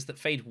recognises that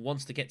Fade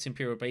wants to get to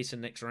Imperial Basin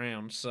next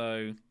round,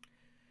 so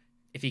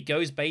if he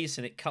goes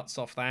Basin, it cuts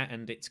off that,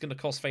 and it's going to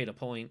cost Fade a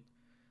point.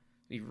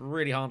 It'll be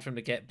really hard for him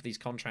to get these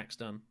contracts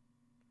done.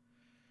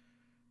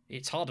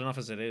 It's hard enough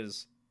as it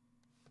is.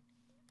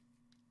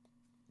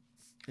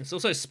 It's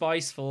also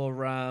Spice for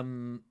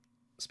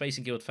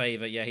Spacing Guild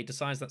favor. Yeah, he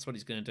decides that's what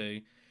he's going to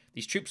do.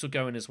 These troops will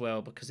go in as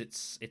well because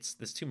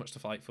there's too much to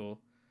fight for.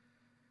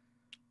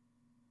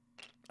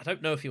 I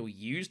don't know if he'll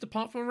use the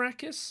part from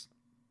Arrakis.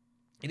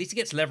 At least he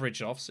gets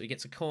leverage off, so he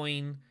gets a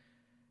coin,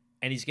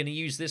 and he's going to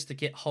use this to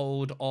get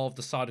hold of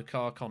the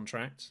Sardaukar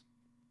contract.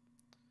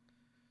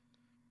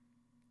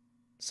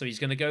 So he's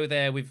going to go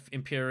there with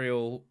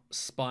Imperial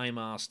Spy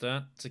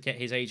Master to get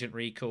his agent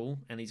recall,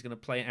 and he's going to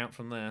play it out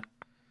from there.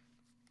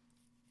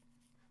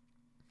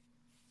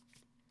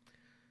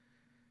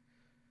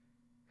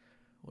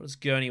 What does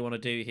Gurney want to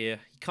do here?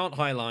 He can't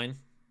highline.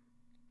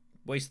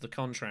 Waste the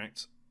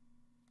contract.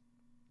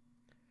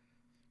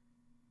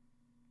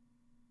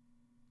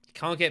 He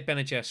can't get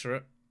Bene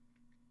Gesserit.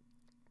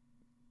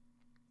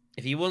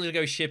 If he wanted to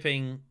go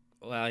shipping,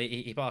 well,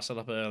 he passed it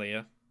up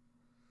earlier.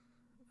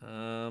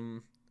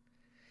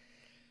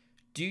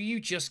 Do you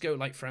just go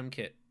like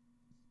Fremkit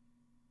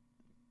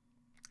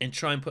and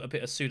try and put a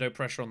bit of pseudo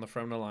pressure on the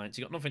Throne Alliance?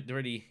 You got nothing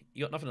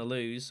to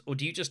lose, or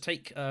do you just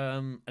take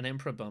an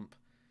Emperor bump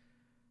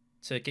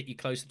to get you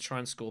close to try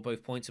and score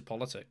both points of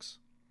politics?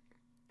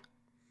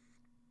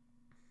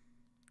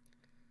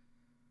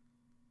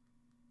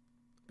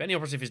 Benny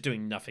Operative is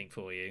doing nothing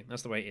for you.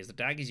 That's the way it is. The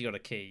daggers you got to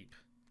keep.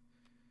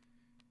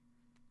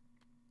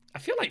 I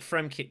feel like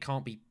Fremkit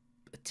can't be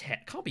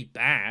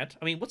bad.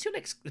 I mean, what's your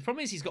next? The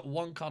problem is he's got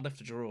one card left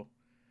to draw.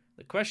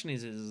 The question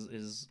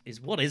is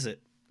what is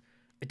it?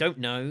 I don't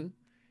know.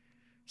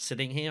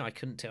 Sitting here, I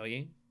couldn't tell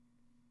you.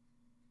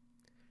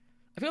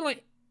 I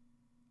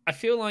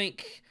feel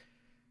like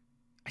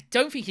I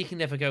don't think he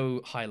can ever go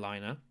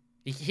Highliner.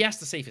 He has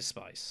to save his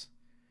spice.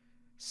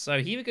 So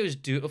he either goes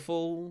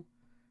Dutiful,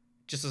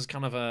 just as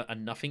kind of a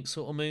nothing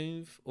sort of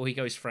move, or he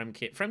goes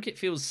Fremkit. Fremkit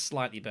feels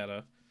slightly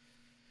better.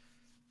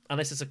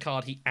 Unless it's a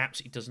card he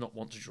absolutely does not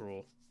want to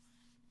draw.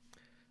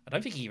 I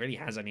don't think he really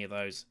has any of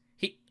those.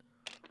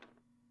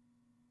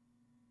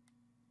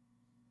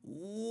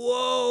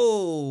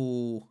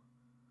 Whoa!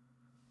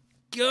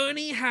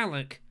 Gurney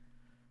Halleck.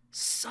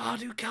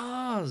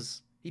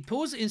 Sardaukar. He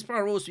pulls it in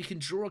Inspire Aura so he can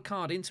draw a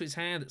card into his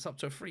hand that's up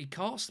to a free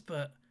cost,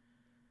 but...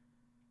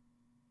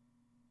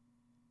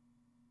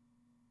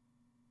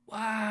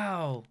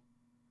 Wow.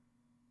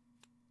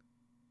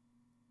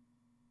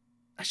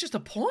 That's just a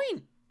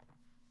point.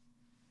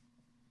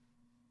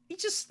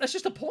 That's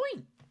just a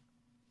point.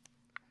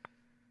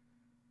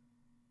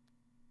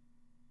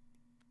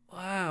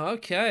 Wow,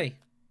 okay.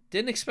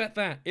 Didn't expect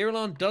that.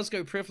 Irulan does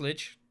go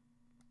Privilege.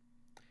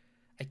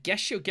 I guess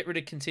she'll get rid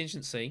of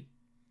Contingency.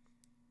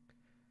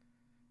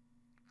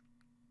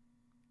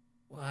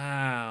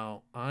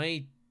 Wow.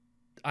 I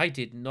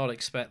did not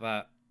expect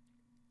that.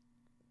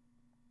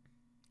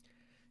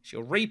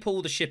 She'll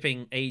repull the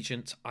Shipping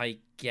Agent, I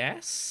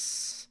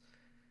guess.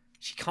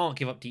 She can't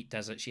give up Deep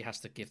Desert. She has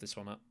to give this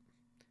one up.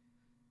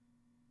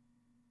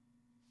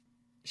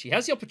 She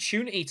has the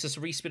opportunity to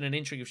respin an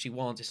Intrigue if she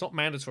wants. It's not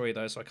mandatory,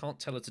 though, so I can't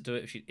tell her to do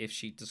it if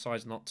she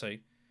decides not to.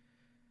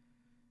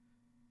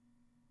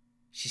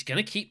 She's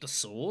going to keep the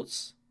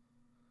swords?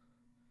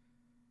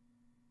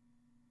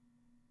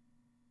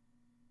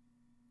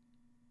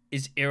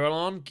 Is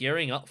Irulan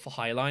gearing up for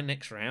Highline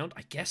next round?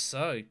 I guess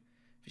so.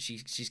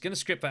 She's going to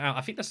script that out.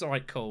 I think that's the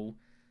right call.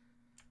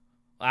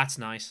 That's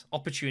nice.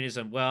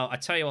 Opportunism. Well, I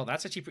tell you what,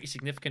 that's actually pretty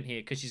significant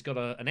here, because she's got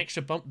an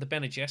extra bump with the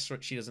Bene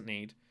Gesserit she doesn't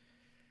need.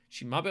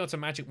 She might be able to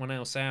magic one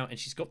else out, and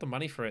she's got the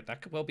money for it.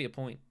 That could well be a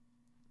point.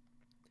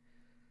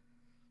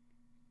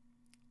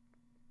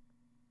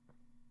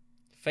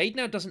 Fade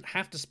now doesn't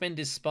have to spend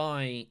his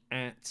spy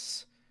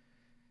at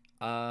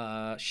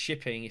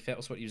shipping, if that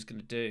was what he was going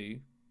to do.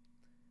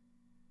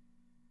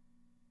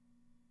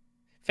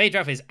 Fade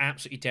Rav is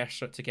absolutely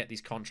desperate to get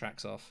these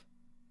contracts off.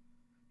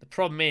 The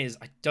problem is,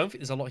 I don't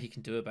think there's a lot he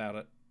can do about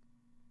it.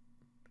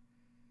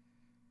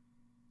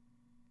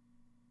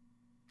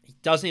 He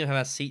doesn't even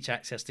have siege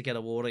access to get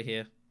a water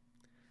here.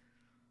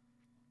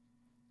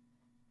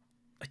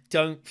 I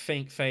don't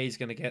think Faye's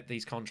going to get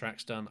these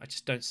contracts done. I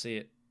just don't see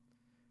it.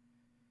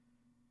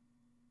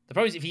 The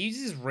problem is, if he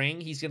uses his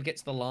ring, he's going to get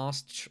to the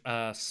last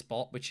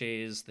spot, which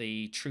is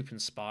the Troop and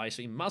Spy.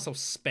 So he might as well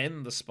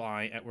spend the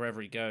Spy at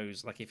wherever he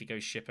goes, like if he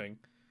goes shipping.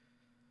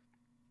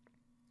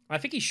 I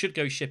think he should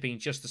go shipping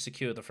just to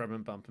secure the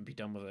Fremen bump and be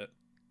done with it.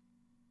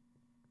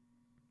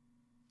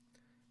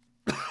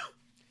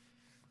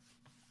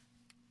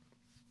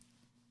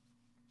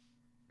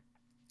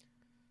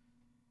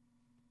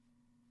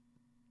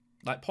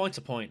 Like, point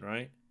to point,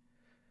 right?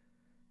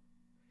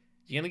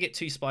 You're going to get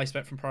 2 spice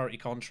back from priority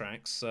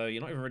contracts, so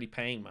you're not even really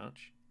paying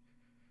much.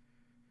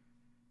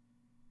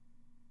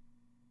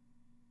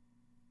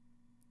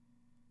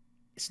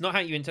 It's not how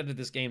you intended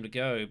this game to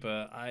go,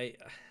 but I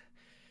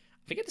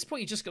think at this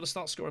point you just got to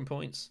start scoring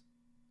points.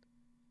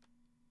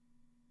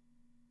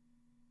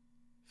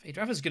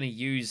 Fadrava's going to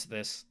use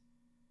this.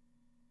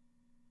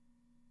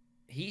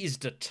 He is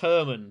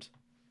determined.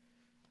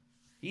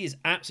 He is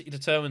absolutely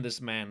determined, this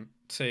man,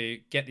 to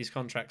get these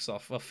contracts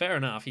off. Well, fair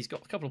enough. He's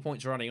got a couple of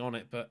points running on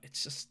it, but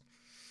it's just...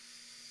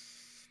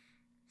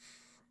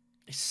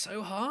 It's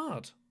so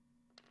hard.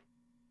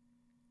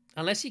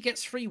 Unless he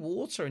gets free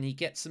water and he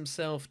gets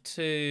himself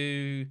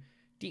to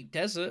Deep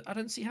Desert, I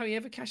don't see how he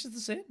ever cashes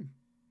this in.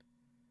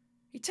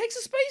 He takes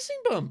a spacing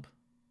bump.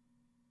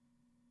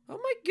 Oh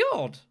my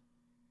god.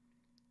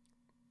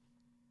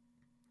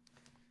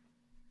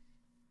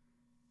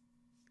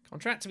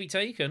 Contract to be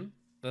taken.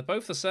 They're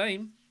both the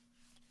same.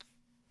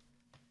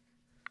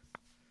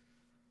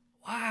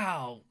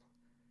 Wow.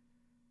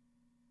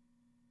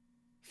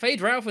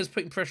 Fade Ralph is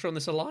putting pressure on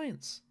this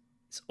alliance.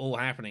 It's all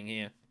happening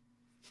here.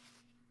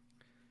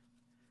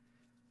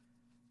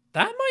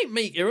 That might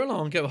make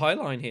Irulan go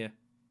Highline here.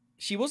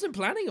 She wasn't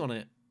planning on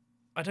it,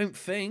 I don't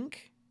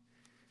think.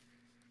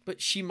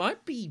 But she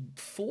might be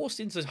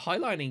forced into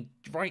Highlining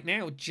right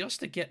now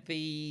just to get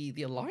the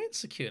alliance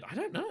secured. I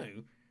don't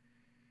know.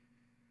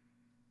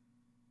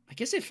 I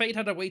guess if Fate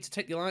had a way to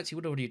take the alliance, he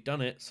would have already done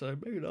it, so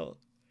maybe not.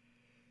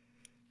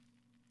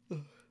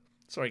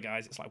 Sorry,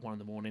 guys, it's like 1 in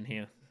the morning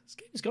here. This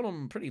game's gone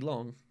on pretty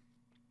long.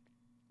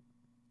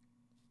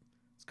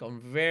 It's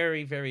gone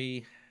very,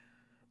 very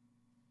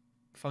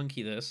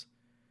funky, this.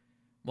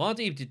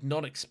 Muad'Dib did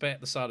not expect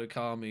the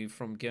Sardaukar move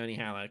from Gurney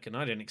Halleck, and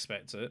I didn't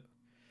expect it.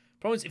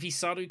 Problem is, if he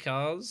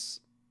Sardaukars,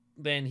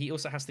 then he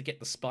also has to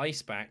get the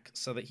spice back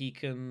so that he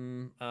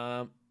can,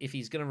 if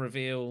he's going to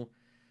reveal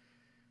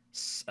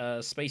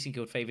Spacing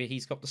Guild favor,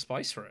 he's got the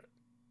spice for it.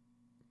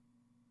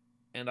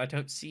 And I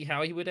don't see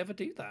how he would ever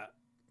do that.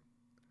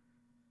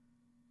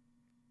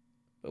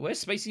 But where's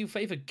Spacing Guild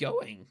favor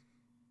going?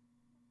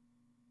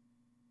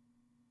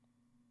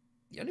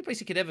 The only place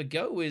he could ever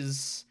go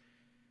is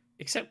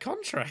accept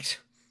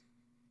contract.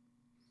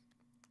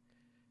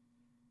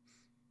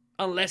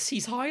 Unless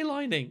he's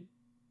highlining.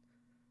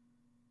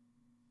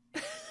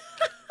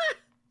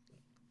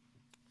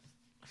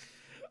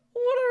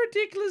 What a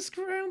ridiculous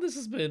round this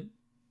has been.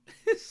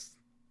 He's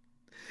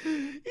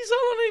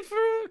highlining for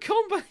a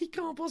combat he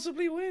can't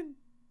possibly win.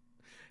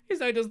 He's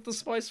now does the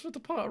spice for the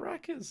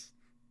Partarakas.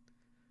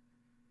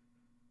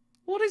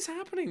 What is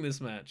happening this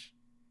match?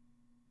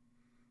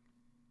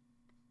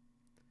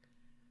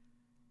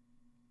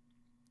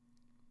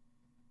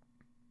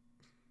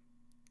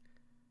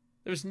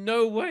 There's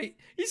no way.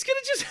 He's gonna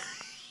just...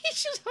 he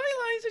just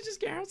highlights and just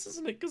counts,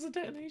 isn't it? Because of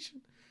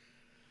detonation.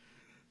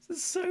 This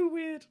is so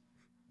weird.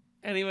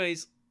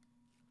 Anyways,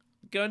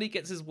 Gurney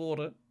gets his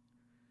water.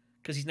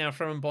 Because he's now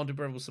throwing Bonded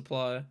Breville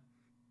Supplier.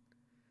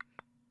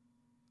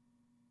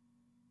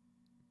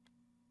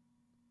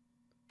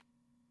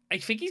 I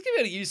think he's going to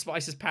be able to use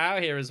Spice's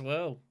power here as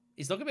well.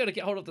 He's not going to be able to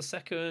get hold of the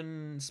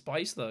second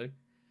Spice, though.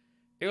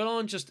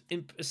 Irulan just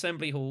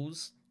assembly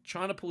halls,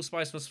 trying to pull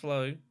Spice Must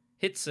Flow,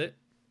 hits it.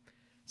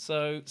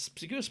 So,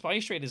 Secure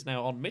Spice Trade is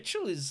now on.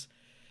 Mitchell is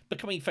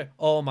becoming...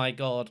 Oh my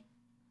god.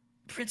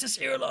 Princess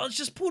Irulan's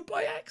just pulled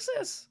by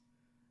access.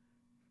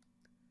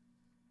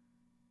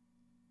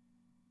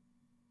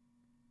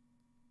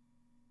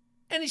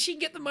 And she can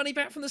get the money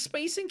back from the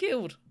Spacing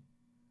Guild.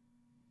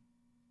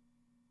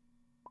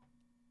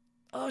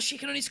 Oh, she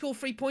can only score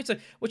 3 points. So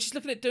what she's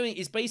looking at doing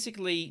is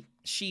basically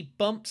she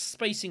bumps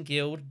Spacing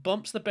Guild,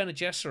 bumps the Bene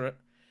Gesserit,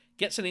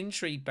 gets an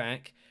intrigue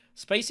back.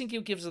 Spacing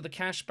Guild gives her the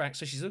cash back,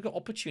 so she's got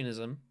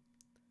opportunism.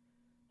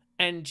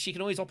 And she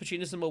can always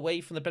opportunism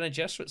away from the Bene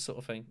Gesserit sort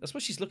of thing. That's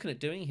what she's looking at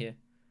doing here.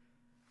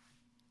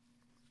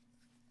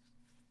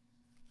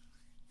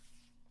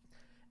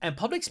 And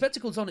Public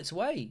Spectacle's on its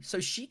way. So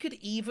she could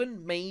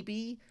even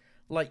maybe,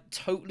 like,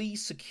 totally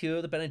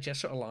secure the Bene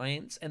Gesserit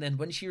alliance. And then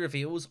when she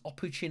reveals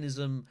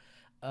opportunism,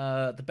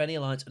 the Bene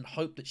alliance, and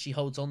hope that she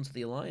holds on to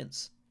the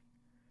alliance.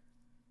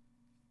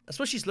 That's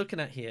what she's looking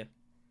at here.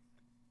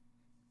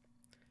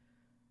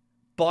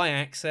 Buy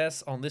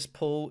access on this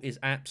pool is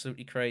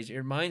absolutely crazy. It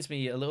reminds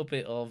me a little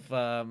bit of...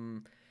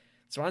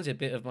 it reminds me a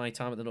bit of my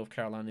time at the North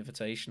Carolina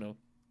Invitational.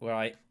 Where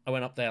I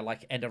went up there,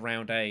 like, end of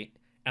round 8.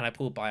 And I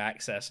pulled by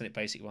access, and it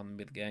basically won the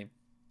mid-game.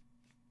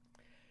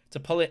 To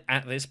pull it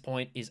at this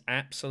point is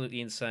absolutely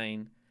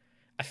insane.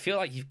 I feel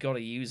like you've got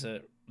to use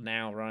it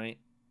now, right?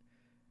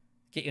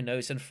 Get your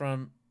nose in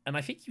front. And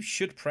I think you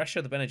should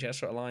pressure the Bene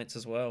Gesserit alliance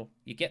as well.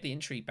 You get the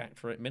intrigue back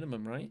for it,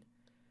 minimum, right?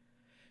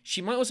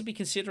 She might also be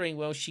considering,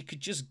 well, she could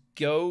just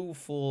go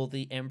for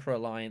the Emperor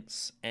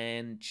alliance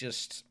and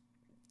just...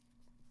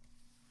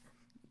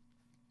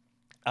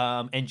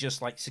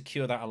 like,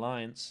 secure that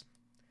alliance.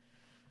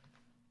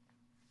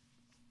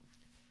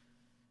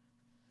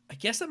 I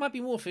guess that might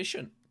be more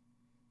efficient.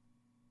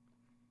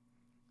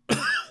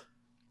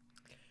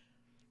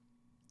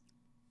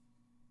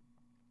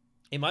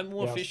 It might be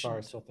more efficient.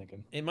 Sorry, still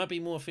thinking. It might be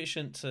more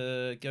efficient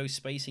to go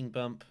Spacing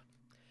Bump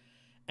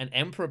and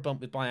Emperor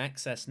Bump with Buy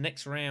Access.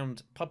 Next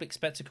round, Public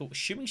Spectacle,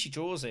 assuming she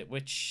draws it,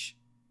 which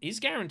is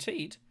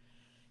guaranteed.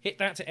 Hit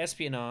that to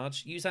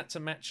Espionage, use that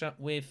to match up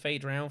with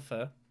Phaedra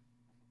Alpha,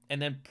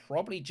 and then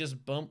probably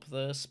just bump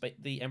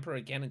the Emperor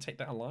again and take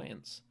that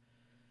alliance.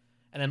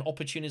 And then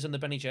Opportunism the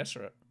Bene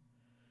Gesserit.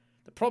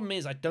 The problem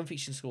is, I don't think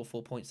she can score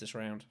 4 points this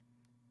round.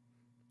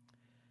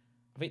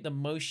 I think the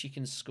most she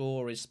can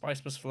score is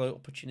Spice Plus Flow,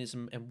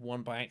 Opportunism, and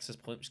 1 by access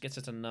point, which gets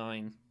her to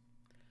 9.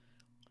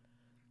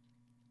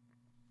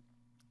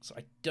 So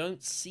I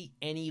don't see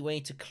any way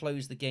to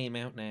close the game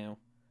out now.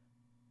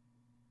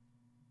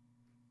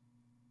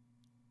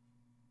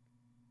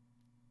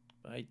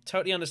 I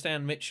totally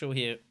understand Mitchell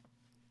here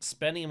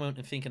spending a moment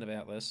and thinking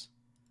about this.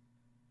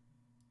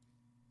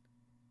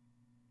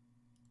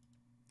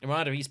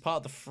 Reminder, he's part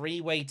of the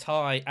three-way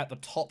tie at the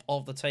top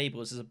of the table.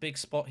 This is a big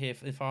spot here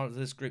for far as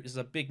this group. This is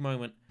a big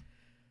moment.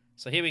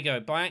 So here we go.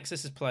 By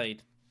Access is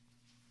played.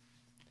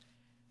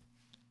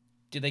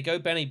 Do they go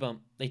Benny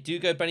Bump? They do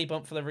go Benny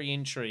Bump for the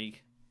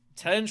re-intrigue.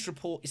 Intelligence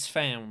report is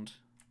found.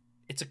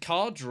 It's a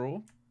card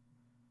draw.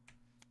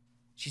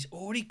 She's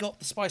already got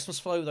the Spice Must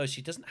Flow, though.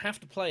 She doesn't have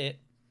to play it.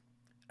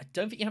 I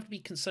don't think you have to be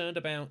concerned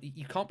about...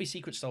 You can't be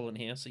secret stolen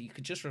here, so you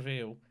could just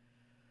reveal...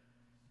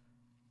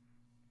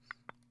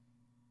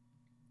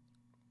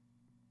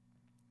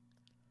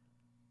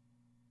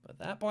 But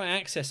that by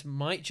access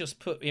might just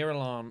put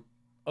Irulan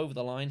over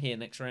the line here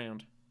next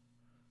round.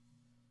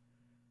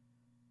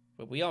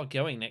 But we are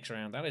going next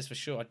round, that is for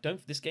sure.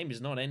 This game is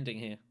not ending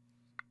here.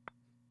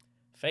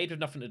 Fade with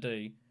nothing to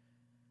do.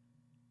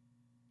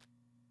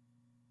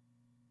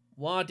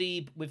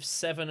 Wadi with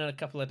 7 and a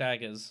couple of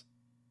daggers.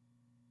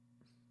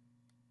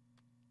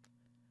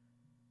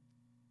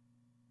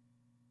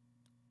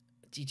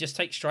 Do you just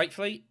take Strike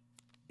Fleet?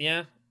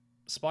 Yeah.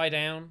 Spy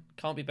down.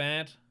 Can't be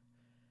bad.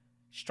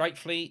 Strike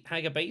Fleet,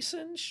 Hagar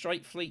Basin.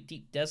 Strike Fleet,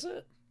 Deep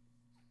Desert.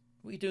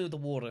 What are you doing with the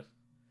water?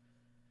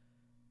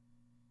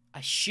 I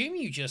assume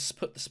you just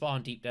put the Spy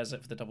on Deep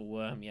Desert for the double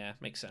worm. Yeah,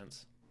 makes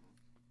sense.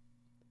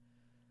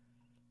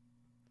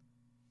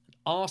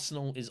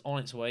 Arsenal is on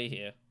its way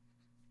here.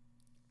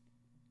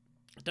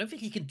 I don't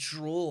think he can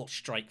draw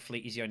Strike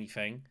Fleet is the only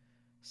thing.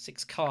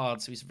 6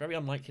 cards, so he's very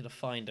unlikely to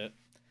find it.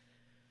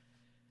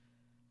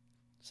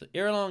 So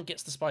Irulan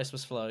gets the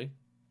Spiceless Flow.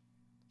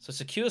 So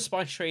Secure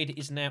Spy Trade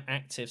is now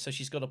active, so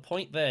she's got a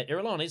point there.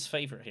 Irulan is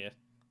favourite here.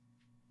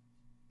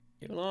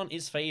 Irulan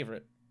is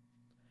favourite.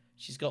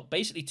 She's got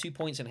basically 2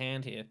 points in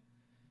hand here.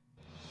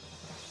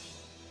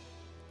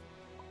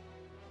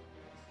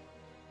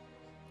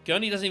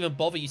 Gurney doesn't even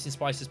bother using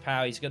Spice's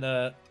power. He's going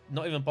to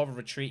not even bother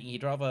retreating.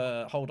 He'd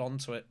rather hold on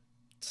to it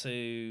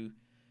to...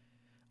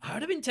 I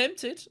would have been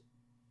tempted.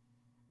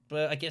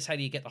 But I guess how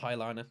do you get the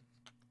Highliner?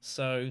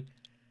 So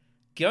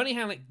Gurney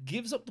Halleck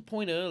gives up the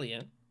point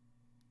earlier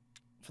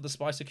for the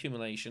Spice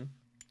accumulation.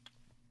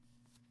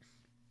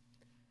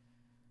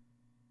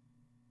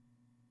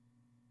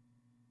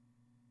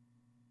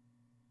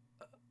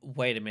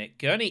 Wait a minute.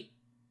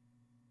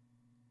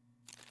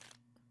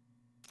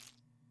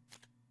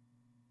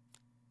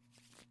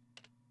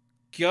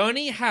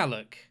 Gurney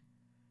Halleck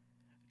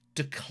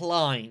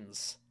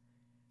declines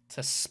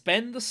to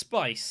spend the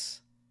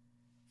Spice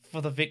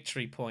for the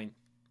victory point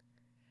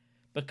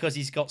because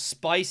he's got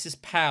Spice's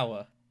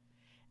power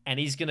and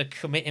he's going to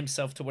commit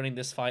himself to winning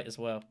this fight as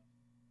well.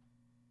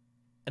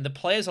 And the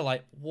players are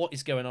like, what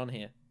is going on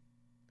here?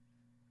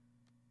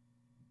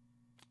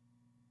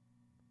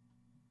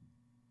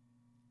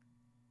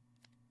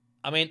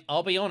 I mean,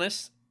 I'll be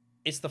honest,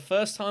 it's the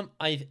first time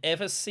I've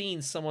ever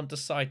seen someone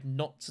decide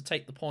not to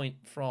take the point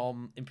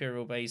from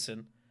Imperial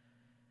Basin.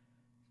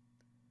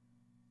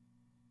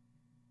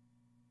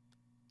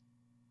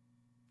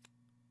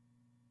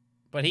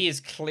 But he is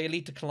clearly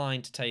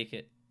declined to take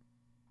it.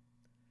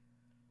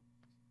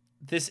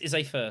 This is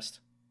a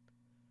first.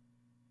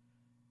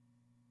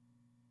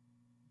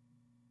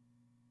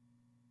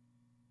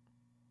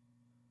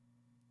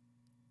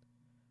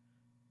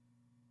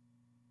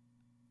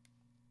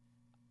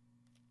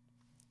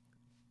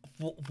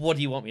 What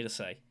do you want me to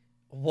say?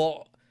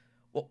 What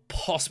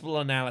possible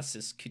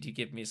analysis could you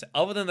give me?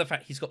 Other than the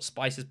fact he's got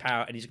Spice's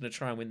power and he's going to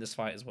try and win this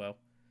fight as well.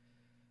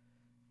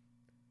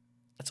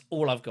 That's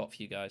all I've got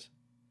for you guys.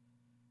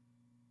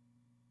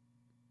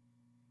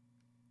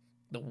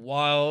 The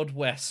Wild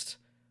West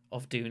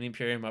of Dune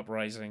Imperium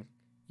Uprising.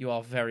 You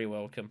are very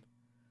welcome.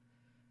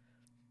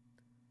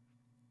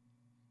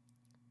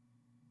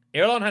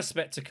 Irulan has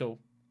Spectacle.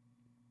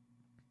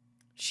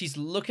 She's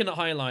looking at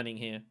highlining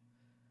here.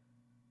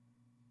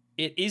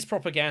 It is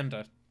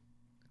propaganda.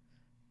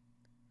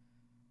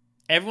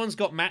 Everyone's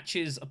got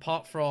matches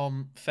apart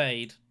from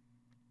Fade.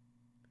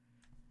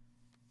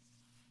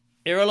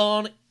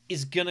 Irulan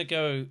is going to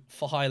go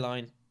for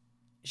Highline.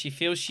 She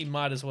feels she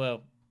might as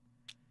well.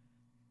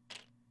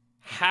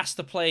 Has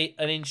to play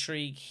an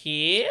intrigue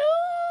here.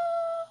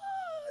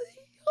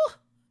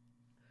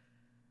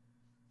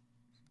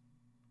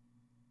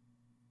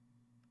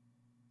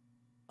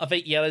 I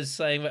think Yellow's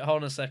saying, wait,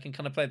 hold on a second,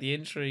 can I play the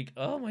intrigue?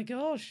 Oh my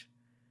gosh.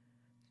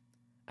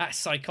 That's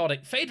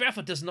psychotic. Fade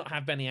Rafa does not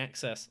have Benny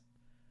access.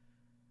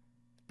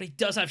 But he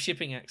does have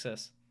shipping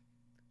access.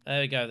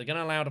 There we go. They're going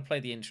to allow her to play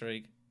the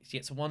intrigue. She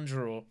gets 1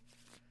 draw.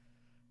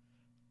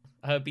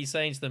 I hope he's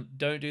saying to them,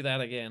 don't do that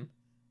again.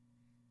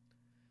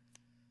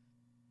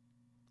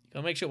 You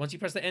gotta make sure once you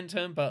press the end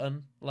turn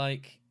button,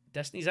 like,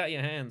 Destiny's out of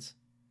your hands.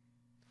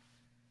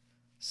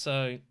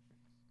 So,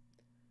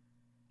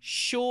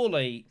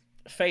 surely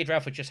Fade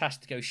Rafa just has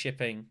to go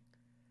shipping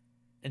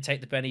and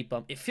take the Benny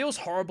bump. It feels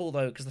horrible,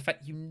 though, because the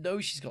fact you know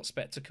she's got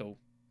Spectacle.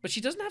 But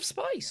she doesn't have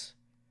Spice.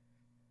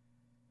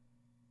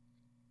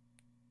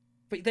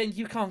 But then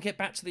you can't get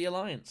back to the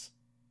Alliance.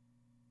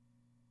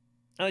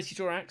 Unless you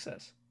draw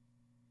access.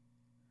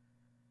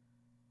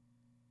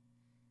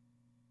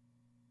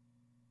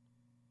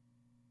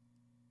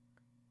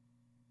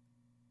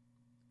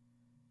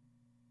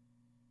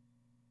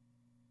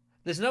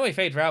 There's no way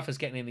Fade Ralph is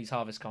getting in these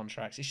harvest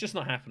contracts. It's just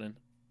not happening.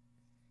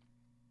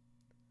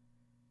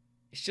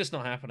 It's just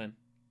not happening.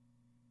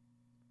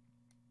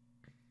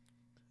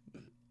 I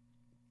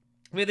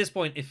mean, at this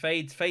point, if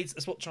Fade's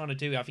that's what trying to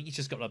do, I think he's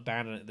just got to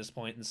abandon it at this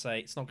point and say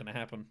it's not going to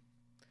happen.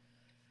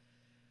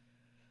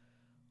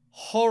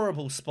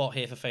 Horrible spot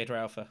here for Fade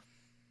Ralpha.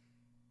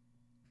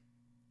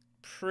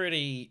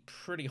 Pretty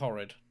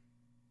horrid.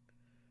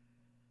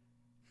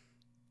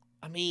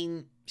 I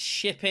mean,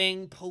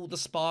 shipping, pull the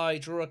spy,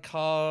 draw a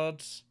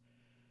card.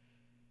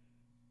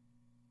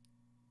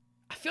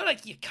 I feel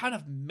like you're kind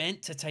of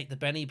meant to take the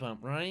Benny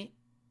bump, right?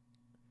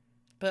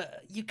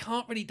 But you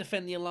can't really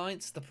defend the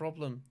alliance, the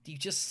problem. Do you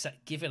just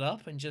give it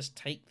up and just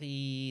take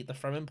the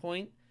throwing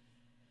point?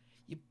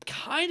 You're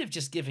kind of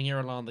just giving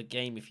Irulan the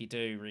game if you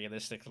do,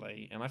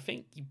 realistically. And I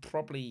think you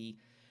probably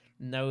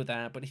know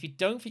that. But if you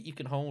don't think you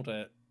can hold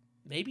it,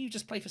 maybe you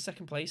just play for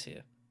second place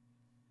here.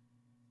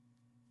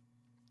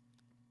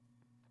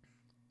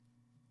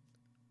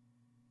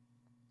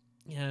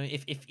 You know,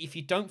 if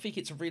you don't think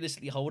it's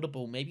realistically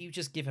holdable, maybe you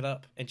just give it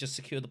up and just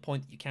secure the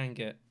point that you can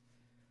get.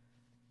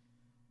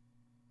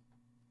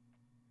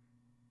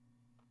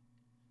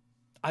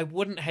 I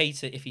wouldn't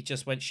hate it if he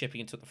just went shipping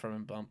and took the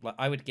throwing bump. Like,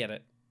 I would get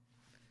it.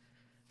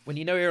 When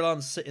you know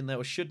Irulan's sitting there,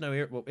 or should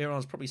know, well,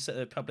 Irulan's probably sitting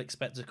at a public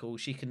spectacle,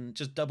 she can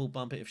just double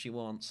bump it if she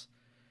wants.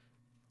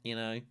 You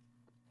know?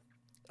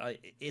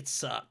 It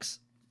sucks.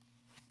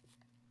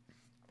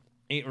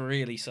 It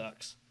really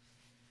sucks.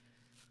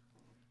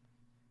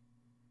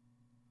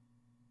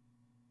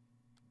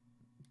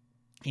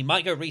 He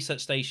might go research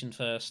station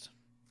first.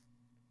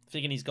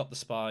 Thinking he's got the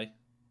spy.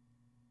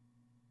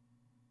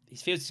 He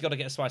feels he's got to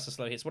get a spice to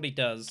slow hits. What he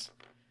does.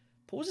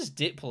 Pauses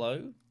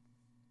Diplo.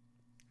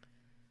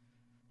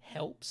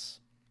 Helps.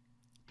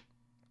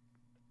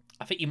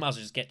 I think you might as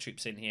well just get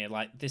troops in here.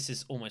 Like, this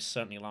is almost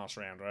certainly last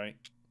round, right?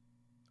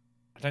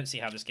 I don't see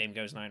how this game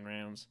goes 9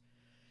 rounds.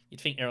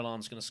 You'd think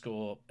Irulan's going to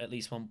score at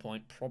least 1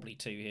 point, probably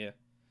 2 here.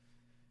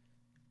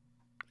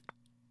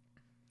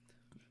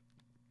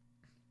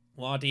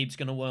 Wardib's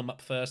going to warm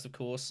up first, of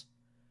course.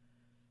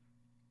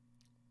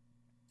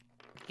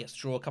 Gets to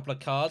draw a couple of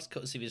cards,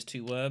 courtesy of his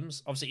 2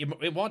 worms. Obviously,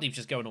 Wardib's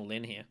just going all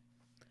in here.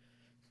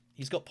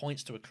 He's got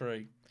points to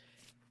accrue.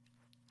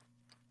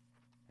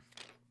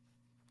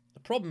 The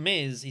problem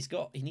is, he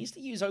needs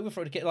to use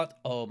overthrow to get, like,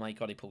 oh my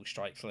god, he pulled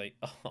strike fleet.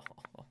 Oh.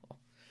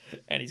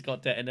 And he's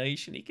got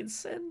detonation. He can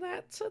send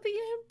that to the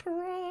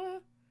Emperor.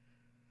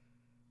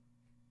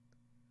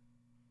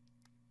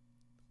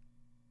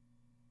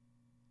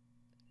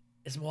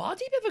 Has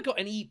Wardib ever got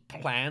any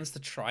plans to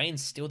try and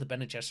steal the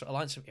Bene Gesserit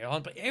alliance from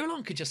Irulan? But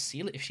Irulan could just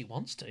seal it if she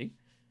wants to.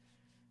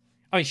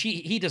 I mean,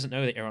 he doesn't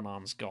know that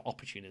Irulan's got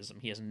opportunism.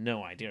 He has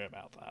no idea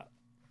about that.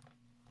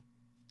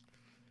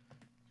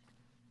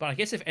 But I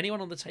guess if anyone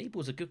on the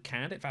table is a good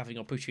candidate for having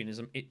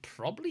opportunism, it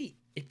probably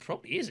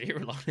is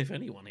Irulan, if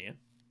anyone here.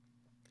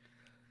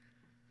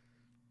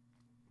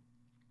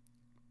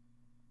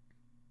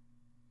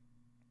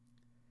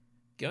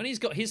 Gurney's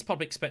got his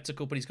public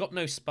spectacle, but he's got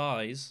no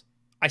spies.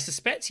 I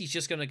suspect he's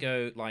just going to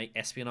go, like,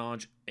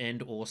 espionage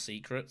and or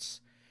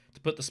secrets to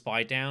put the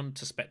spy down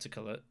to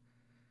spectacle it.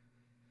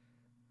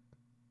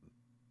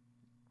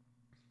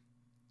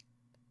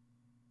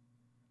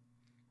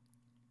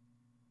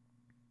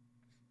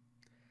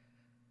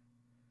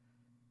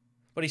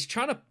 But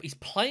he's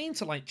playing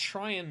to, like,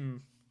 try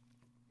and...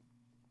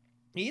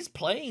 He's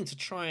playing to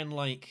try and,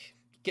 like,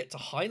 get to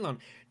Highland.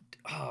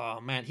 Oh,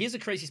 man, here's a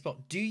crazy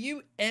spot. Do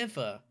you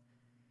ever,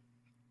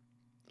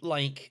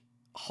 like,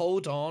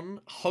 hold on,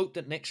 hope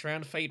that next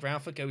round Fade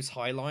Ralpha goes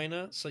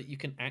Highliner so you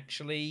can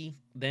actually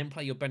then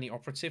play your Benny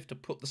Operative to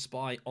put the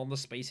spy on the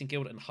Spacing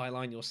Guild and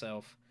highline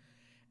yourself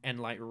and,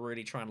 like,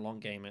 really try and long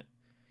game it?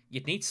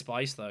 You'd need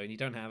spice, though, and you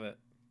don't have it.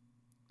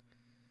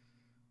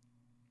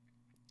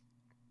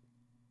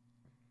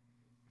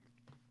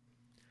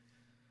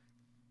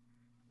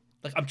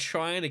 Like, I'm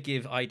trying to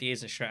give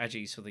ideas and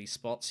strategies for these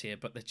spots here,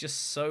 but they're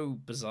just so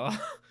bizarre.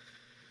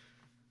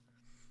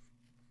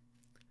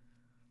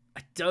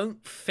 I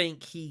don't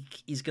think he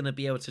is going to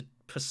be able to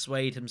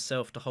persuade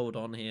himself to hold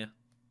on here.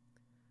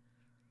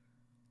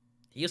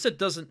 He also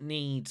doesn't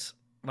need...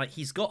 Like,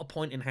 he's got a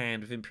point in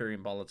hand with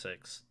Imperium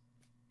politics.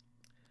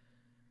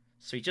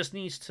 So he just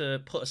needs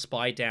to put a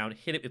spy down,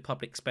 hit it with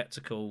public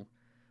spectacle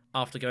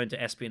after going to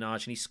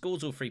espionage, and he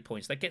scores all 3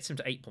 points. That gets him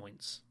to 8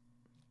 points.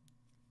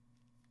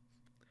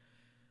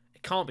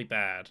 It can't be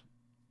bad.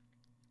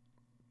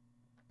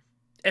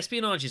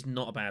 Espionage is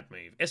not a bad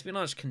move.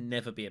 Espionage can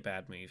never be a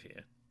bad move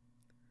here.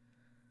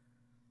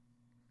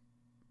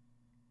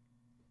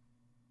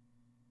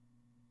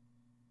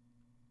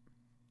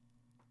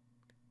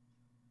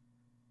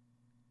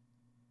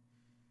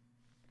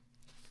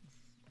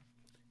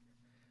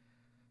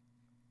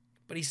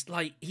 But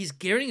he's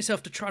gearing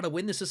himself to try to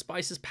win this as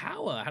Spice's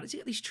power. How does he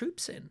get these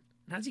troops in?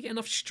 How does he get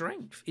enough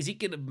strength? Is it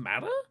going to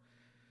matter?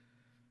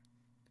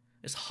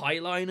 There's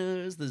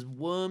Highliners, there's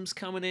worms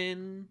coming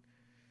in.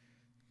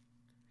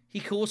 He,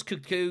 of course,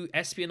 could go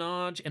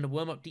espionage and a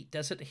worm up deep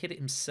desert to hit it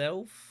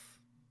himself.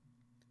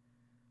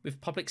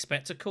 With public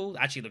spectacle.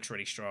 Actually looks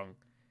really strong.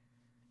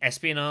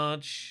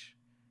 Espionage.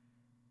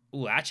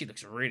 Ooh, actually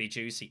looks really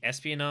juicy.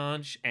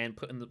 Espionage and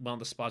putting one of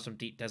the spies from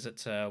deep desert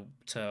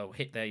to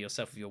hit there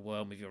yourself with your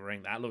worm with your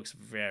ring. That looks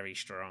very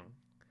strong.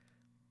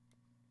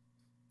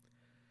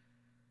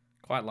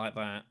 Quite like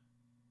that.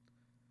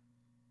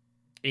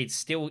 You'd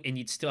still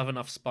have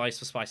enough spice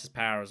for Spice's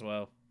power as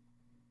well.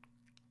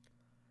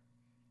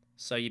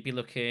 So you'd be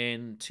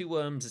looking 2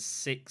 worms is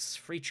 6,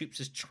 3 troops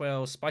is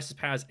 12, Spice's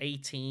power is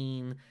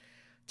 18,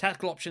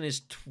 tactical option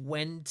is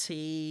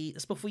 20.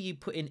 That's before you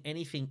put in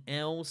anything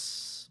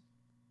else.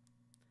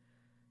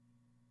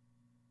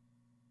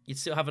 You'd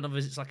still have another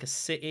visit, like a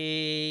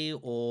city,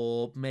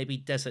 or maybe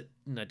desert.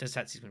 No,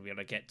 Desert's going to be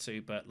able to get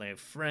to, but like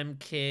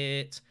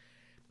Fremkit,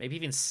 maybe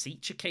even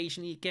Siege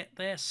occasionally you get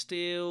there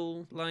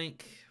still.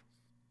 Like,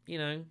 you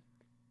know.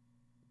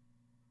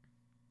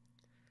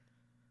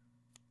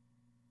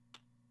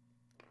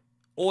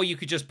 Or you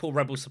could just pull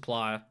Rebel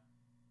Supplier.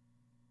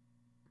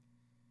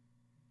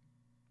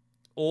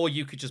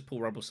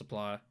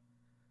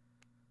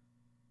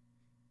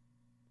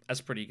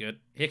 That's pretty good.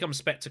 Here comes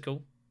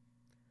Spectacle.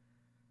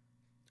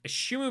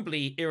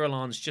 Assumably,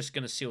 Irulan's just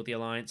going to seal the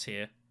alliance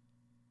here.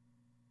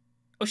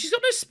 Oh, she's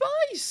got no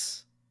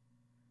spice!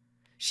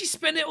 She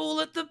spent it all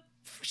at Highliner!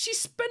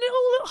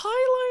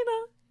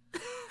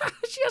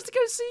 She has to go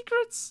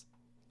secrets!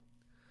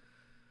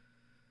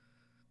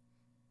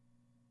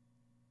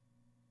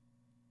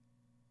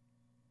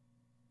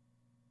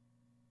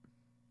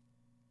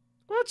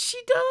 What's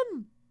she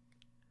done?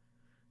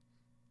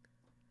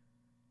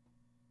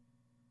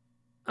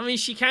 I mean,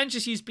 she can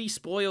just use Beast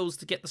Spoils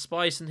to get the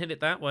spice and hit it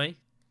that way.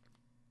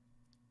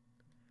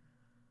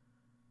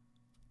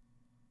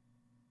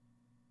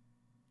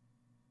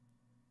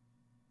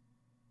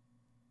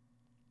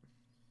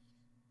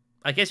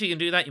 I guess if you can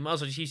do that, you might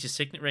as well just use your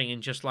Signet Ring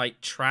and just, like,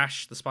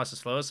 trash the Spice of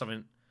Slow or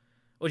something.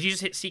 Or do you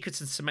just hit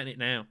Secrets and cement it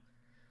now?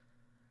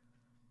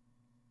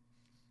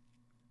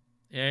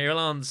 Yeah,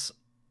 Irulan's...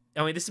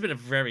 I mean, this has been a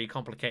very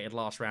complicated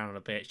last round and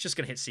a bit. It's just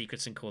going to hit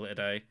Secrets and call it a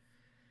day.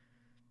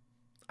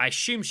 I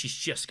assume she's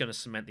just going to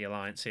cement the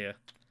alliance here.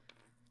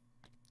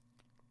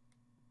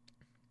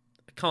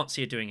 I can't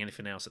see her doing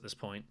anything else at this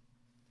point.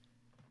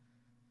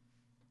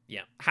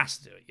 Yeah, has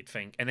to do it, you'd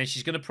think. And then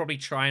she's going to probably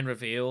try and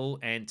reveal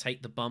and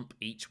take the bump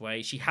each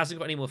way. She hasn't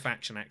got any more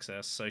faction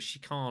access, so she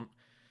can't...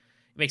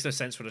 It makes no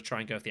sense for her to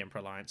try and go with the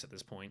Emperor Alliance at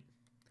this point.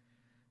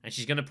 And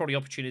she's going to probably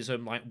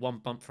opportunism like one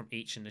bump from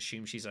each and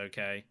assume she's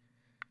okay.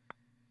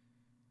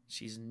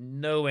 She's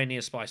nowhere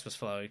near Spiceless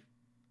Flow.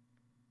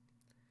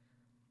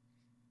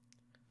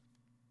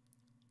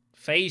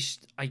 Phage,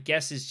 I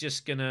guess, is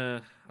just going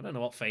to... I don't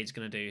know what Fade's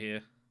going to do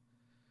here.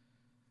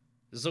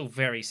 This is all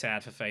very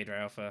sad for Phaedra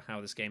Alpha,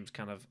 how this game's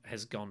kind of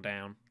has gone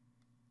down.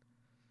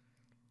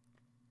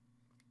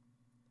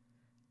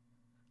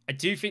 I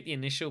do think the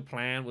initial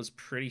plan was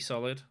pretty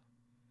solid.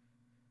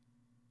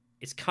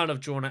 It's kind of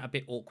drawn out a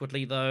bit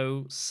awkwardly,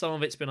 though. Some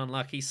of it's been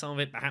unlucky. Some of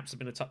it perhaps has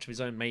been a touch of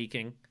his own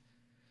making.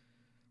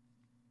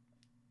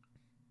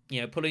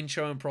 You know, pulling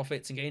show and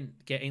profits and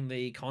getting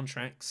the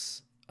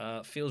contracts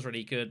feels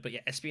really good. But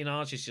yeah,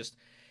 espionage is just,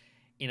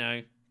 you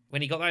know,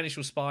 when he got that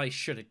initial spy,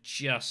 should have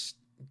just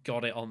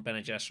got it on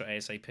Bene Gesserit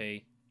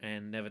ASAP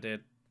and never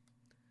did.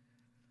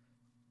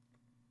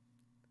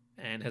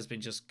 And has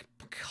been just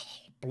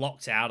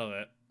blocked out of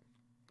it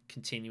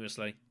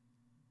continuously.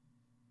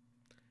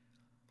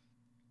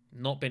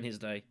 Not been his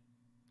day.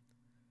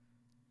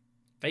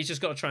 They've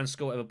just got to try and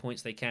score whatever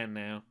points they can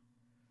now.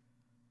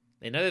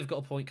 They know they've got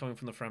a point coming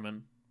from the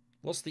Fremen.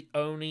 What's the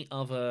only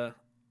other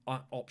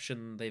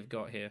option they've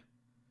got here?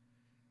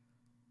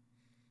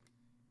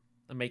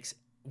 That makes...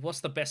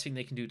 What's the best thing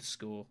they can do to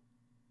score?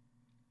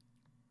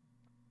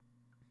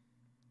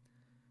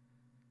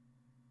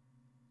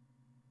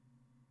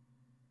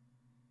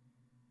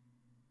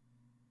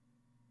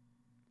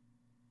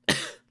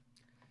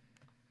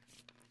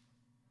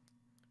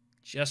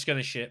 Just going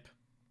to ship.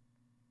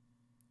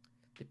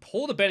 They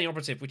pull the Benny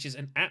Operative, which is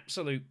an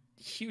absolute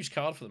huge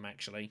card for them,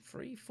 actually.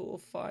 3, 4,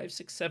 5,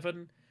 6,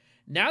 7.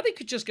 Now they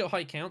could just go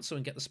High Council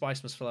and get the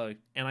Spice Must Flow.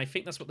 And I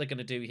think that's what they're going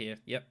to do here.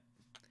 Yep.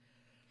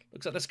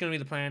 Looks like that's going to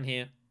be the plan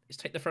here. Is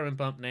take the Fremen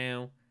bump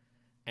now.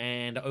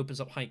 And it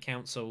opens up High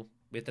Council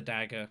with the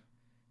dagger.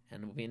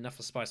 And it will be enough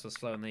for Spice Must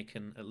Flow. And they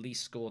can at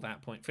least score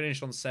that point.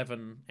 Finish on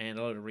 7 and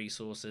a load of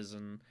resources.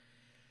 And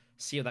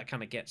see how that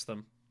kind of gets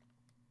them.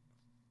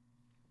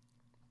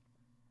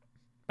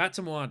 Back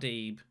to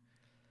Muad'Dib,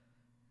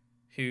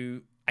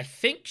 who I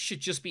think should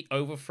just be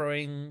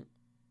overthrowing...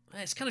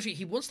 It's kind of...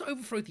 He wants to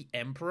overthrow the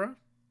Emperor.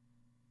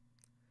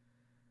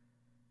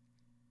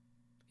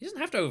 He doesn't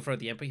have to overthrow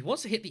the Emperor. He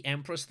wants to hit the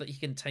Emperor so that he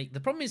can take... The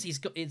problem is he's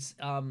got...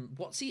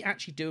 what's he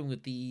actually doing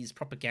with these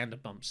propaganda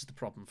bumps is the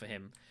problem for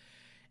him.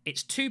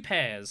 It's 2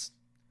 pairs.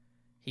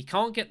 He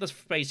can't get the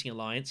Spacing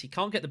Alliance. He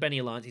can't get the Benny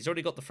Alliance. He's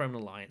already got the Fremen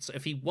Alliance. So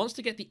if he wants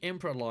to get the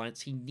Emperor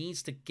Alliance, he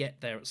needs to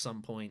get there at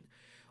some point.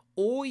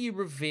 Or you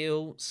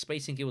reveal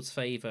Spacing Guild's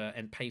favor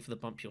and pay for the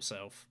bump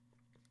yourself.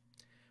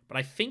 But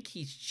I think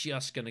he's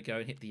just going to go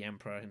and hit the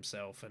Emperor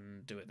himself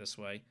and do it this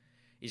way.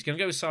 He's going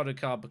to go with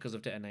Sardaukar because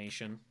of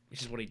detonation,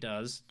 which is what he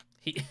does.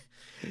 He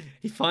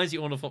finds the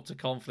Order of Opta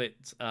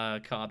Conflict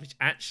card, which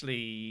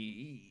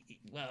actually,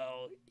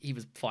 well, he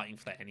was fighting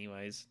for that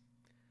anyways.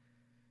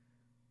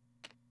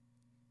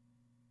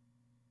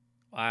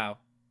 Wow.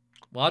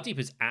 Muad'Dib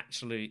has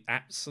actually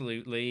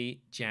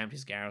absolutely jammed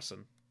his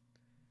garrison.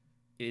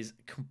 Is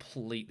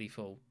completely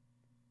full.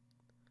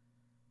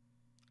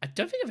 I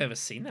don't think I've ever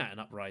seen that in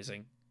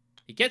Uprising.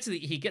 He gets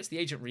the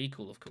agent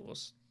recall, of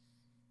course.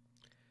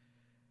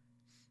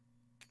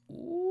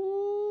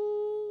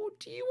 Ooh,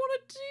 do you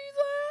want to do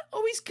that?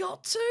 Oh, he's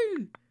got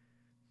to.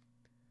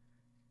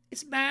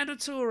 It's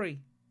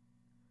mandatory.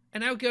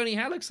 And now Gurney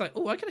Halleck's like,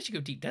 oh, I can actually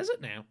go deep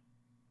desert now.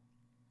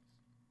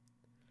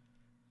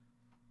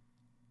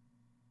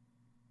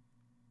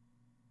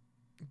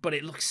 But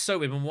it looks so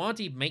weird. When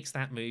Muad'Dib makes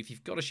that move,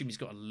 you've got to assume he's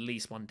got at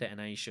least one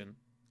detonation.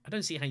 I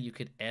don't see how you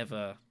could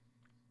ever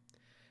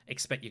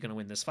expect you're going to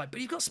win this fight. But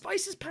you've got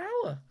Spice's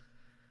power.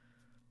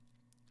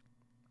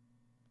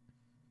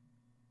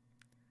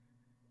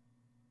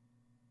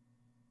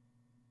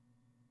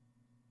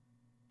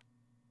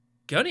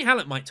 Gurney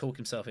Halleck might talk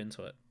himself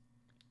into it.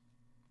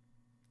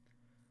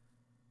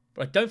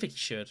 But I don't think he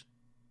should.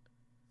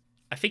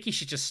 I think he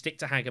should just stick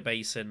to Haggar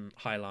Basin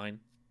Highline.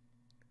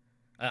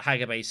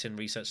 Haggar Basin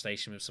Research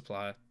Station with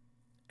Supplier.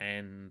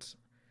 And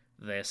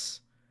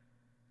this.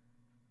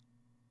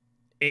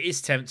 It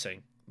is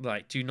tempting.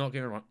 Like, do not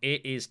get me wrong.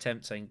 It is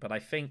tempting, but I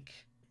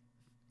think...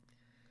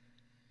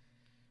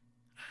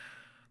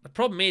 The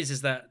problem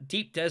is that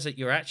Deep Desert,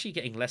 you're actually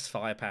getting less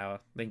firepower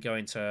than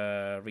going to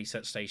a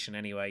Research Station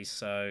anyway,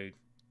 so...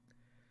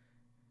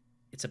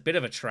 It's a bit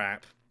of a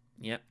trap.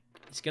 Yep.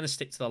 He's going to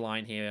stick to the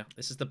line here.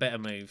 This is the better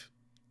move.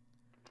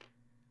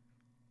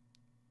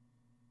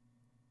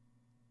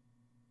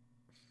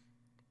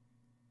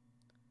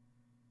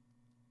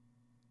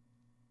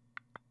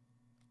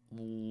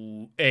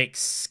 Ooh,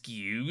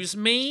 excuse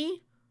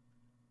me?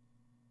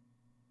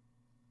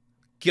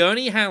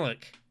 Gurney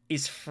Halleck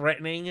is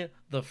threatening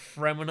the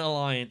Fremen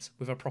Alliance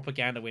with a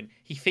propaganda win.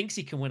 He thinks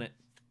he can win it.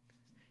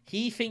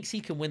 He thinks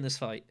he can win this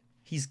fight.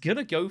 He's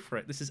gonna go for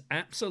it. This is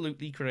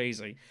absolutely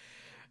crazy.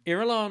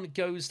 Irulan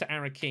goes to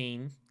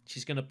Arakeen.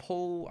 She's gonna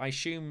pull, I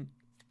assume,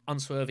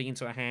 Unswerving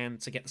into her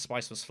hand to get the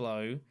Spiceless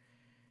Flow.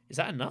 Is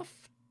that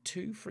enough?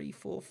 2, 3,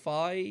 4,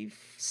 5,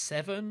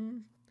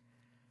 7?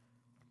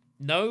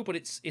 No, but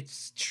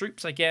it's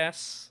troops, I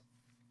guess.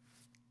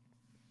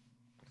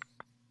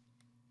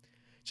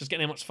 Just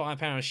getting as much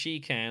firepower as she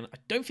can. I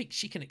don't think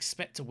she can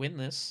expect to win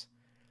this.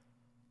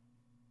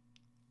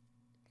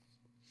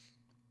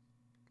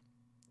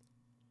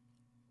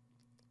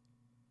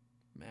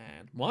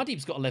 Man.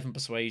 Muad'Dib's got 11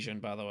 persuasion,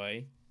 by the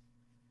way.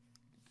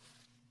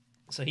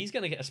 So he's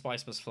going to get a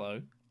Spiceless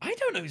Flow. I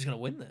don't know who's going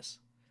to win this.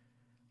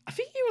 I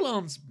think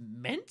Irulan's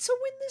meant to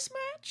win this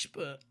match,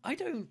 but I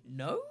don't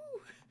know.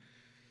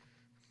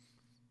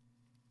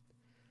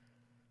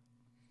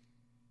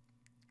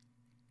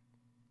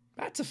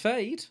 Back to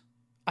Fade.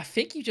 I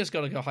think you just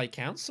got to go High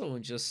Council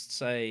and just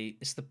say,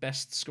 it's the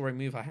best scoring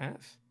move I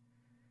have.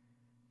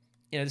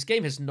 You know, this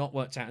game has not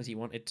worked out as you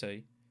wanted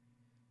to.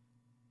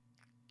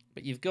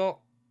 But you've got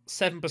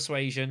 7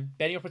 Persuasion.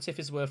 Benny Operative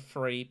is worth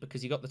 3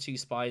 because you got the 2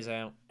 spies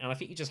out. And I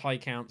think you just High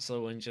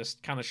Council and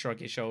just kind of shrug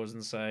your shoulders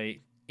and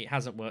say, it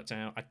hasn't worked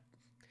out.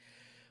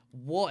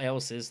 What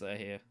else is there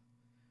here?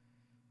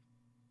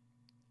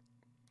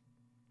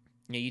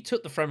 Yeah, you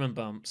took the Fremen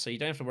bump, so you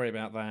don't have to worry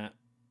about that.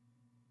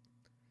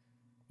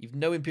 You've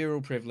no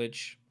Imperial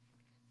privilege.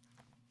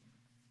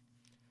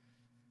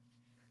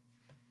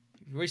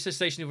 Research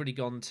Station you've already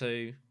gone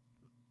to.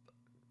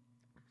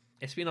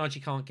 Espionage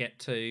you can't get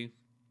to.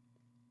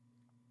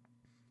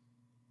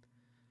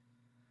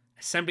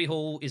 Assembly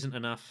Hall isn't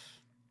enough.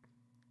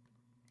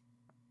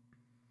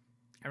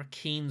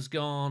 Arakeen's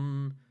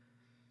gone.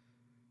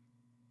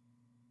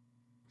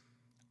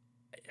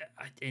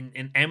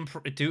 In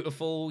Emperor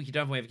Dutiful, you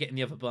don't have a way of getting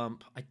the other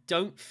bump. I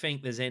don't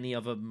think there's any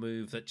other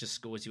move that just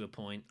scores you a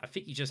point. I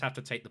think you just have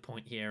to take the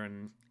point here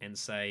and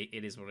say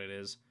it is what it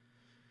is.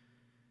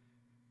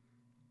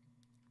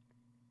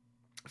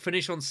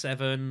 Finish on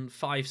 7,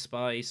 5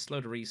 spice,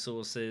 load of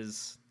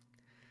resources,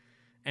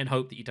 and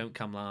hope that you don't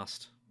come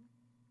last.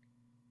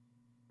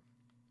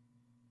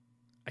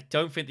 I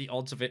don't think the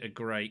odds of it are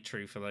great,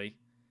 truthfully.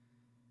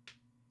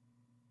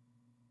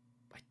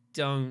 I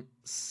don't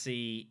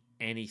see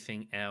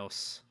anything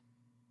else.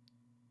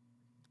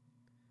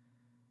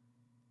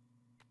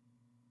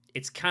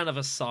 It's kind of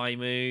a sigh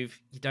move.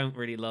 You don't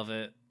really love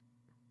it.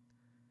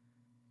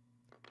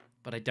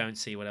 But I don't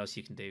see what else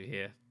you can do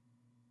here.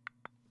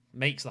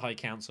 Makes the High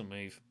Council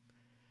move.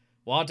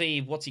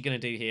 Muad'Dib, what's he going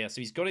to do here? So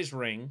he's got his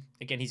ring.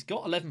 Again, he's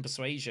got 11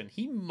 persuasion.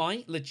 He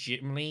might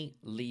legitimately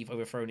leave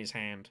Overthrow in his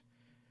hand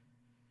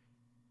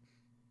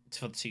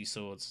for the 2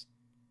 swords.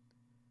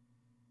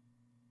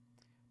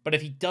 But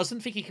if he doesn't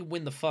think he can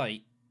win the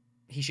fight,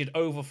 he should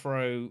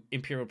overthrow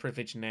Imperial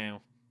Privilege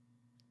now.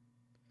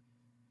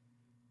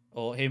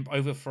 Or him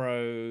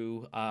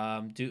overthrow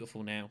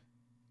Dutiful now.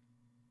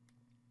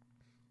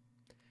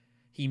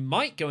 He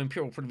might go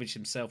Imperial Privilege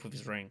himself with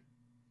his ring.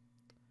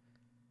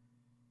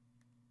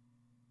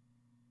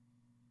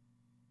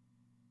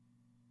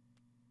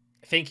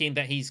 Thinking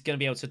that he's going to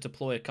be able to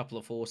deploy a couple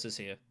of forces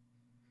here.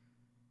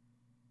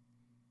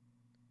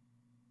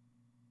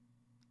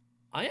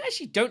 I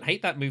actually don't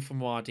hate that move from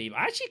Muad'Dib.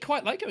 I actually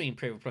quite like going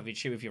Imperial Privilege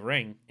here with your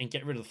ring and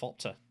get rid of the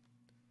Thopter.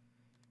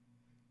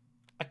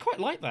 I quite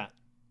like that.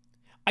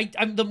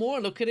 The more I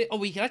look at it,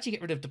 we can actually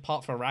get rid of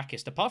Depart for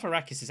Arrakis. Depart for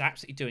Arrakis is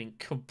absolutely doing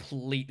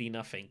completely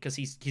nothing because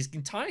his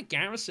entire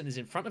garrison is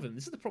in front of him.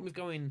 This is the problem with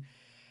going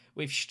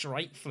with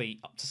Strike Fleet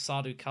up to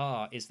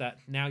Sardaukar, is that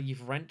now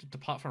you've rendered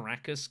Depart for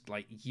Arrakis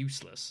like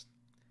useless.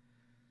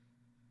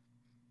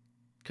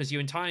 Because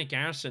your entire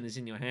garrison is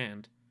in your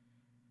hand.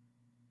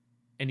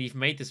 And you've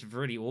made this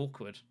really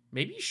awkward.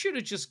 Maybe you should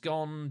have just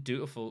gone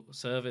dutiful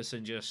service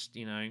and just,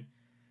 you know,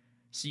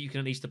 so you can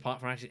at least depart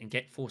from action and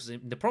get forces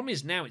in. The problem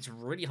is now it's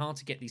really hard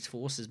to get these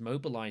forces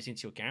mobilized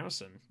into your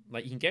garrison.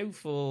 Like, you can go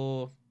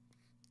for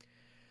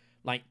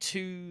like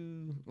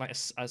two, like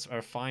a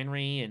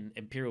refinery and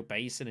Imperial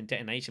Basin and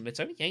detonation, but it's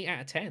only 8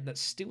 out of 10. That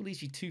still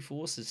leaves you 2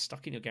 forces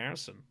stuck in your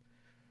garrison.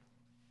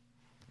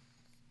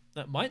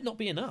 That might not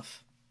be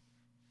enough.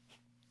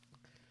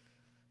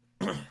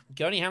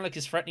 Gurney Halleck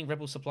is threatening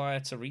Rebel Supplier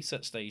to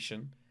research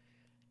station,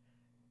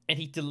 and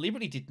he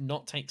deliberately did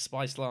not take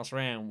Spice last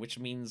round, which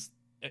means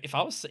if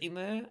I was sitting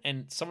there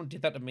and someone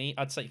did that to me,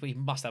 I'd say, well, he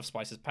must have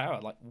Spice's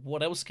power. Like,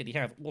 what else could he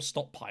have? Or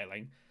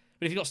stockpiling.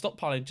 But if you've got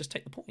stockpiling, just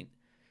take the point.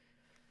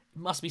 It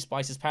must be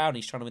Spice's power, and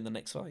he's trying to win the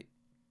next fight.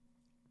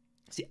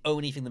 It's the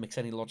only thing that makes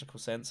any logical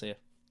sense here.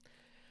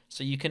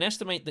 So you can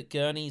estimate that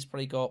Gurney's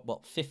probably got,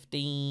 what,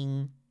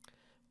 15...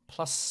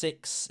 plus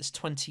 6 is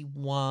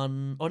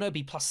 21. Oh, no, it'd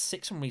be plus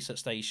 6 from Research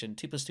Station.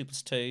 2 plus 2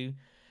 plus 2.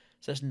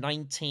 So that's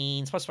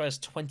 19. Spice Fire is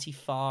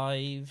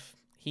 25.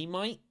 He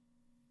might.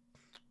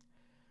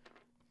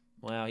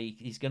 Well,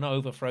 he's going to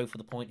overthrow for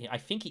the point here. I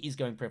think he is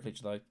going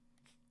privilege, though.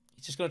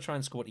 He's just going to try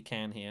and score what he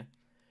can here.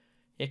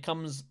 Here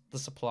comes the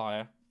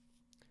supplier.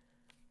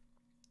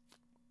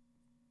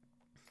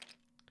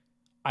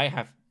 I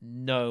have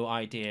no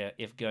idea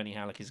if Gurney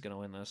Halleck is going to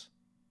win this.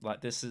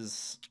 Like, this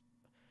is...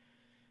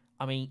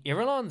 I mean,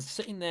 Irulan's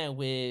sitting there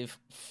with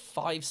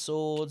 5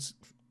 swords.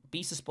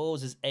 Beast of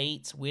Spoils is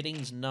 8.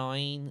 Weirding's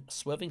 9.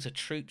 Swerving's a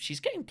troop. She's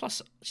getting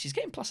plus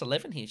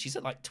 11 here. She's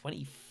at like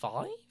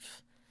 25.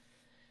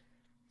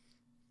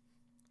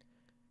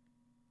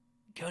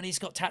 Gurney's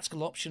got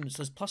tactical options.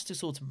 Those plus 2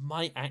 swords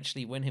might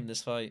actually win him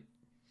this fight.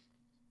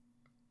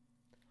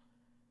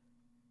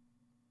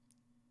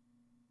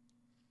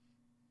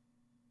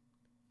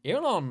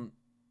 Irulan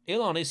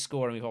is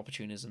scoring with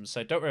opportunism,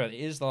 so don't worry,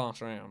 it is the last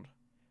round.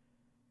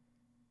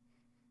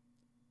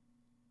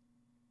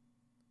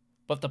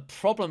 But the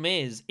problem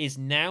is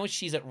now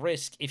she's at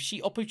risk. If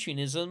she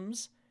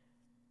opportunisms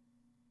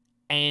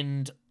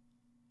and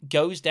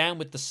goes down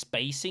with the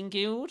Spacing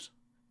Guild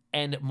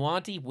and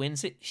Muad'Dib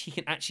wins it, she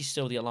can actually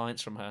steal the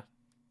alliance from her.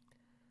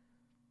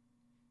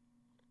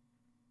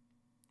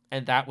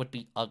 And that would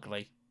be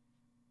ugly.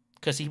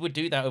 Because he would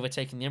do that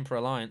overtaking the Emperor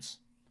Alliance.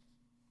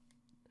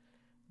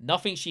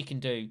 Nothing she can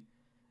do.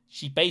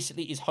 She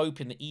basically is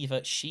hoping that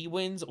either she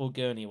wins or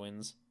Gurney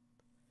wins.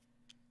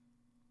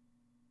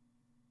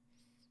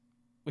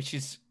 Which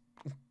is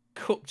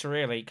cooked,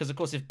 really. Because, of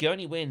course, if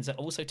Gurney wins, that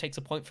also takes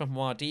a point from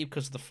Muad'Dib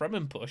because of the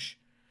Fremen push.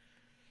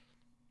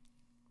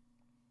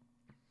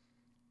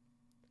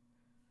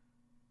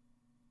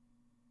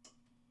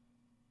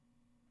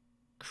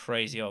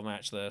 Crazy old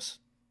match, this.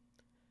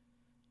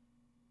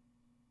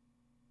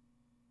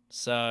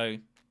 So...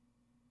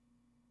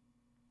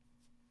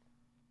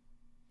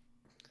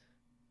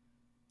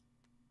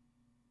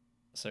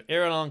 So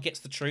Irulan gets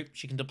the troop.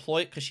 She can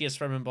deploy it because she has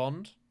Fremen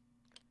Bond.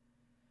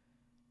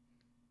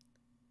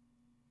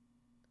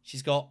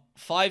 She's got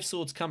 5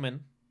 swords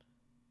coming.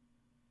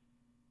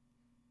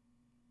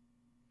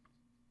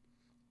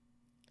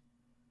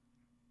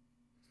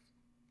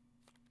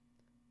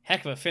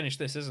 Heck of a finish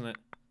this, isn't it?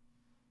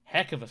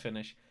 Heck of a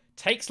finish.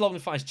 Takes long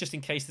and fights just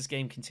in case this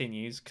game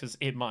continues, because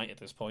it might at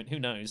this point. Who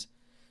knows?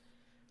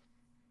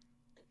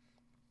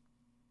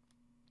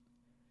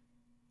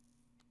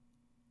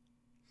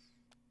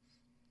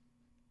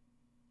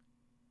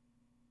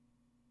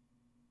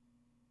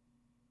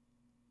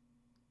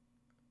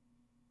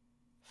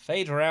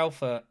 Phaedra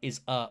Alpha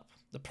is up.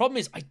 The problem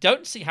is, I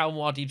don't see how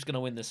Muad'Dib's going to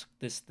win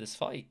this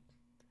fight.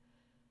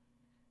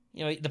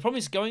 You know, the problem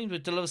is going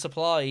with deliver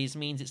supplies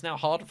means it's now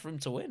harder for him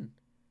to win.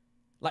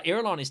 Like,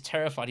 Irulan is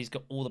terrified he's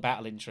got all the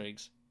battle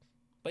intrigues.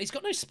 But he's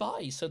got no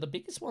spies, so the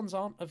biggest ones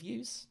aren't of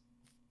use.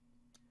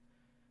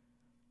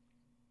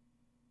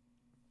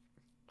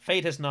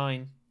 Fade has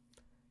 9.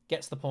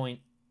 Gets the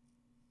point.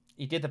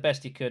 He did the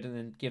best he could, and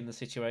then given the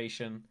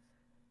situation.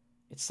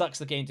 It sucks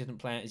the game didn't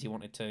play out as you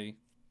wanted to.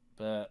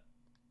 But...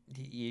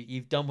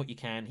 You've done what you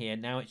can here.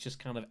 Now it's just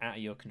kind of out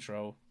of your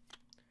control.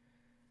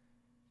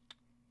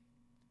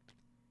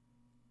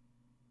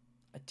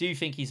 I do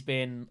think he's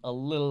been a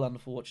little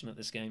unfortunate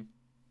this game.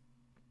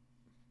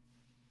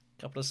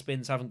 A couple of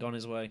spins haven't gone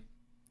his way.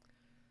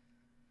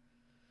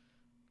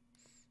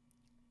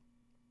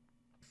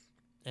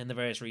 And the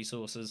various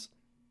resources.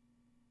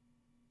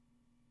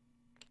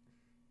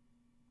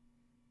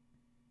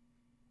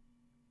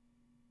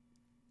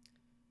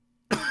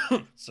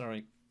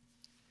 Sorry.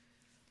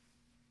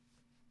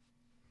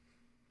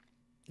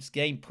 This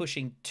game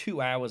pushing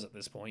 2 hours at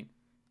this point.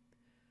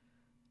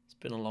 It's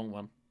been a long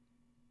one.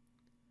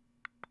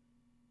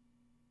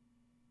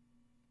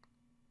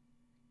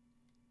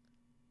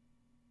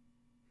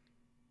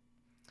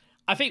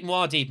 I think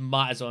Muad'Dib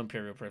might as well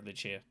Imperial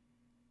Privilege here.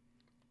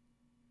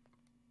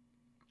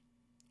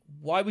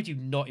 Why would you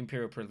not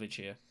Imperial Privilege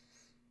here?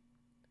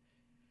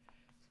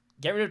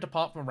 Get rid of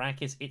Depart from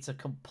Arrakis. It's a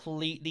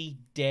completely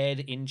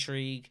dead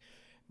intrigue.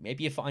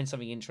 Maybe you find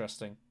something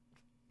interesting.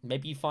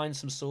 Maybe you find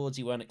some swords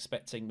you weren't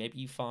expecting. Maybe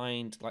you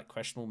find like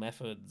questionable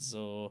methods,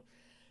 or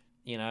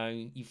you know,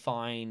 you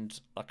find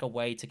like a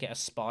way to get a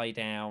spy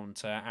down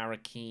to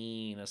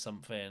Arakeen or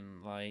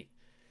something. Like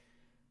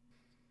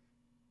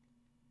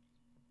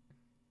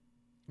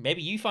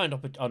maybe you find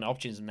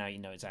options now you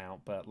know it's out,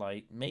 but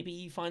like maybe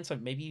you find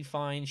something. Maybe you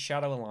find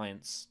Shadow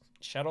Alliance.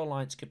 Shadow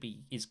Alliance could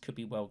be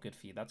well good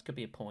for you. That could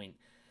be a point.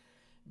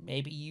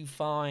 Maybe you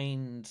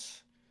find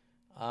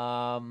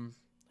I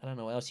don't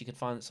know what else you could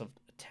find that's of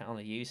a ton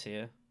of use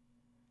here.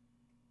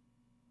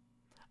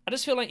 I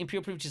just feel like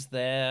Imperial Privilege is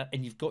there,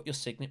 and you've got your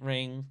Signet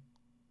Ring.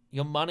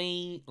 Your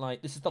money,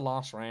 like, this is the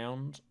last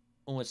round,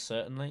 almost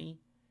certainly.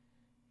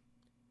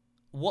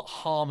 What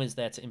harm is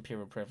there to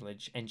Imperial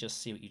Privilege, and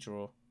just see what you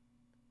draw?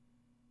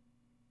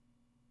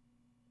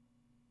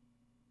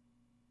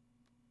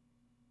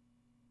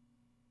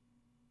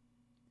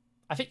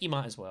 I think you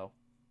might as well.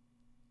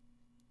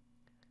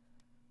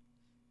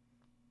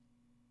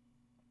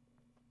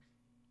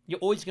 You're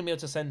always going to be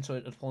able to send to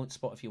a deployment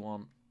spot if you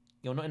want.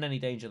 You're not in any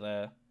danger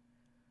there.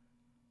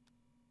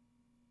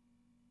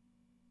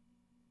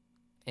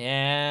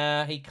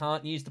 Yeah, he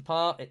can't use the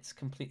part. It's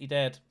completely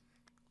dead.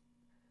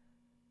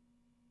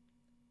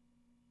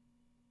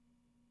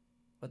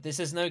 But this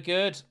is no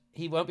good.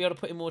 He won't be able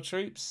to put in more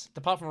troops.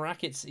 Apart from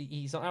Rackets,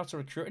 he's not able to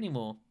recruit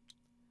anymore.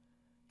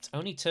 It's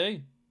only 2,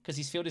 because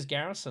he's filled his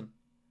garrison.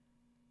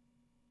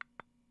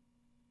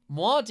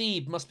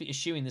 Muad'Dib must be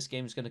assuming this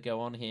game's going to go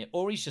on here,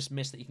 or he's just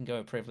missed that you can go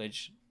at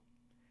Privilege.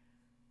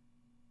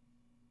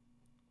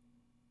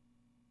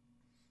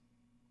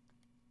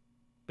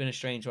 Been a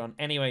strange one.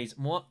 Anyways,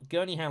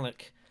 Gurney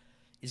Halleck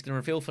is going to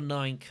reveal for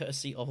 9,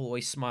 courtesy of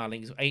Always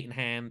Smiling. He's got 8 in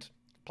hand,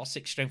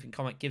 +6 strength in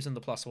combat, gives him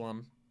the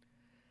 +1.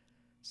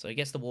 So he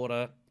gets the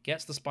water,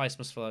 gets the Spice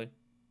Must Flow.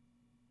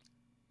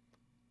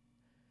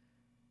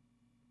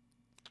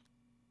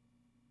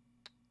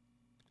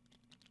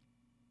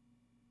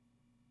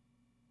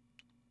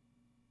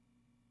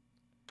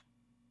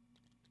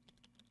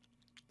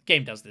 The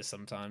game does this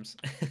sometimes.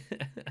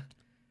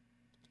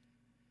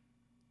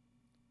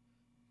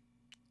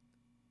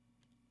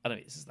 I don't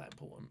think this is that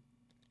important.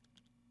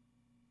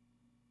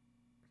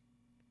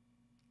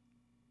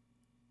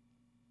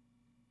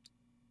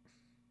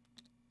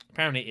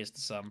 Apparently it is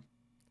to some.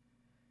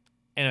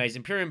 Anyways,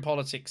 Imperium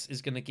Politics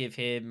is going to give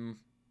him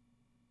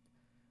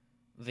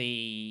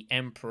the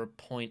Emperor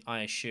point,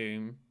 I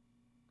assume.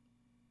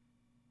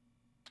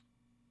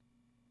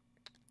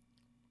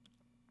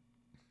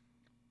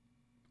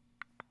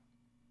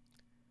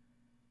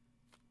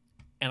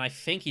 And I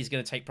think he's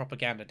going to take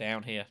Propaganda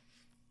down here.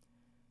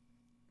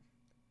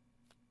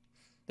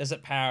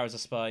 Desert Power as a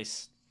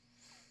spice.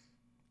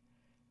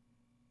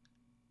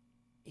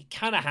 He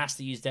kind of has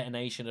to use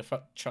Detonation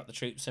to truck the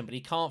troops in, but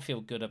he can't feel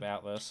good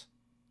about this.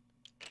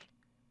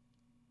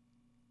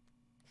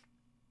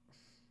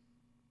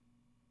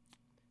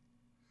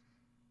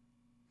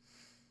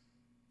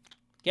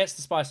 Gets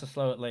the Spice to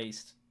Flow at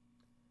least.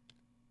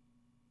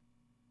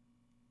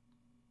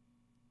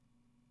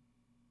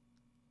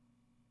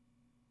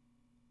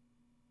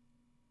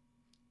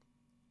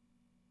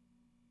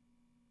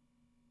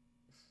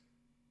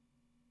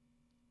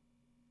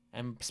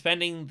 And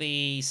spending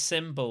the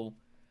symbol.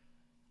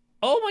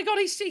 Oh my god,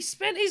 he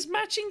spent his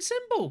matching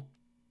symbol.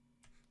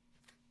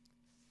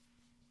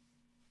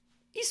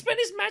 He spent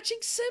his matching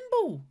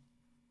symbol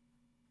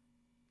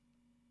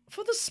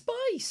for the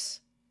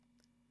spice.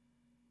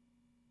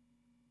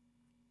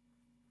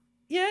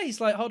 Yeah,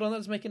 he's like, hold on, that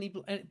doesn't make any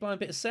blind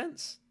bit of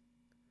sense.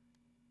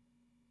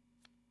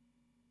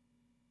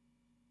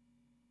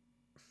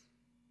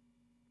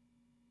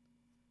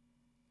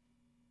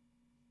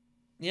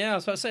 Yeah, I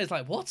was about to say, it's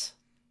like, what?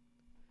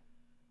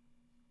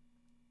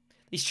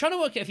 He's trying to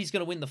work out if he's going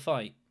to win the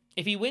fight.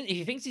 If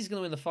he thinks he's going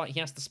to win the fight, he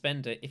has to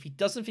spend it. If he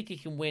doesn't think he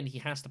can win, he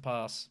has to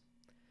pass.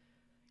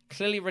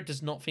 Clearly, Red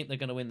does not think they're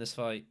going to win this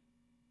fight.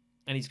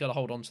 And he's got to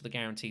hold on to the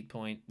guaranteed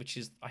point, which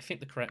is, I think,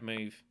 the correct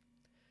move.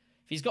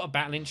 If he's got a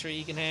battle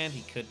intrigue in hand,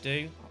 he could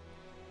do.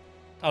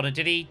 Hold on,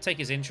 did he take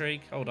his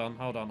intrigue? Hold on.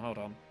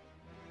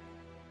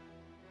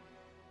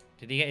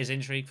 Did he get his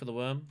intrigue for the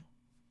worm?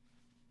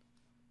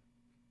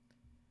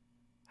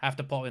 Have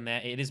to pop in there.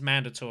 It is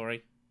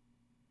mandatory.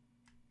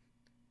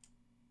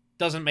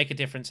 Doesn't make a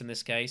difference in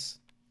this case.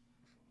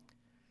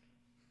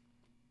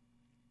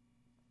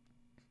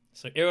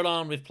 So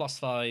Irulan with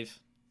 +5.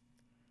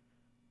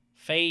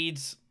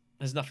 Fades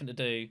has nothing to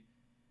do.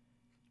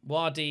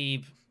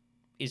 Muad'Dib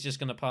is just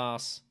going to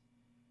pass.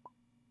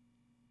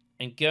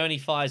 And Gurney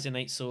fires in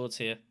 8 swords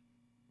here.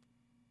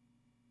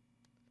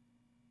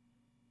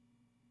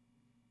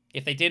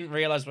 If they didn't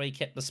realise where he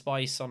kept the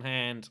spice on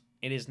hand,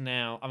 it is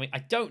now. I mean, I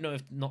don't know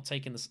if not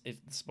taking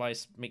if the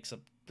spice makes a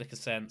lick of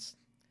sense.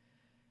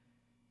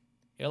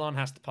 Irulan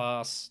has to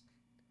pass.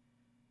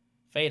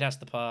 Fade has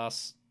to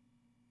pass.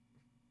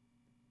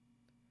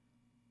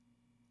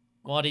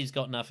 Muad'Dib's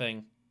got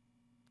nothing.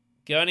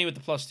 Gurney with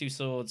the +2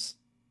 swords.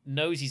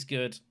 Knows he's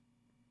good.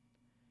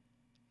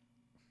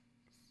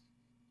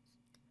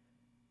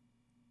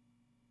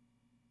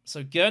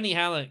 So Gurney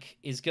Halleck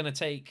is going to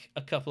take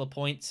a couple of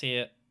points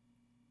here.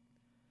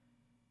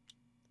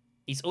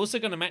 He's also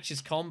going to match his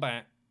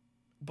combat,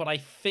 but I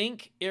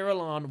think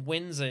Irulan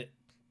wins it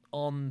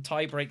on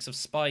tie breaks of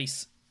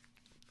spice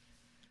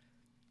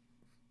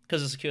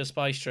because of secure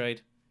spice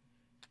trade.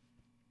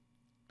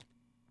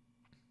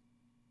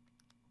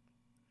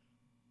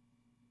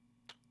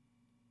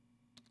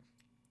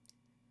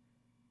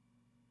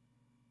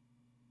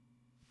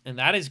 And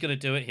that is going to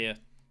do it here.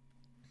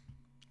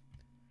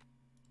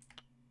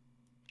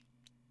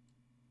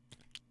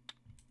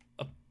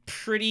 A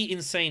pretty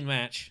insane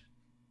match.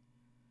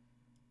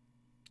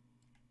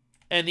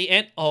 And the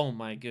end... Oh,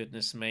 my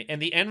goodness me.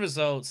 And the end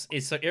results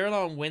is... So,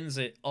 Irulan wins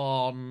it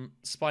on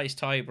Spice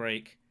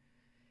Tiebreak.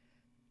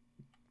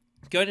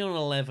 Going on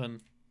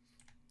 11.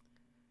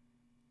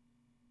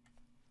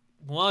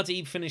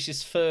 Muad'Dib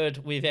finishes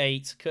third with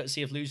 8,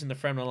 courtesy of losing the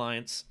Fremen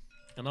Alliance.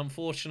 And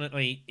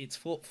unfortunately, it's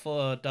fought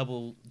for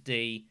Double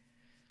D.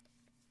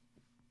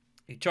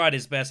 He tried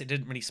his best. It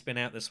didn't really spin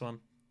out this one.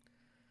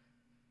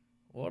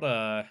 What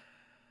a...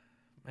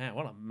 Man,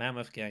 what a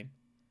mammoth game.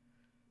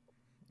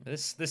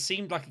 This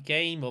seemed like a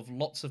game of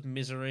lots of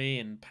misery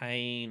and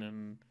pain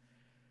and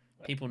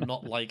people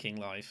not liking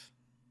life.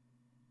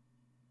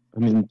 I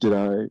mean,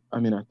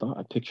 I thought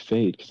I picked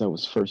Fade because I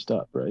was first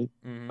up, right?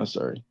 Mm-hmm. Oh,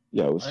 sorry.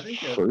 Yeah, I was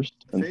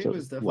first. Fade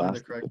was definitely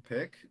the correct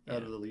pick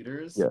out of the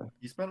leaders. Yeah.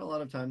 You spent a lot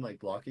of time like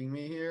blocking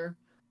me here,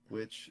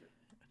 which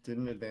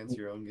didn't advance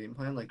your own game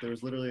plan. Like there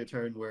was literally a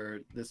turn where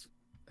this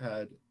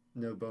had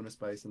no bonus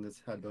spice and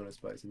this had bonus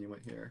spice, and you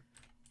went here.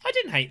 I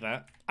didn't hate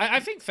that. I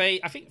think Fade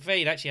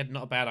actually had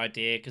not a bad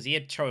idea because he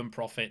had Chowan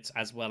Profits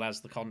as well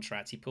as the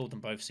contracts. He pulled them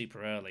both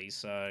super early,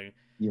 so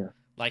yeah.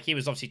 Like he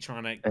was obviously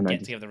trying to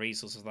get together the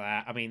resources of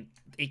that. I mean,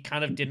 it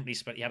kind of didn't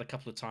respect. You had a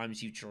couple of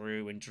times you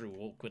drew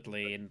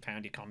awkwardly and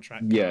found your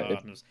contract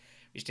card,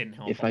 which didn't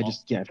help. If I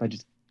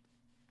just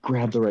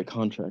grabbed the right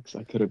contracts,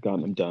 I could have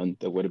gotten them done.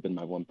 That would have been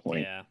my 1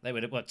 point. Yeah, they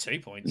would have 2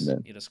 points.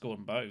 Then, you'd have scored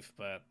them both,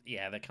 but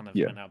yeah, they kind of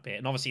went out a bit.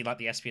 And obviously, like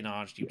the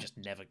espionage, you just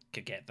never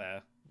could get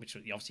there, which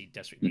you obviously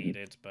desperately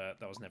needed, but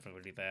that was never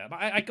really there. But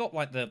I got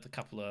like the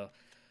couple of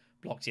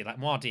blocks here. Like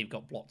Muad'Dib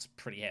got blocked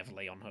pretty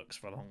heavily on hooks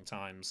for a long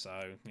time, so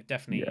it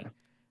definitely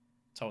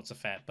told its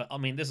effect. But I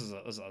mean, this is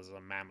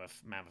a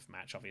mammoth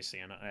match, obviously,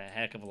 and a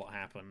heck of a lot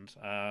happened.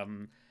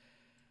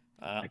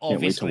 I can't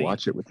wait to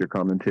watch it with your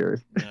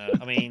commentary.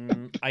 I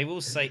mean, I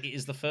will say it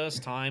is the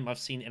first time I've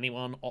seen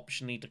anyone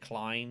optionally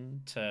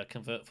decline to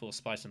convert full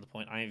spice in the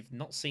point. I've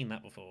not seen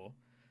that before.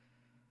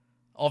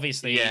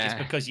 Obviously, it's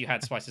because you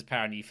had Spice's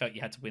power and you felt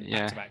you had to win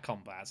back-to-back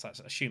combats. I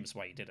assume that's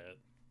why you did it.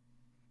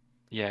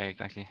 Yeah,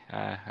 exactly.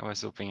 I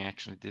was hoping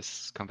actually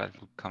this combat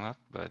would come up,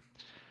 but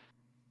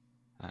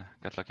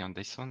got lucky on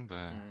this one, but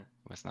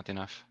it was not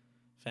enough.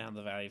 Found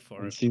the value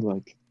for it. See,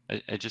 like,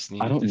 I just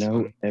needed I don't this know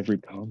one. every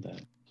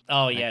combat.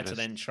 Oh yeah, to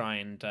then try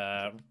and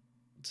I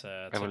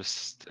would have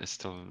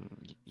still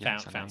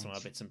found some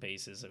other bits and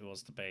pieces if it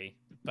was to be.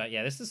 But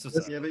yeah, this was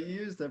but you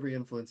used every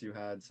influence you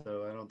had,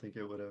 so I don't think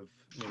it would have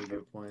made a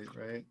good point,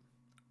 right?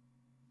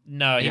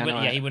 No, he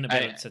wouldn't have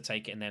been able to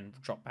take it and then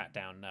drop back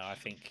down. No, I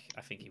think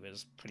he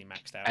was pretty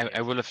maxed out.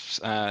 I would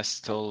have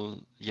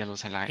stole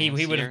Yellow's Alliance. He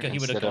would have gone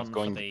for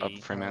the up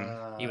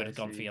Fremen. He would have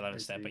gone for Yellow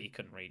instead, but he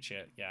couldn't reach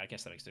it. Yeah, I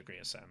guess that makes a degree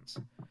of sense.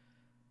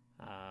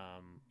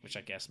 Which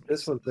I guess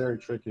this was very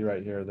tricky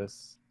right here.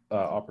 This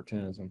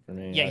opportunism for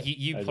me. Yeah,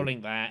 you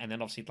pulling that, and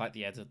then obviously like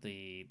the end of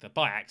the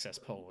by access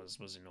pull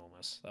was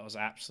enormous. That was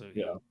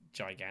absolutely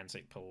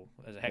gigantic pull.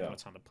 There's a heck of a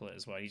ton to pull it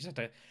as well. You just have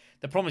to.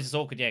 The problem is it's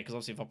awkward, because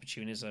obviously with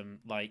opportunism,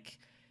 like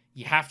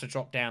you have to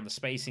drop down the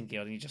spacing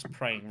guild, and you're just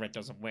praying red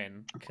doesn't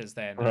win because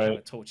then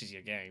it torches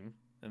your game,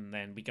 and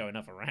then we go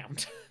another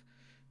round.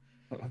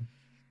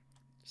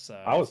 So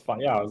I was fine.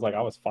 Yeah, I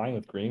was fine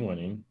with green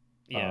winning.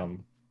 Yeah.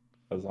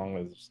 As long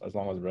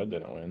as red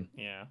didn't win.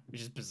 Yeah,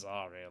 which is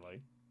bizarre,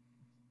 really.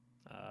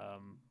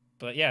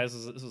 But yeah, this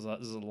is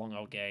a long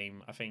old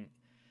game. I think,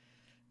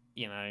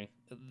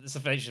 it's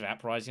a feature of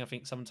Uprising. I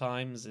think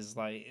sometimes is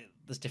like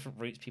there's different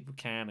routes people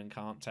can and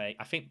can't take.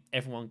 I think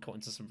everyone got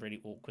into some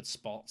really awkward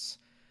spots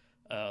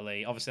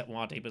early. Obviously, at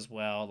Muad'Dib as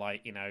well.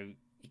 Like you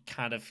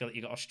kind of feel like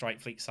you got a strike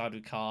fleet side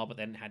with car, but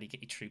then how do you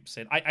get your troops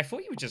in? I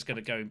thought you were just going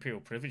to go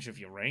Imperial Privilege with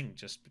your ring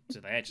just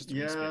to there.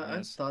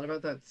 I thought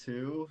about that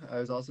too. I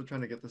was also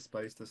trying to get the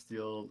spice to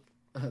steal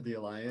the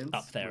Alliance.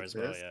 Up there as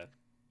well, yeah.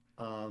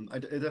 I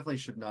definitely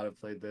should not have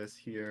played this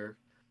here.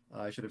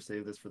 I should have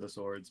saved this for the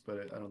swords, but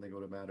I don't think it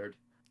would have mattered.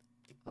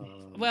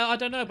 Well, I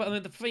don't know, but I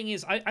mean, the thing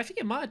is, I think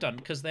it might have done,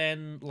 because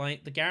then,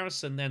 like, the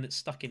garrison, then it's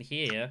stuck in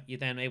here, you're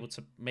then able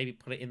to maybe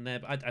put it in there,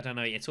 but I don't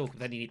know, it's awkward,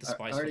 then you need the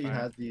spice. I already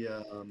had the,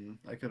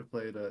 I could have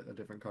played a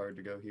different card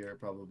to go here,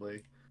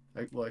 probably.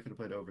 I could have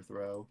played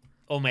Overthrow.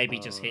 Or maybe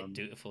just hit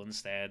Dutiful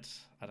instead,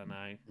 I don't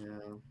know.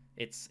 Yeah.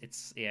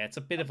 It's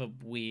a bit of a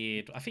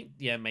weird, I think,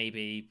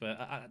 maybe,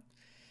 but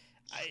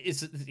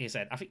it's you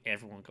said. I think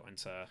everyone got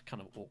into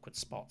kind of awkward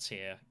spots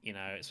here,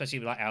 especially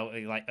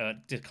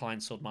like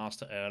declined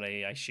Swordmaster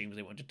early. I assume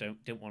they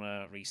didn't want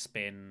to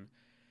respin.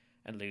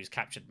 and lose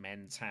captured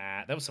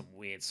Mentat. There was some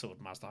weird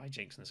Swordmaster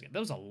hijinks in this game.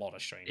 There was a lot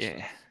of strange Yeah,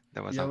 stuff.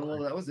 that was Yeah, awkward.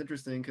 well, that was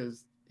interesting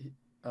because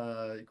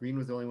green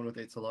was the only one with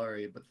 8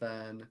 Solari, but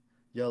then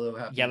yellow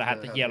happened Yellow to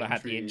had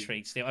have the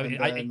intrigue still. I And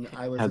mean, then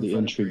I was Had in the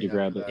front of intrigue to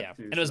green after grab it. that, yeah,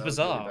 too, and it so was that really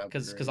bizarre bad for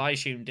because green. I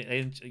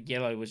assumed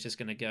yellow was just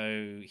going to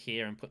go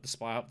here and put the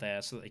spy up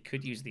there so that they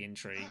could use the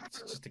intrigue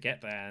just to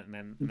get there,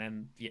 and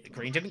then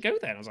green didn't go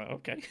there. And I was like,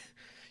 okay,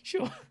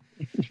 sure.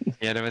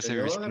 Yeah, that was Yeah, a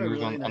yellow risky had a move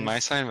really on my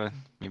nice- side, but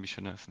maybe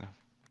shouldn't have. No, You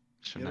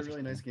shouldn't had a have.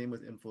 really nice game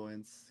with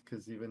influence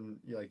because even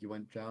you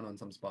went down on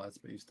some spots,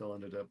 but you still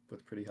ended up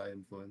with pretty high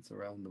influence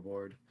around the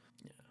board.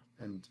 Yeah.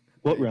 And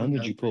What you round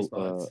went did you down 3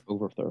 pull spots.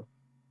 overthrow?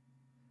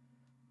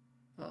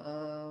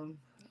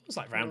 It was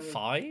like round Uh,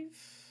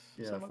 5.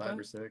 Yeah, something 5 like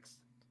or that.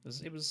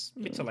 6. It was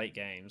mid to late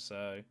game,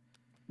 so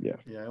Yeah,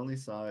 I only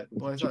saw it.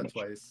 Well, I Too saw it much.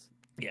 twice.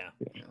 yeah.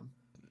 Yeah.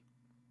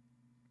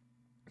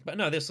 But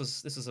no, this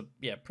was a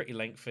pretty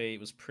lengthy. It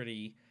was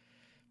pretty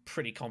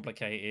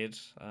complicated.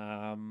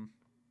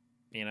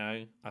 You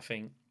know, I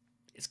think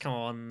it's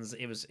cons.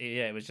 It was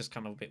just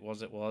kind of a bit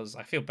was it was.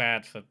 I feel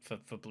bad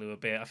for Blue a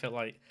bit. I feel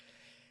like,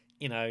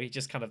 you know, he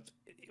just kind of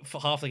for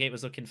half the game it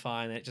was looking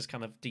fine, and it just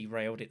kind of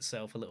derailed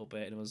itself a little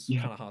bit, and it was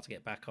kind of hard to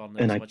get back on.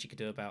 There's not much you could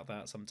do about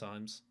that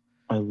sometimes.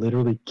 I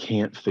literally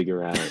can't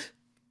figure out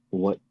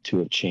what to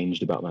have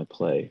changed about my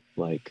play.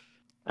 Like,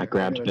 I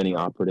grabbed gotta Benny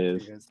try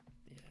Operative. you guys.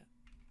 Yeah.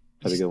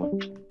 Have a good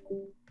one.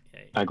 Yeah.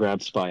 I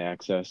grabbed Spy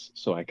Access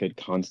so I could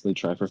constantly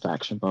try for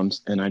faction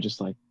bumps, and I just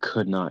like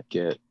could not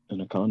get an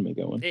economy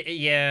going.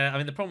 Yeah, I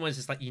mean the problem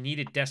was like you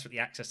needed desperately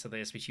access to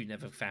this, which you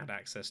never found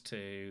access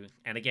to.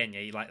 And again,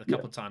 you like a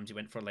couple of times you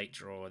went for a late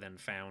draw, then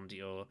found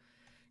your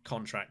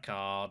contract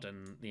card,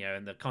 and you know,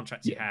 and the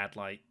contracts you had,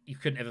 like you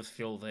couldn't ever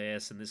fill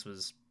this, and this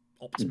was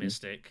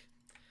optimistic.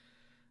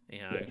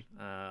 You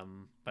know,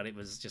 but it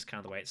was just kind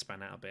of the way it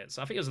span out a bit.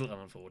 So I think it was a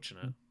little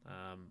unfortunate.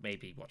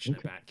 Maybe watching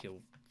it back,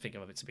 you'll think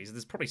of bits and pieces.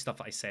 There's probably stuff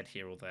that I said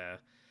here or there,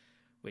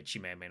 which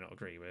you may or may not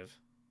agree with,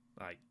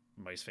 like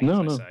most things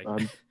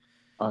I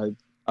say.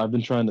 I've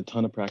been trying a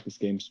ton of practice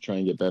games to try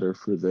and get better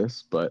for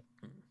this, but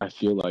I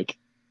feel like,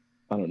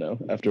 I don't know,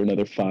 after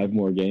another 5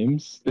 more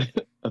games, I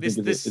think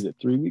is it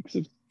 3 weeks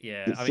of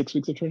 6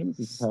 weeks of tournaments?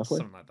 Is it halfway?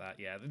 Something like that.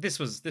 Yeah, this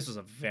was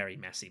a very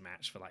messy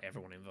match for like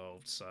everyone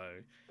involved. So.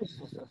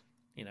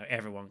 You know,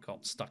 everyone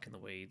got stuck in the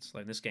weeds.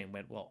 Like this game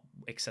went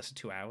excess of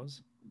 2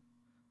 hours.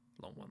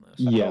 Long one though.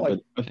 Yeah, like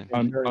but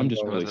I'm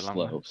just really was a long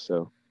slow. one.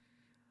 So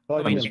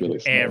I mean, just really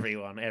slow.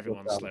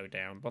 everyone slowed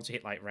down. Once you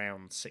hit like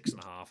round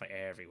 6.5,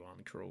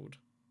 everyone crawled.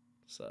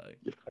 So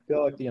I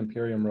feel like the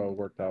Imperium row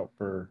worked out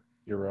for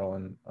Euro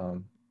and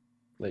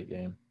late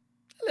game.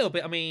 a little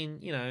bit. I mean,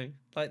 you know,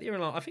 like the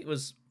Irulan, I think it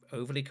was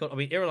overly cut. I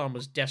mean, Irulan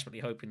was desperately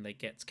hoping they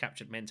get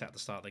captured Ment at the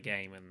start of the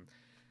game, and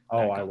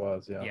I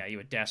was, yeah. Yeah, you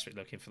were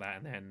desperately looking for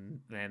that, and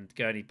then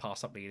Gurney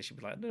passed up leadership,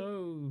 be like,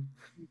 no.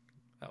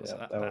 That was,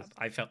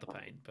 I felt the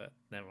pain, but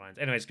never mind.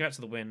 Anyways, congrats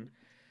to the win.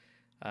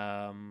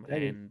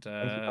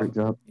 Great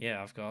job.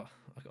 Yeah, I've got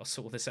to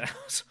sort this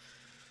out.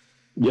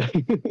 Yeah,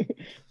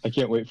 I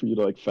can't wait for you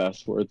to like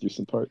fast forward through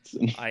some parts.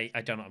 And... I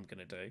don't know what I'm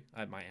gonna do.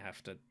 I might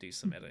have to do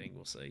some editing.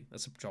 We'll see.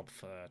 That's a job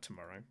for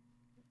tomorrow.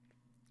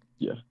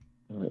 Yeah.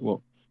 All right.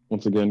 Well,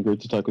 once again, great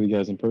to talk with you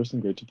guys in person.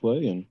 Great to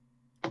play, and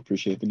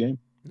appreciate the game.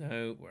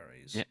 No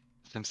worries. Yeah,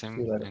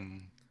 same.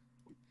 And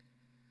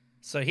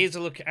so here's a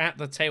look at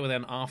the table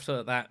then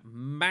after that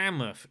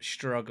mammoth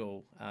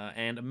struggle.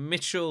 And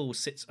Mitchell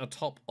sits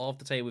atop of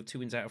the table with 2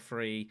 wins out of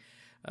 3.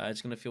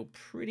 It's going to feel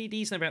pretty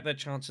decent about their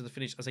chances to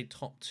finish as a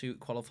top 2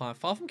 qualifier.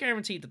 Far from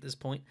guaranteed at this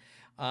point,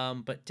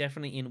 but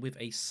definitely in with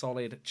a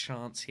solid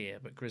chance here.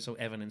 But Grizzle,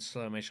 Evan, and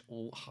Slomish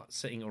all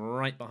sitting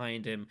right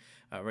behind him,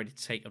 ready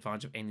to take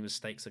advantage of any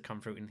mistakes that come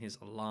through in his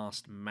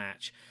last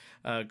match.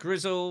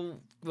 Grizzle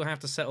will have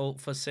to settle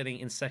for sitting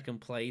in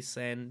second place,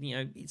 and you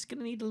know he's going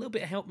to need a little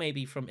bit of help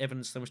maybe from Evan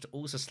and Slomish to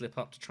also slip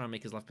up to try and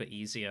make his life a bit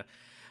easier.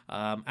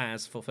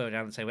 As for further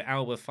down the table,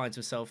 Alberth finds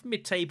himself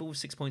mid-table with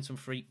 6 points from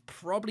 3.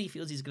 Probably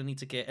feels he's going to need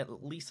to get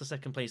at least a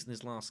second place in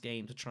his last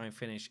game to try and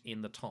finish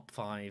in the top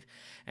 5.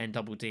 And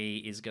Double D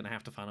is going to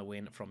have to find a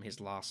win from his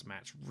last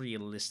match,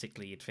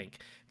 realistically, you'd think,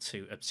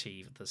 to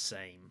achieve the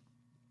same.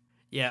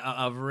 Yeah,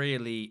 a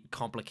really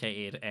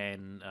complicated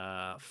and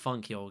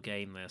funky old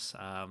game, this.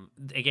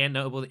 Again,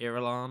 notable that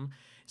Irulan.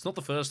 It's not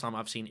the first time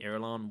I've seen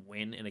Irulan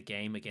win in a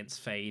game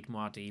against Fade,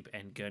 Muad'Dib,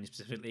 and Gurney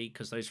specifically,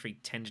 because those 3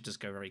 tend to just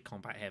go very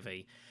combat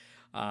heavy.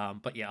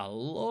 But yeah, a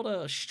lot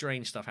of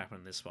strange stuff happened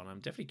in this one. I'm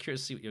definitely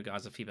curious to see what your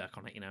guys' feedback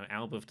on it. You know,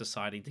 Alberth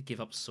deciding to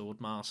give up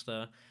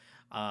Swordmaster.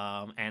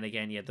 And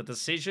again, yeah, the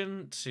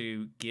decision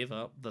to give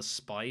up the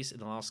Spice in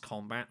the last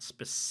combat,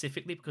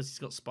 specifically because he's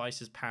got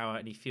Spice's power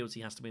and he feels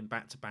he has to win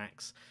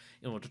back-to-backs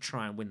in order to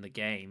try and win the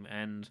game.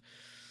 And,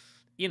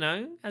 you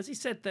know, as he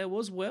said, there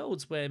was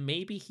worlds where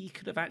maybe he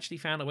could have actually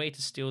found a way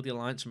to steal the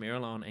Alliance from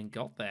Irulan and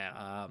got there.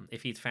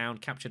 If he'd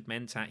found captured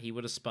Mentat, he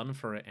would have spun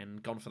for it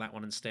and gone for that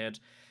one instead.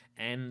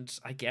 And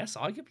I guess,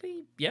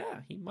 arguably, yeah,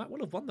 he might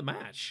well have won the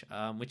match,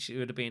 which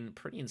would have been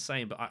pretty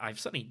insane. But I've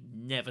certainly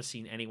never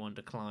seen anyone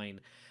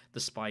decline the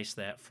spice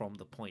there from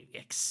the point.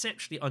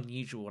 Exceptionally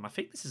unusual, and I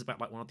think this is about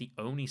like one of the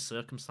only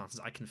circumstances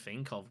I can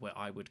think of where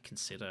I would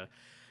consider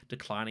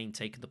declining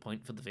taking the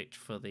point for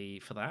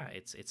that.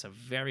 It's a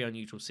very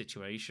unusual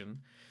situation.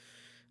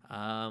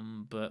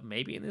 But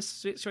maybe in this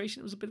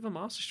situation it was a bit of a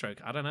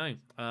masterstroke. I don't know.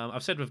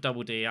 I've said with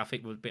Double D, I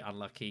think we're a bit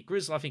unlucky.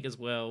 Grizzle, I think as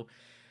well,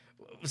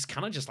 was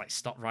kind of just like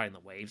stopped riding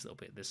the waves a little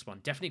bit. This one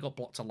definitely got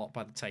blocked a lot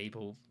by the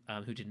table,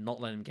 who did not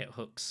let him get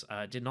hooks,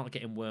 did not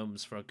get him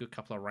worms for a good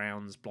couple of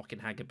rounds, blocking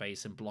Haggard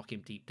Base and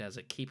blocking Deep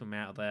Desert, keep him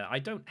out of there. I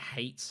don't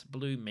hate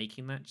Blue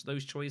making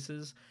those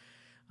choices.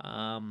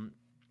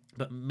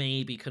 But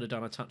maybe could have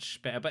done a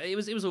touch better. But it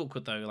was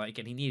awkward though. Like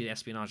again, he needed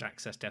espionage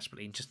access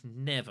desperately and just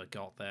never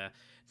got there.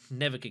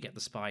 Never could get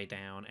the spy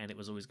down, and it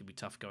was always going to be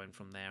tough going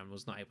from there. And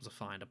was not able to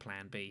find a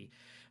plan B.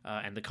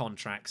 And the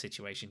contract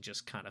situation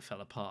just kind of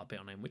fell apart a bit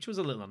on him, which was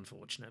a little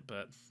unfortunate.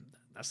 But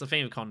that's the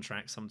thing with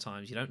contracts.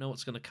 Sometimes you don't know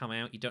what's going to come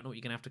out. You don't know what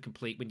you're going to have to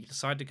complete when you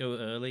decide to go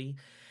early.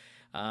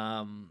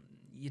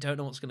 You don't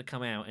know what's going to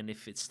come out, and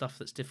if it's stuff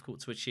that's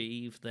difficult to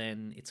achieve,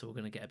 then it's all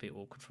going to get a bit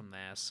awkward from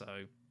there. So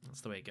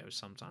that's the way it goes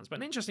sometimes. But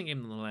an interesting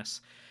game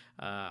nonetheless.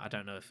 I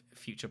don't know if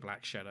future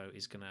BlackShadow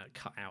is going to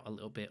cut out a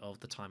little bit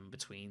of the time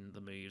between the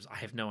moves. I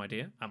have no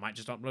idea. I might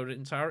just upload it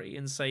entirely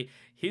and say,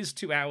 here's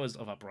 2 hours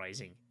of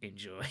Uprising.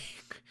 Enjoy.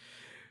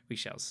 We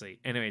shall see.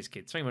 Anyways,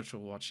 kids, thank you much for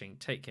watching.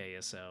 Take care of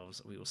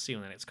yourselves. We will see you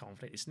on the next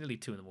conflict. It's nearly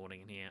 2 in the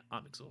morning in here.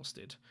 I'm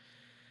exhausted.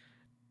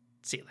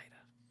 See you later.